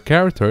renders of the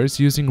characters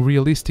using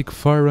realistic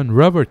fur and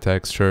rubber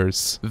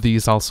textures.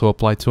 These also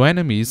apply to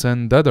enemies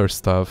and other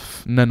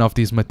stuff. None of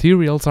these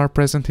materials are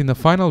present in the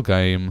final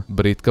game,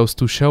 but it goes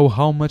to show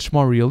how much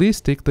more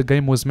realistic the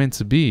game was meant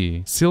to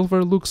be.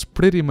 Silver looks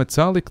pretty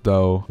metallic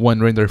though.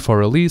 One render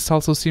for Elise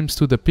also seems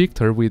to depict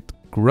her with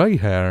grey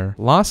hair.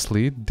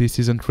 Lastly, this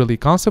isn't really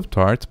concept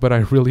art, but I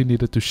really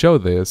needed to show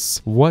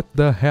this. What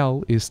the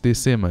hell is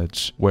this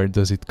image? Where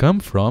does it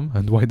come from,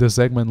 and why does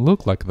Eggman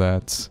look like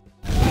that?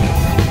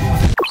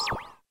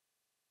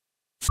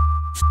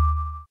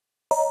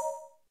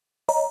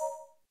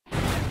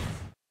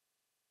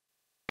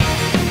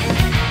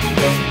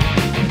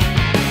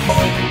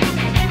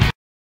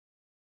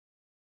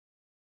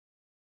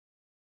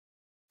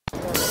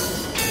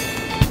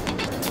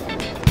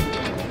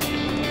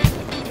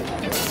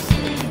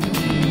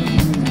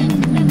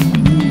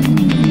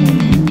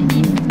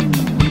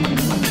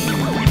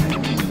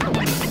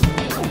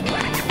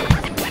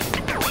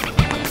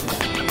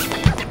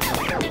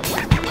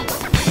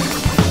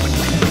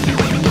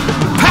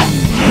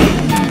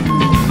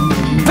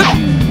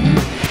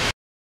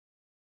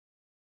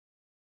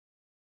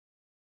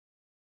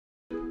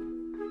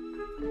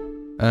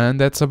 And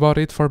that's about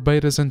it for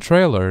betas and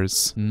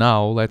trailers.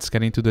 Now let's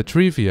get into the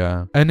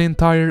trivia. An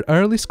entire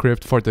early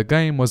script for the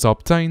game was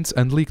obtained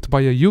and leaked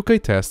by a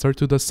UK tester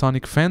to the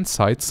Sonic fan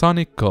site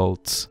Sonic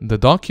Cult. The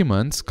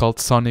document, called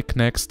Sonic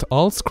Next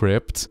All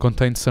Script,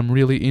 contains some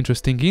really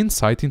interesting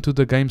insight into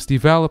the game's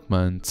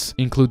development,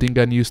 including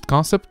unused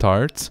concept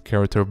art,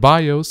 character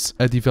bios,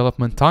 a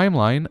development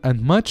timeline,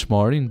 and much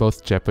more in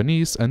both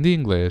Japanese and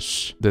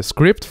English. The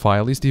script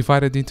file is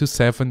divided into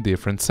 7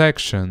 different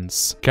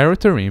sections: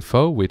 character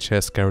info, which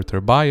has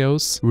character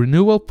bios;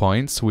 renewal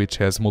points, which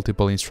has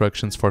multiple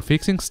instructions for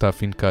fixing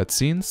stuff in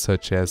cutscenes,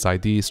 such as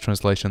IDs,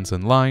 translations,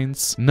 and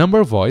lines;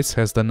 number voice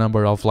has the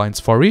number of lines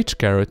for each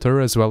character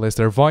as well as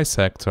their voice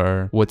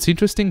actor. What's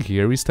interesting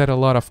here is that a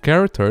lot of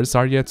characters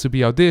are yet to be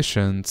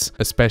auditioned,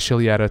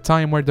 especially at a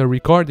time where the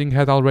recording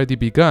had already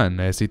begun,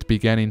 as it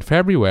began in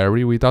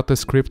February without the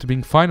script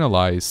being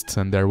finalized,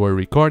 and there were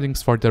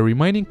recordings for the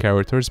remaining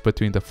characters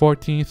between the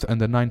 14th and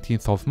the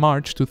 19th of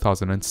March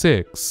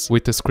 2006,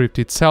 with the script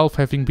itself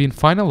having been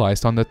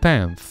finalized on the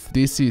 10th.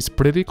 This is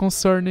pretty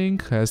concerning,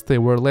 as they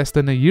were less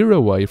than a year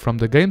away from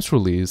the game's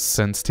release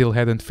and still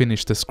hadn't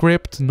finished the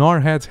script nor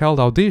had held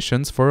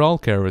auditions for all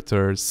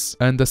characters.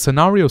 And the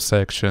scenario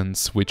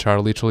sections, which are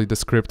literally the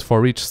script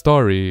for each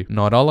story.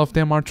 Not all of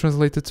them are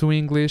translated to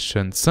English,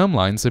 and some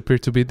lines appear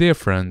to be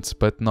different,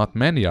 but not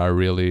many are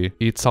really.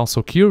 It's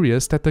also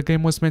curious that the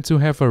game was meant to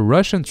have a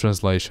Russian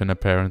translation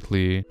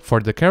apparently. For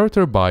the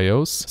character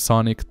bios,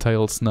 Sonic,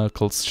 Tails,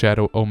 Knuckles,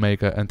 Shadow,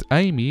 Omega, and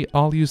Amy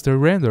all use their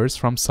renders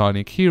from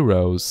Sonic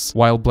Heroes,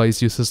 while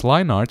Blaze uses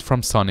line art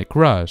from Sonic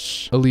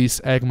Rush. Elise,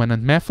 Eggman,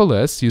 and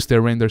Mephiles use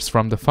their renders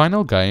from the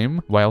final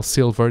game, while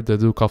Silver, the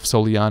Duke of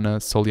Soliana,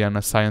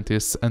 Soliana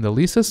Scientists, and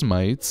Elisa's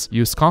mates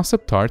use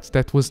concept art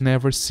that was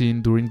never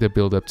seen during the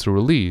build-up to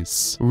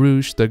release.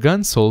 Rouge, the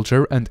Gun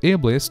Soldier, and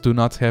Iblis do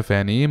not have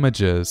any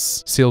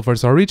images.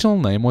 Silver's original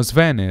name was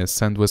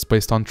Venice and was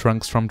based on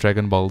Trunks from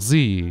Dragon Ball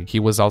Z. He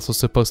was also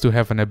supposed to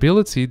have an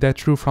ability that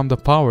drew from the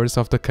powers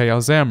of the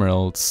Chaos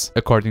Emeralds.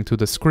 According to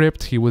the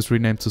script, he was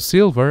renamed to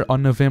Silver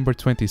on November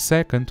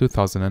 22nd,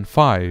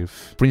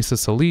 2005.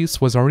 Princess Elise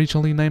was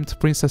originally named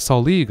Princess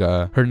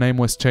Oliga. Her name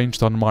was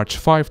changed on March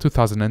 5,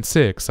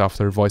 2006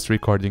 after voice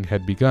recording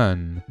had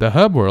begun. The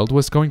hub world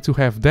was going to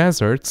have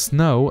desert,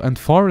 snow, and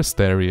forest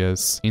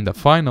areas. In the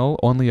final,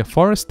 only a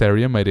forest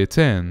area made it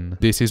in.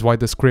 This is why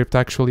the script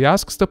actually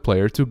asks the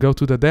player to go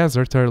to the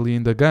desert early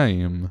in the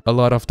game. A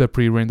lot of the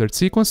pre-rendered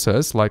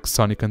sequences, like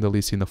Sonic and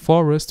Elise in the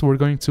forest, were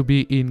going to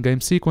be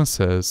in-game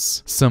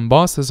sequences. Some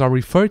bosses are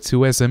referred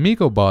to as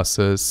amigo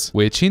bosses,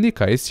 which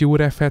indicates you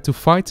would have had to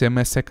fight them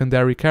as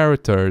secondary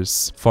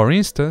characters. For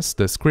instance,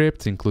 the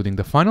script, including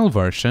the final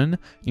version,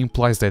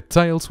 implies that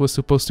Tails was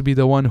supposed to be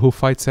the one who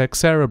fights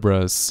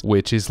Ex-Cerebrus,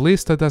 which is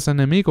listed as an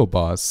amigo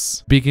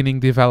boss. Beginning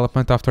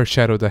development after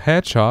Shadow the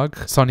Hedgehog,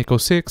 Sonic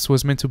 06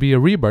 was meant to be a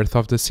rebirth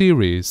of the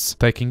series,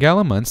 taking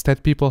elements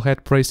that people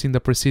had praised in the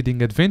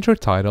preceding adventure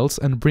titles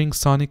and bring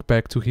Sonic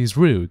back to his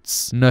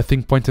roots.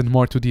 Nothing pointed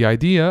more to the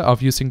idea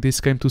of using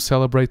this game to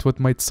celebrate what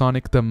made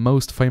Sonic the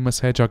most famous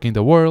hedgehog in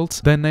the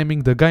world than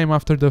naming the game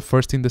after the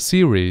first in the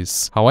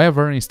series.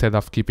 However, instead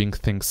of keeping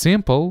things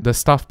simple, the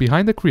staff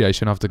behind the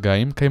creation of the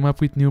game came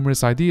up with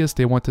numerous ideas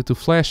they wanted to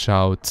flesh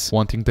out,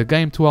 wanting the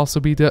game to also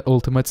be the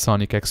ultimate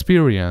Sonic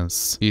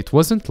experience. It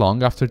wasn't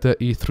long after the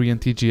E3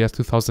 and TGS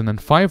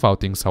 2005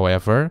 outings,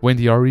 however, when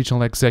the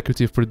original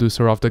executive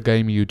producer of the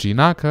game, Yuji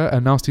Naka,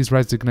 announced his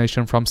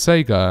resignation from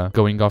Sega,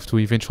 going off to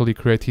eventually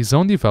create his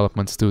own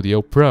development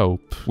studio,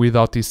 Probe.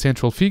 Without this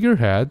central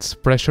figurehead,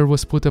 pressure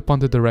was put upon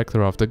the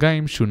director of the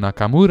game, Shu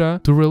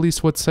Nakamura, to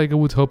release what Sega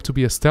would hope to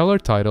be a stellar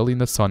title in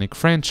the Sonic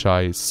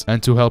franchise,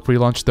 and to help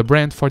relaunch the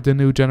brand for the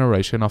new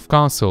generation of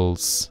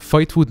consoles.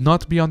 Fate would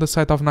not be on the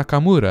side of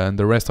Nakamura and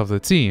the rest of the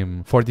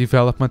team, for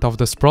development of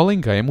the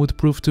sprawling game would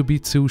prove to be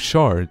too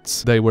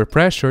short. They were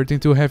pressured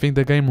into having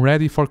the game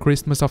ready for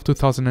Christmas of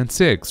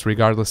 2006,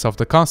 regardless of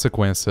the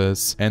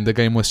consequences, and the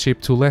game was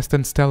shipped to less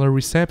than stellar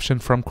reception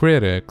from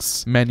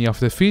critics. Many of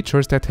the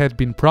features that had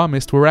been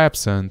promised were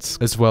absent,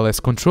 as well as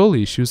control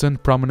issues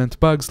and prominent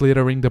bugs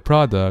littering the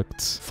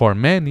product. For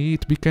many,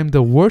 it became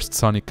the worst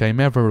Sonic game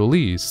ever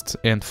released,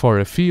 and for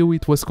a few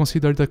it was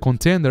considered a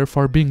contender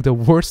for being the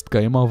worst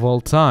game of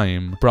all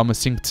time,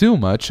 promising too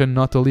much and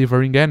not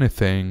delivering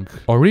anything.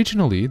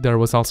 Originally, there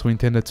was also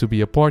intended to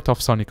be a port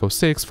of Sonic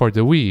 06 for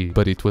the Wii,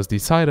 but it was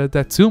decided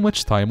that too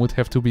much time would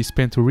have to be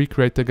spent to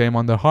recreate the game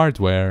on the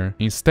hardware.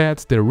 Instead,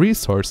 their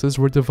resources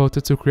were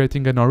devoted to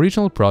creating an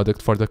original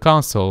product for the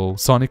console,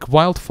 Sonic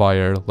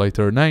Wildfire,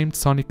 later named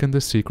Sonic and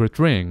the Secret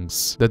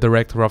Rings. The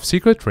director of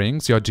Secret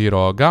Rings,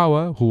 Yojiro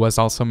Ogawa, who was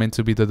also meant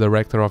to be the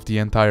director of the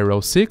entire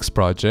 06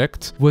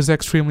 project, was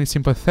extremely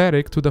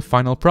sympathetic to the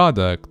final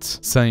product,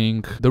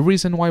 saying, "The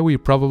reason why we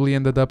probably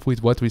ended up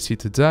with what we see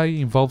today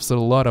involves a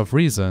lot of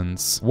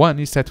reasons. One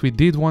is that we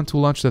did want to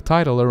launch the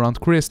title around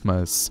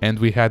Christmas, and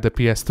we had the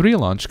PS3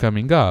 launch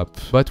coming up,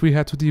 but we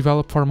had to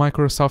develop for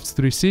Microsoft's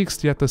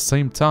 360 at the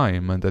same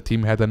time, and the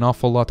team had an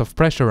awful lot of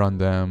pressure on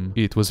them.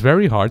 It was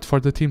very hard for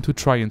the team to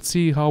try and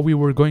see how we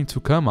were going to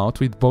come out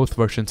with both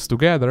versions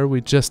together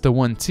with just the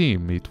one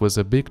team, it was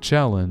a big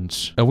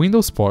challenge. A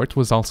Windows port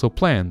was also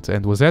planned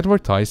and was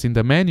advertised in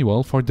the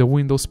manual for the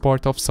Windows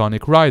port of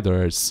Sonic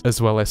Riders,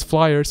 as well as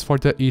flyers for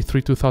the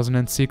E3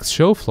 2006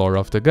 show floor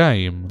of the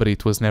game, but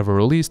it was never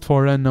released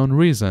for unknown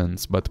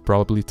reasons, but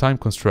probably time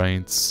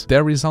constraints.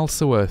 There is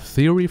also a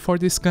theory for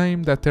this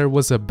game that there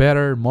was a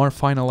better, more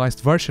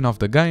finalized version of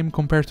the game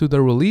compared to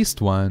the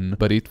released one,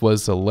 but it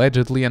was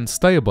allegedly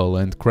unstable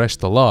and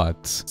crashed a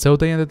lot, so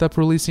they ended up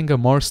releasing a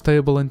more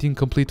stable and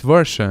incomplete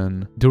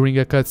version. During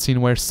a cutscene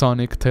where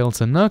Sonic,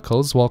 Tails and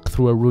Knuckles walk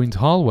through a ruined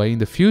hallway in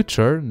the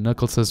future,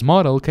 Knuckles'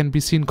 model can be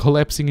seen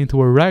collapsing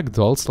into a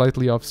ragdoll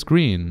slightly off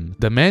screen.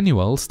 The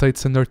manual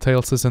states under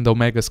Tails' and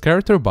Omega's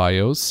character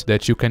bios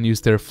that you can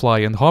use their fly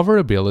and hover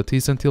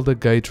abilities until the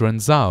gauge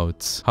runs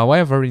out.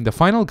 However, in the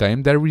final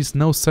game there is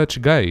no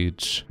such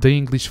gauge. The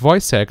English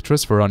voice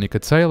actress Veronica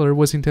Taylor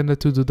was intended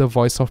to do the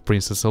voice of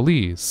Princess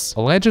Elise.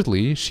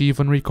 Allegedly, she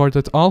even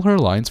recorded all her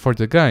lines for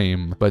the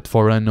game, but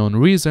for unknown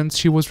reasons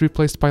she was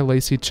replaced by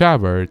Lacey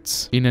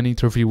Chabert. In an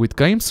interview with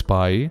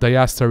GameSpy, they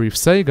asked her if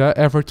Sega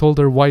ever told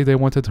her why they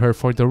wanted her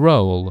for the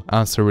role,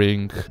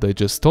 answering, "They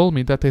just told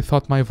me that they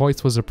thought my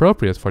voice was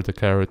appropriate for the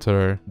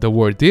character." The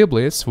word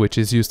Iblis, which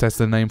is used as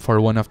the name for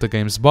one of the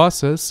game's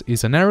bosses,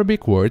 is an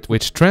Arabic word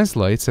which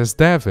translates as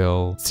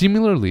devil.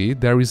 Similarly,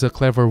 there is a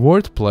clever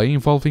wordplay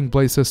involving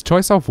Blaze's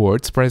choice of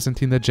words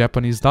present in the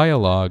Japanese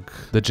dialogue.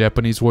 The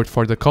Japanese word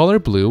for the color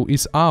blue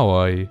is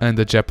aoi, and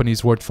the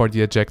Japanese word for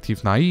the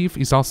adjective naive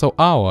is also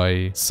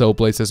aoi, so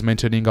Blaze's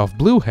mentioning of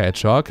blue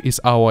hedgehog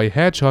is aoi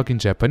hedgehog in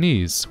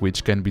Japanese,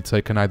 which can be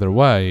taken either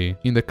way.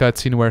 In the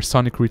cutscene where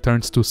Sonic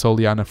returns to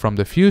Soliana from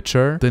the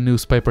future, the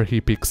newspaper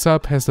he picks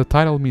up has the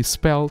title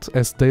misspelled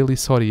as Daily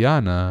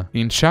Soriana.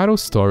 In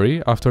Shadow's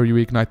story, after you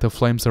ignite the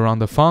flames around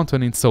the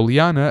fountain in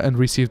Soliana and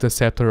receive the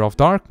Scepter of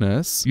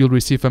Darkness, you'll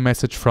receive a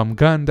message from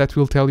Gun that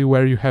will tell you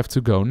where you have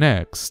to go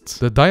next.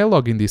 The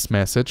dialogue in this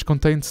message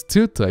contains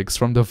two takes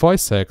from the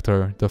voice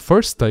actor, the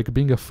first take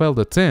being a failed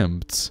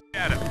attempt.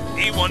 Shadow,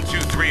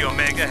 E123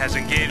 Omega has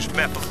engaged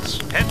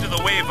Mephiles. Head to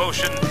the Wave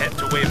Ocean, head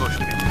to Wave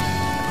Ocean.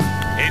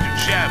 Agent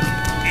Shadow,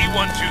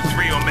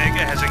 E123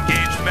 Omega has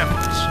engaged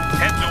Mephiles.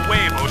 Head to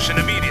Wave Ocean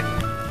immediately.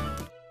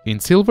 In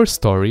Silver's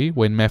story,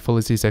 when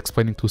Mephiles is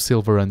explaining to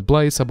Silver and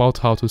Blaze about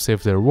how to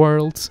save their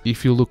worlds,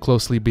 if you look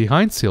closely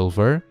behind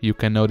Silver, you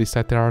can notice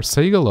that there are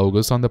Sega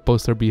logos on the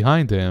poster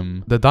behind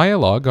him. The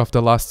dialogue of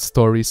the last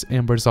story's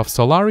Embers of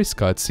Solaris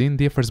cutscene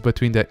differs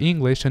between the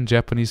English and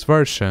Japanese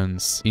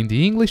versions. In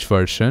the English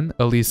version,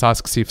 Elise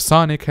asks if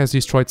Sonic has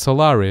destroyed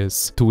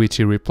Solaris, to which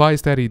he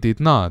replies that he did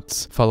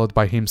not, followed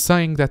by him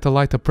saying that the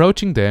light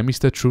approaching them is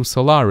the true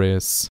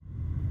Solaris.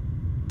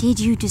 Did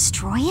you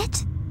destroy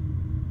it?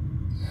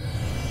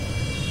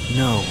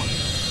 No.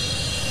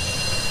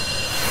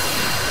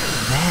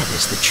 That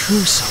is the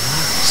true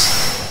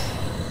Solaris.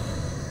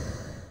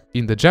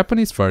 In the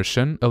Japanese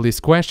version, Elise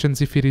questions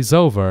if it is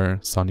over.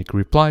 Sonic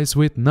replies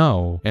with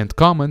no, and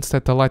comments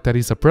that the light that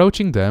is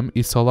approaching them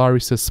is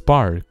Solaris'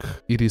 spark.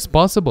 It is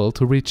possible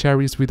to reach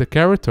areas with a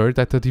character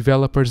that the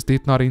developers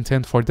did not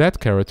intend for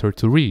that character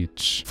to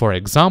reach. For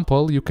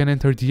example, you can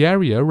enter the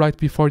area right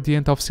before the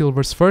end of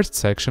Silver's first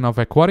section of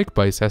Aquatic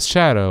Base as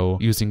Shadow,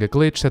 using a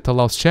glitch that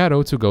allows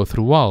Shadow to go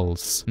through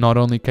walls. Not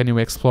only can you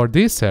explore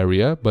this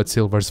area, but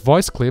Silver's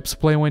voice clips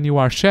play when you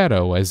are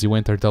Shadow as you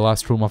enter the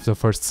last room of the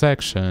first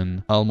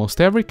section. Almost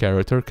every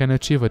character can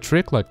achieve a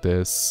trick like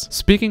this.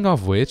 Speaking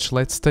of which,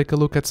 let's take a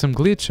look at some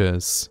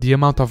glitches. The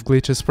amount of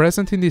glitches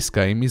present in this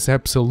game is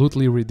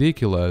absolutely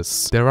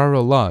ridiculous. There are a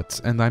lot,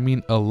 and I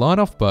mean a lot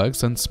of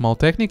bugs and small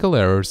technical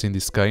errors in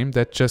this game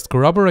that just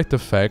corroborate the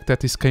fact that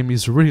this game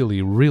is really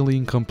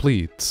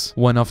incomplete.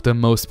 One of the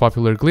most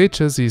popular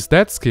glitches is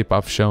that skip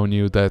I've shown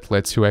you that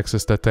lets you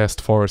access the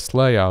test forest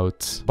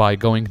layout. By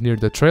going near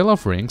the Trail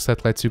of Rings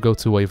that lets you go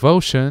to Wave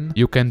Ocean,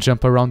 you can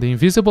jump around the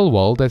invisible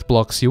wall that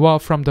blocks you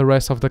off from the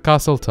rest of the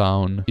castle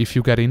town. If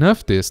you get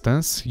enough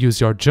distance,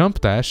 use your jump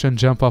dash and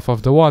jump off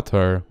of the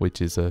water,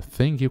 which is a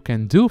thing you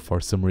can do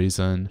for some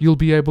reason. You'll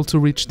be able to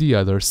reach the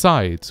other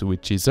side,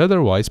 which is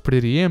otherwise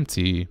pretty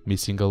empty,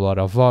 missing a lot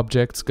of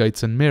objects,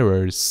 gates and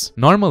mirrors.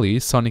 Normally,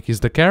 Sonic is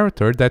the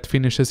character that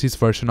finishes his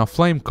version of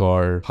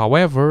Flamecore.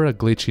 However, a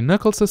glitch in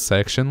Knuckles'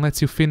 section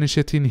lets you finish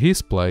it in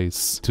his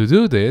place. To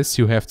do this,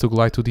 you have to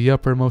glide to the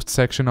uppermost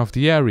section of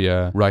the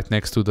area, right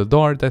next to the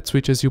door that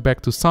switches you back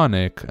to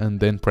Sonic,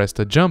 and then press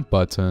the jump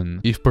button.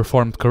 If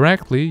performed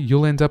correctly,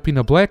 you'll end up in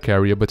a black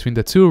area between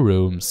the two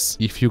rooms.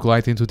 If you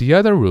glide into the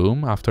other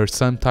room, after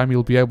some time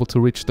you'll be able to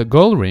reach the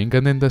goal ring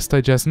and end the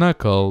stage as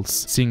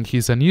Knuckles, seeing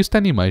his unused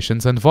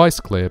animations and voice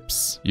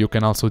clips. You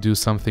can also do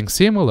something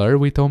similar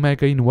with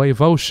Omega in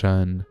Wave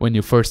Ocean. When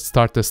you first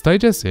start the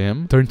stage as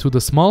him, turn to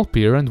the small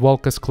pier and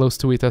walk as close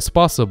to it as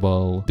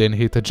possible, then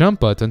hit the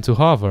jump button to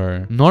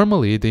hover.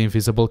 Normally, the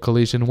invisible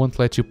collision won't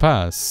let you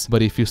pass,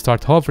 but if you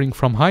start hovering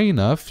from high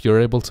enough, you're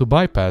able to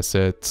bypass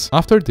it.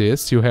 After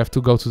this, you have to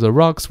to go to the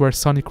rocks where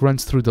Sonic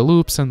runs through the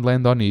loops and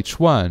land on each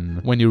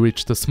one. When you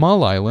reach the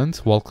small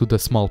island, walk to the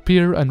small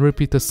pier and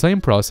repeat the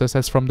same process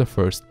as from the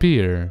first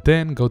pier.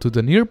 Then go to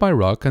the nearby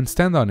rock and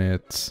stand on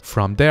it.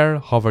 From there,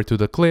 hover to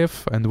the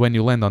cliff, and when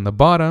you land on the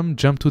bottom,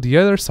 jump to the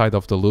other side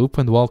of the loop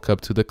and walk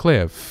up to the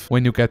cliff.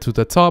 When you get to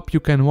the top, you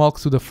can walk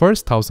to the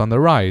first house on the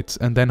right,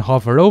 and then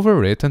hover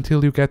over it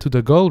until you get to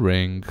the goal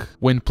ring.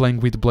 When playing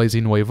with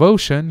Blazing Wave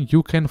Ocean,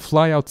 you can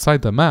fly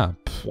outside the map.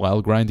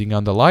 While grinding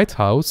on the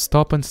lighthouse,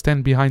 stop and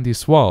stand behind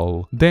this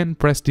wall. Then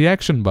press the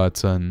action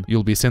button.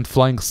 You'll be sent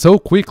flying so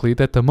quickly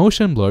that the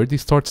motion blur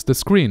distorts the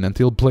screen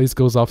until Blaze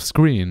goes off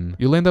screen.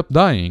 You'll end up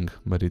dying,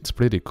 but it's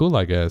pretty cool,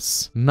 I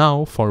guess.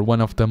 Now, for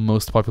one of the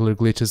most popular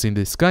glitches in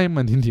this game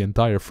and in the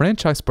entire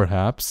franchise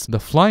perhaps, the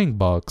flying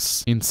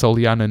box. In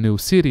Soliana New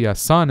City as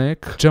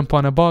Sonic, jump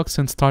on a box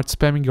and start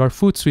spamming your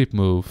foot sweep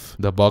move.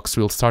 The box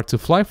will start to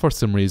fly for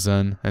some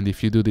reason, and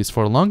if you do this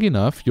for long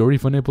enough, you're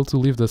even able to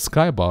leave the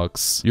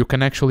skybox. You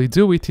can actually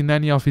do it in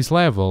any of his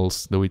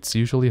levels, though it's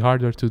usually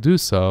harder to do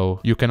so.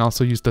 You can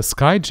also use the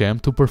Sky Jam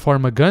to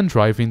perform a gun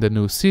drive in the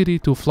new city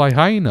to fly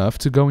high enough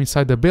to go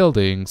inside the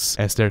buildings,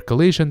 as their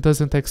collision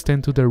doesn't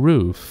extend to the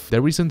roof.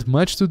 There isn't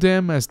much to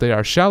them as they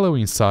are shallow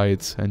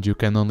inside, and you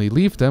can only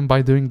leave them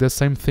by doing the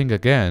same thing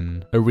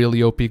again. A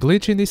really OP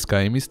glitch in this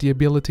game is the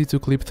ability to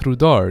clip through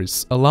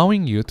doors,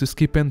 allowing you to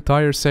skip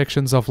entire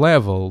sections of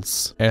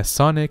levels. As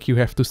Sonic, you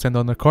have to stand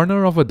on the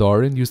corner of a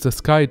door and use the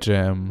Sky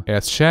Jam.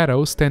 As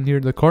Shadow, stand near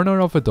the corner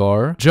of a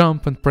door,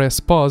 jump and press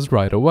pause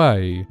right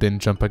away. Then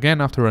jump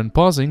again after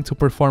unpausing to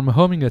perform a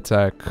homing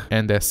attack.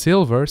 And as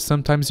Silver,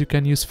 sometimes you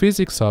can use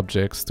physics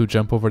objects to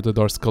jump over the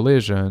door's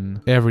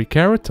collision. Every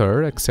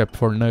character, except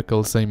for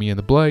Knuckles, Amy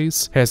and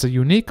Blaze, has a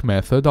unique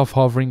method of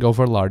hovering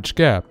over large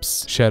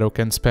gaps. Shadow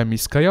can spam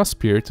his Chaos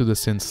Spear to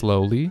descend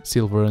slowly,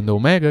 Silver and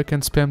Omega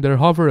can spam their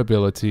hover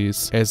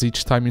abilities, as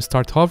each time you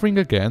start hovering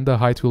again the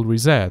height will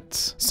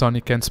reset.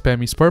 Sonic can spam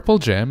his Purple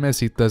Gem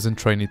as it doesn't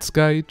drain its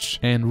gauge,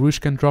 and Rouge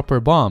can drop her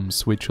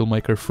bombs, which will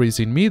make her freeze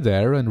in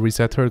midair and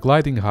reset her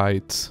gliding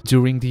height.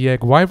 During the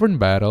Egg Wyvern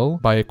battle,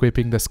 by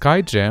equipping the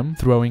Sky Gem,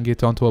 throwing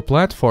it onto a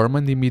platform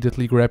and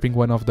immediately grabbing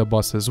one of the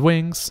boss's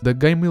wings, the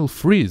game will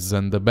freeze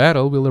and the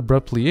battle will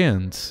abruptly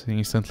end,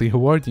 instantly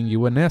awarding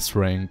you an S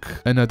rank.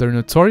 Another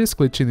notorious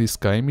glitch in this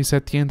game is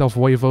at the end of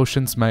Wave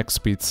Ocean's max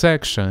speed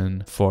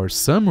section. For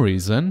some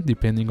reason,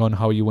 depending on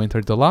how you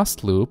enter the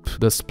last loop,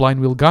 the spline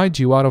will guide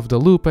you out of the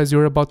loop as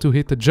you're about to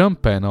hit the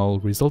jump panel,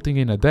 resulting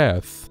in a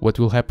death. What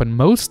will happen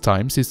most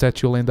times is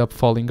that you'll end up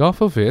falling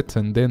off of it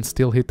and then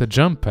still hit the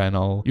jump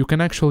panel. You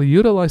can actually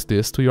utilize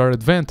this to your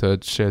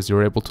advantage, as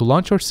you're able to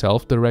launch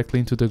yourself directly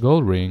into the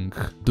goal ring.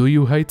 Do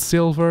you hate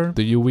Silver?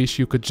 Do you wish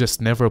you could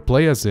just never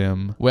play as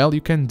him? Well,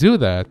 you can do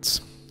that.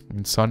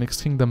 In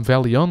Sonic's Kingdom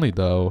Valley only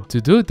though. To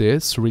do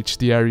this, reach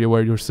the area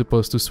where you're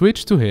supposed to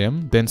switch to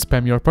him, then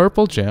spam your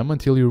Purple Gem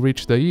until you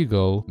reach the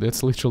eagle.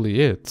 That's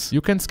literally it.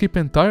 You can skip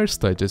entire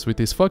stages with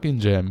this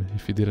fucking gem,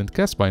 if you didn't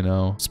guess by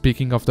now.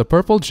 Speaking of the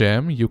Purple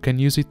Gem, you can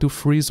use it to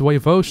freeze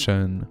Wave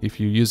Ocean. If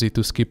you use it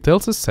to skip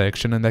Tails'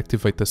 section and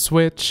activate the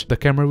switch, the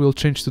camera will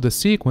change to the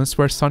sequence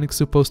where Sonic's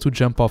supposed to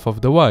jump off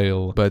of the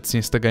whale. But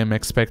since the game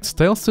expects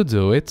Tails to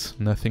do it,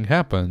 nothing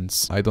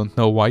happens. I don't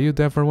know why you'd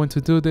ever want to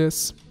do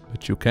this,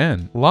 but you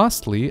can.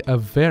 Lastly, a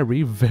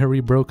very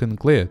broken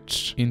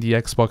glitch. In the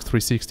Xbox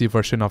 360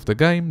 version of the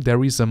game,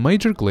 there is a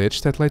major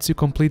glitch that lets you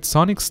complete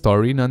Sonic's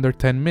story in under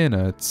 10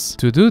 minutes.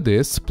 To do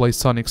this, play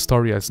Sonic's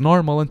story as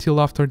normal until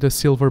after the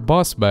Silver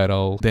boss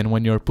battle. Then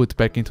when you're put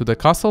back into the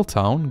castle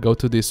town, go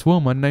to this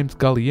woman named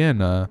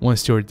Galliena.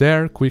 Once you're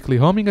there, quickly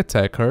homing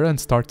attack her and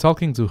start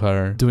talking to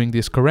her. Doing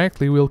this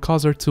correctly will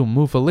cause her to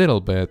move a little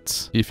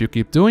bit. If you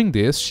keep doing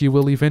this, she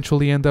will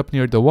eventually end up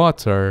near the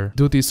water.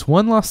 Do this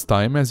one last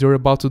time as you're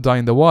about to die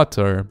in the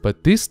water,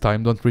 but this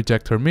time don't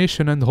reject her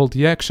mission and hold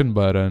the action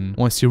button.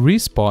 Once you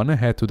respawn,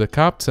 head to the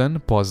captain,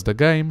 pause the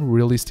game,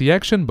 release the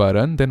action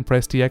button, then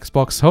press the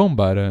Xbox home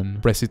button.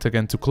 Press it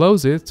again to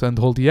close it and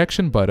hold the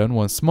action button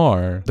once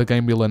more. The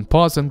game will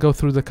unpause and go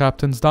through the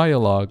captain's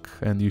dialogue,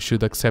 and you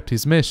should accept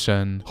his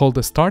mission. Hold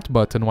the start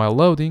button while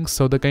loading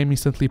so the game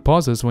instantly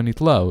pauses when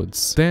it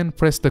loads. Then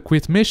press the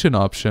quit mission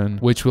option,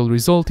 which will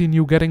result in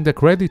you getting the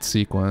credit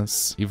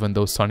sequence. Even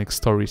though Sonic's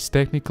story is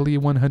technically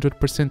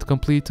 100%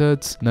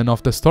 completed, none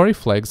of the story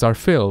flags are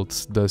filled,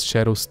 thus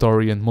Shadow's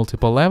story and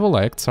multiple level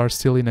acts are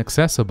still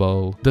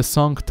inaccessible. The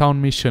song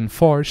Town Mission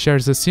 4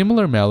 shares a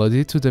similar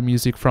melody to the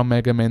music from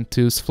Mega Man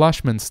 2's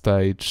Flashman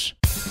stage.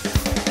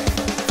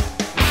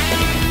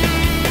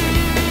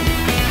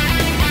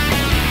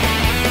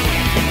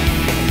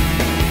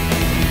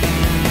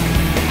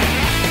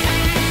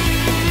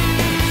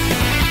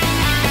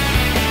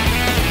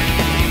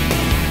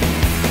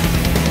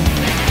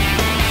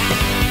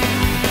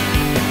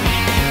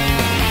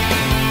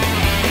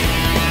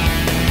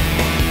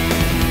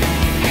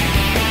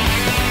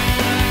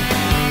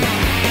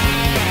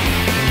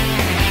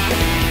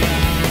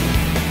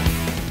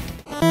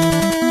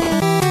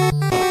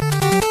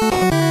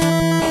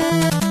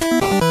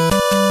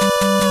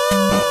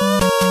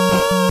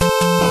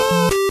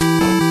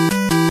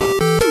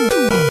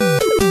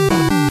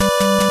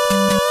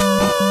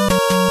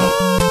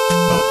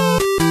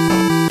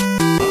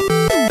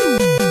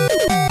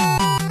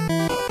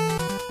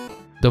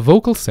 The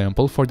vocal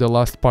sample for the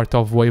last part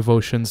of Wave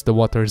Ocean's The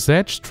Water's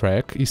Edge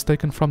track is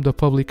taken from the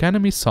Public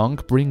Enemy song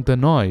Bring the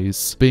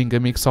Noise, being a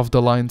mix of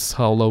the lines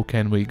How Low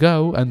Can We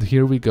Go and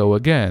Here We Go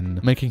Again,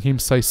 making him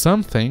say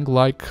something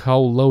like How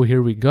low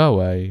here we go,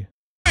 eh?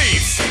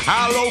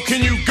 How low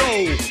can you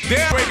go?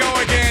 There we go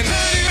again.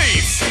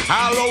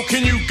 How low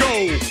can you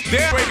go?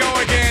 There we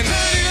go again.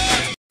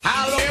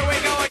 How low here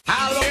we go?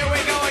 How low here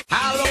we go?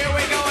 How low here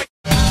we go?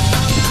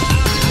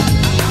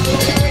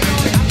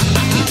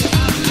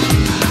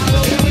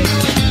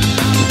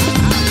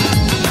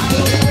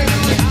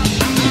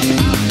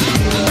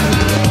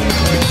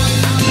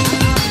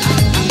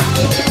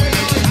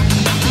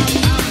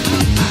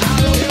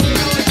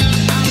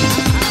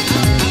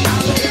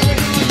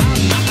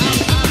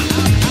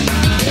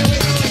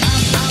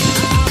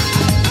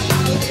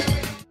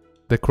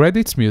 The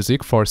credits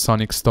music for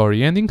Sonic's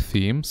story ending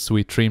theme,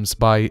 Sweet Dreams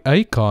by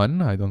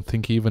Akon, I don't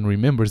think he even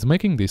remembers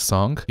making this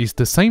song, is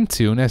the same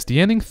tune as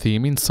the ending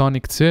theme in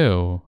Sonic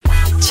 2.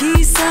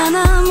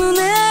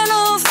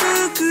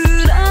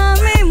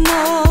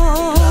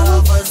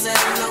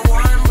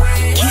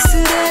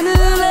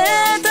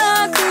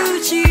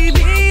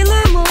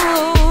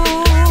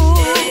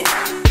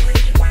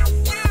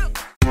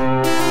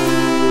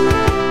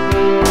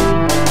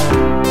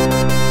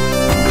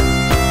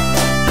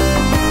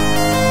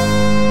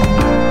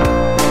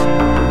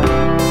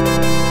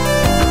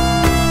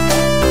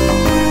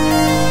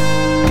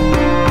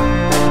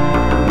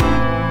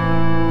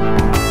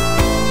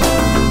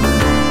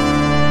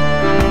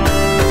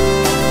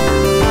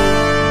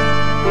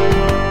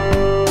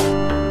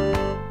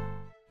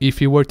 If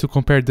you were to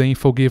compare the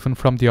info given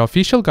from the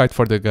official guide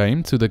for the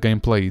game to the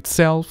gameplay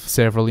itself,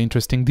 several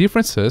interesting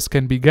differences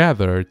can be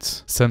gathered.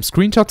 Some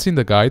screenshots in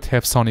the guide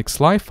have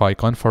Sonic's life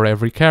icon for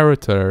every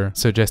character,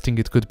 suggesting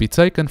it could be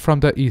taken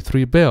from the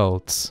E3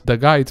 builds. The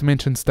guide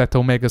mentions that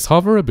Omega's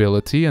hover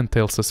ability and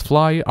Tails'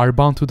 fly are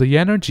bound to the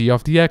energy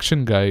of the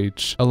action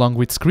gauge, along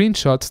with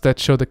screenshots that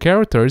show the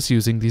characters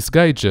using these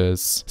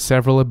gauges.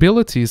 Several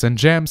abilities and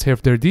gems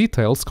have their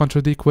details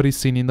contradict what is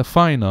seen in the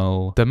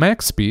final. The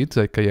max speed,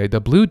 aka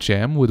the blue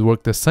gem, would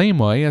work the same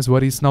way as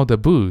what is now the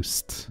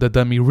boost. The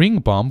dummy ring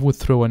bomb would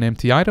throw an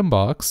empty item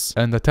box,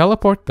 and the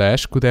teleport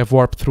dash could have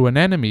warped through an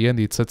enemy and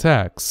its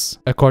attacks.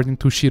 According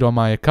to Shiro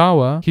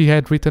Maekawa, he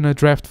had written a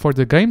draft for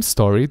the game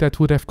story that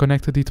would have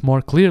connected it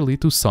more clearly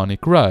to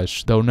Sonic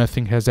Rush, though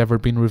nothing has ever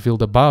been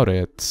revealed about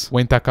it.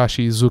 When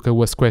Takashi Iizuka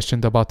was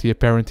questioned about the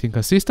apparent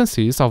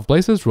inconsistencies of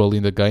Blaze's role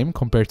in the game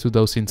compared to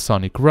those in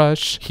Sonic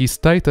Rush, he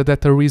stated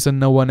that the reason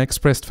no one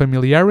expressed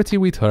familiarity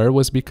with her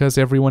was because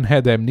everyone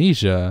had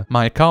amnesia.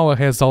 Maekawa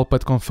has all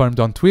but confirmed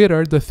on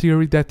Twitter the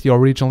theory that the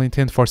original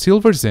intent for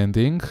Silver's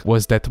ending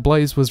was that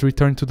Blaze was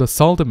returned to the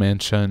Soul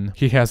Dimension.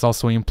 He has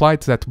also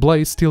implied that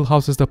Blaze still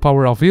houses the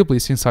power of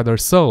Iblis inside her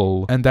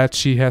soul, and that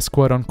she has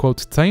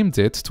quote-unquote tamed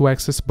it to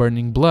access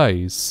Burning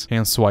Blaze,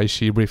 hence why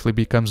she briefly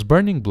becomes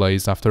Burning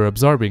Blaze after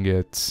absorbing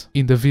it.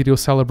 In the video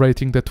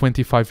celebrating the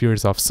 25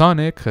 years of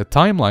Sonic, a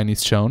timeline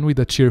is shown with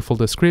a cheerful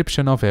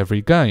description of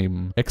every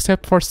game,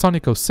 except for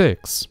Sonic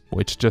 06,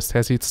 which just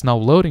has its now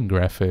loading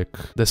graphic.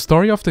 The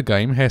story of the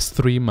game has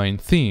three main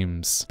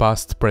themes: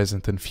 past,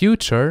 present and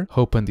future,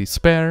 hope and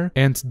despair,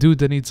 and do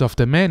the needs of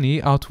the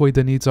many outweigh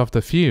the needs of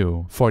the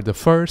few. For the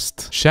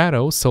first,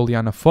 Shadow,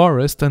 Soliana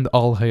Forest and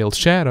All Hail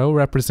Shadow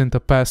represent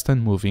the past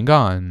and moving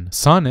on.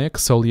 Sonic,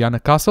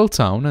 Soliana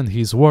Castletown and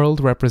his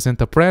world represent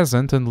the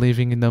present and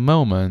living in the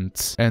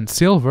moment. And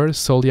Silver,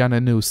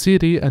 Soliana New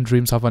City and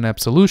Dreams of an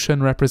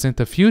Absolution represent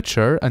the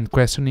future and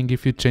questioning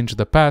if you'd change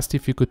the past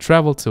if you could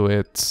travel to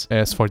it.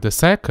 As for the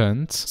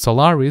second,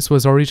 Solaris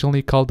was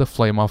originally called the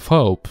Flame of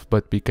Hope,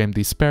 but became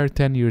Despair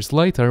 10 years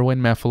later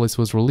when Mephiles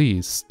was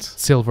released.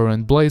 Silver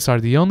and Blaze are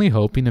the only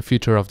hope in a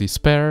future of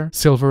despair.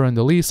 Silver and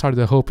Elise are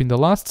the hope in the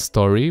last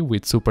story,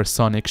 with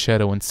Supersonic,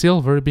 Shadow and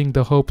Silver being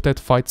the hope that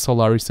fights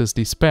Solaris'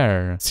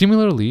 despair.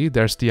 Similarly,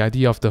 there's the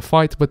idea of the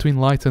fight between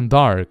light and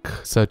dark,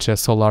 such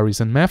as Solaris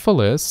and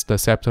Mephiles, the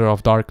Scepter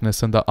of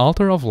Darkness and the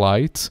Altar of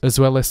Light, as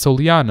well as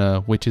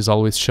Soliana, which is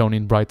always shown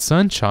in bright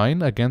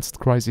sunshine, against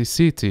Crisis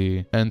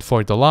City. And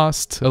for the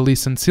last,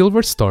 Elise and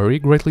Silver's story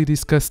greatly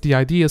discuss the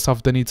ideas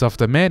of the needs of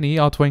the many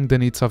outweighing the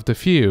needs of the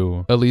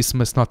few. Elise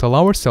must not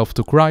allow herself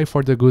to cry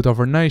for the good of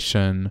her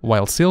nation,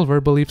 while Silver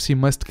believes he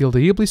must kill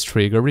the Iblis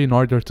Trigger in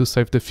order to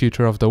save the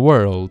future of the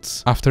world.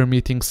 After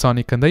meeting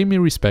Sonic and Amy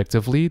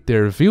respectively,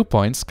 their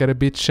viewpoints get a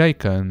bit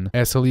shaken,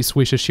 as Elise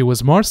wishes she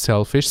was more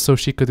selfish so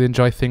she could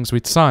enjoy things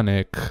with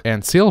Sonic,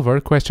 and Silver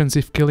questions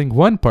if killing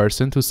one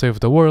person to save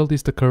the world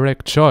is the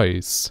correct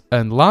choice.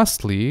 And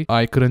lastly,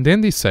 I couldn't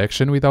end this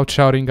section without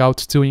shouting out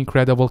two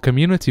incredible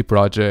community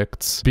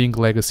projects, being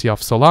Legacy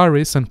of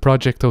Solaris and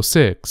Project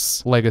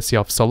 06. Legacy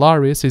of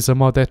Solaris is a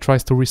mod that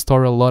tries to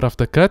restore a lot of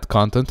the cut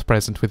content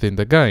present within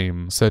the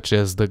game, such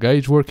as the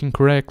gauge working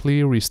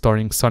correctly,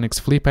 restoring Sonic's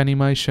flip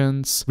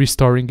animations,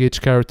 restoring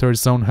each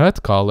character's own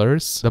HUD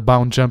colors, the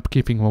bound jump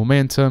keeping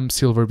momentum,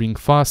 silver being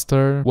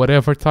faster.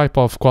 Whatever type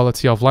of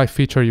quality of life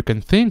feature you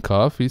can think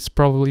of is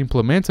probably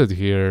implemented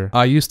here.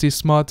 I use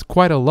this mod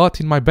quite a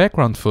lot in my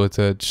background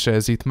footage,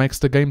 as it makes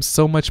the game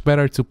so much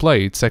better to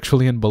play. It's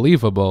actually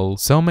unbelievable,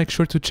 so make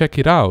sure to check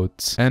it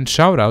out. And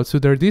shout out to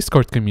their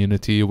Discord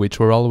community, which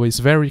were always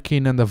very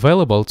keen and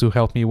available to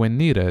help me when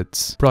needed.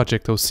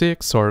 Project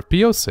 06 or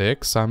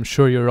P06, I'm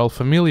sure you're all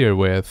familiar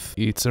with.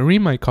 It's a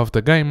remake of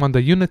the game on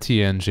the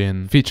Unity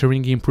engine,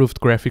 featuring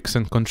improved graphics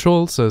and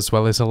controls, as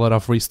well as a lot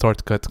of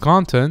restored cut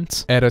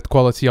content, added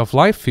quality of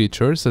life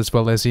features, as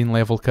well as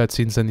in-level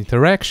cutscenes and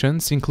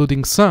interactions,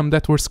 including some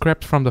that were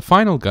scrapped from the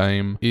final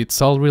game.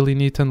 It's all really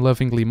neat and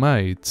lovingly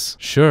made.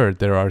 Sure,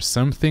 there are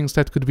some things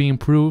that could be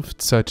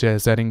improved, such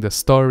as adding the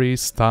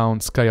stories,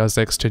 towns,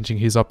 Cifesk changing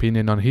his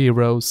opinion on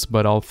heroes,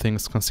 but all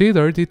things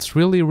considered, it's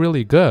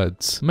really good.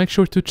 Make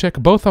sure to check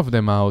both of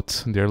them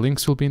out, their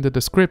links will be in the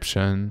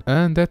description.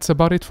 And that's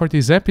about it for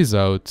this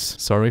episode.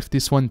 Sorry if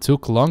this one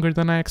took longer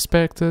than I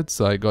expected,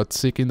 I got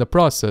sick in the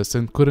process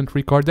and couldn't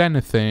record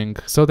anything,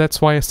 so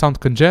that's why I sound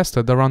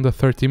congested around the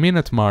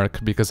 30-minute mark,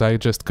 because I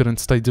just couldn't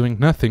stay doing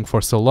nothing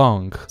for so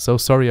long, so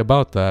sorry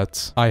about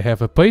that. I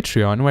have a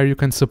Patreon where you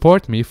can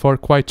support me for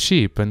quite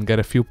cheap and get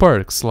a few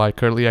perks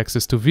like early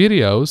access to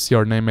videos,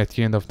 your name at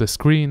the end of the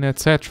screen,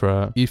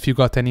 etc. If you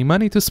got any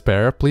money to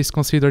spare, please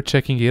consider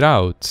checking it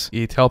out.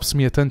 It helps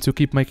me a ton to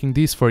keep making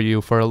these for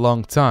you for a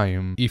long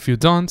time. If you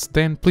don't,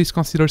 then please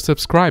consider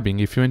subscribing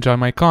if you enjoy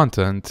my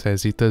content,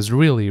 as it does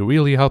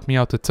really help me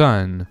out a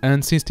ton.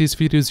 And since these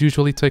videos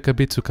usually take a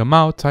bit to come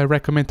out, I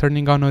recommend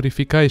turning on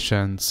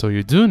notifications so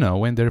you do know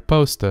when they're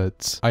posted.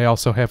 I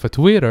also have a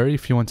Twitter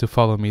if you want to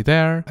follow me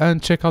there,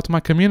 and check out my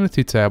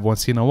community tab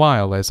once in a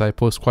while, as I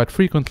post quite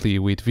frequently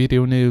with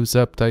video news,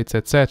 updates,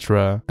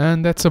 etc.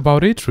 And that's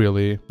about it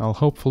really. I'll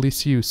hopefully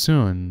see you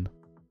soon.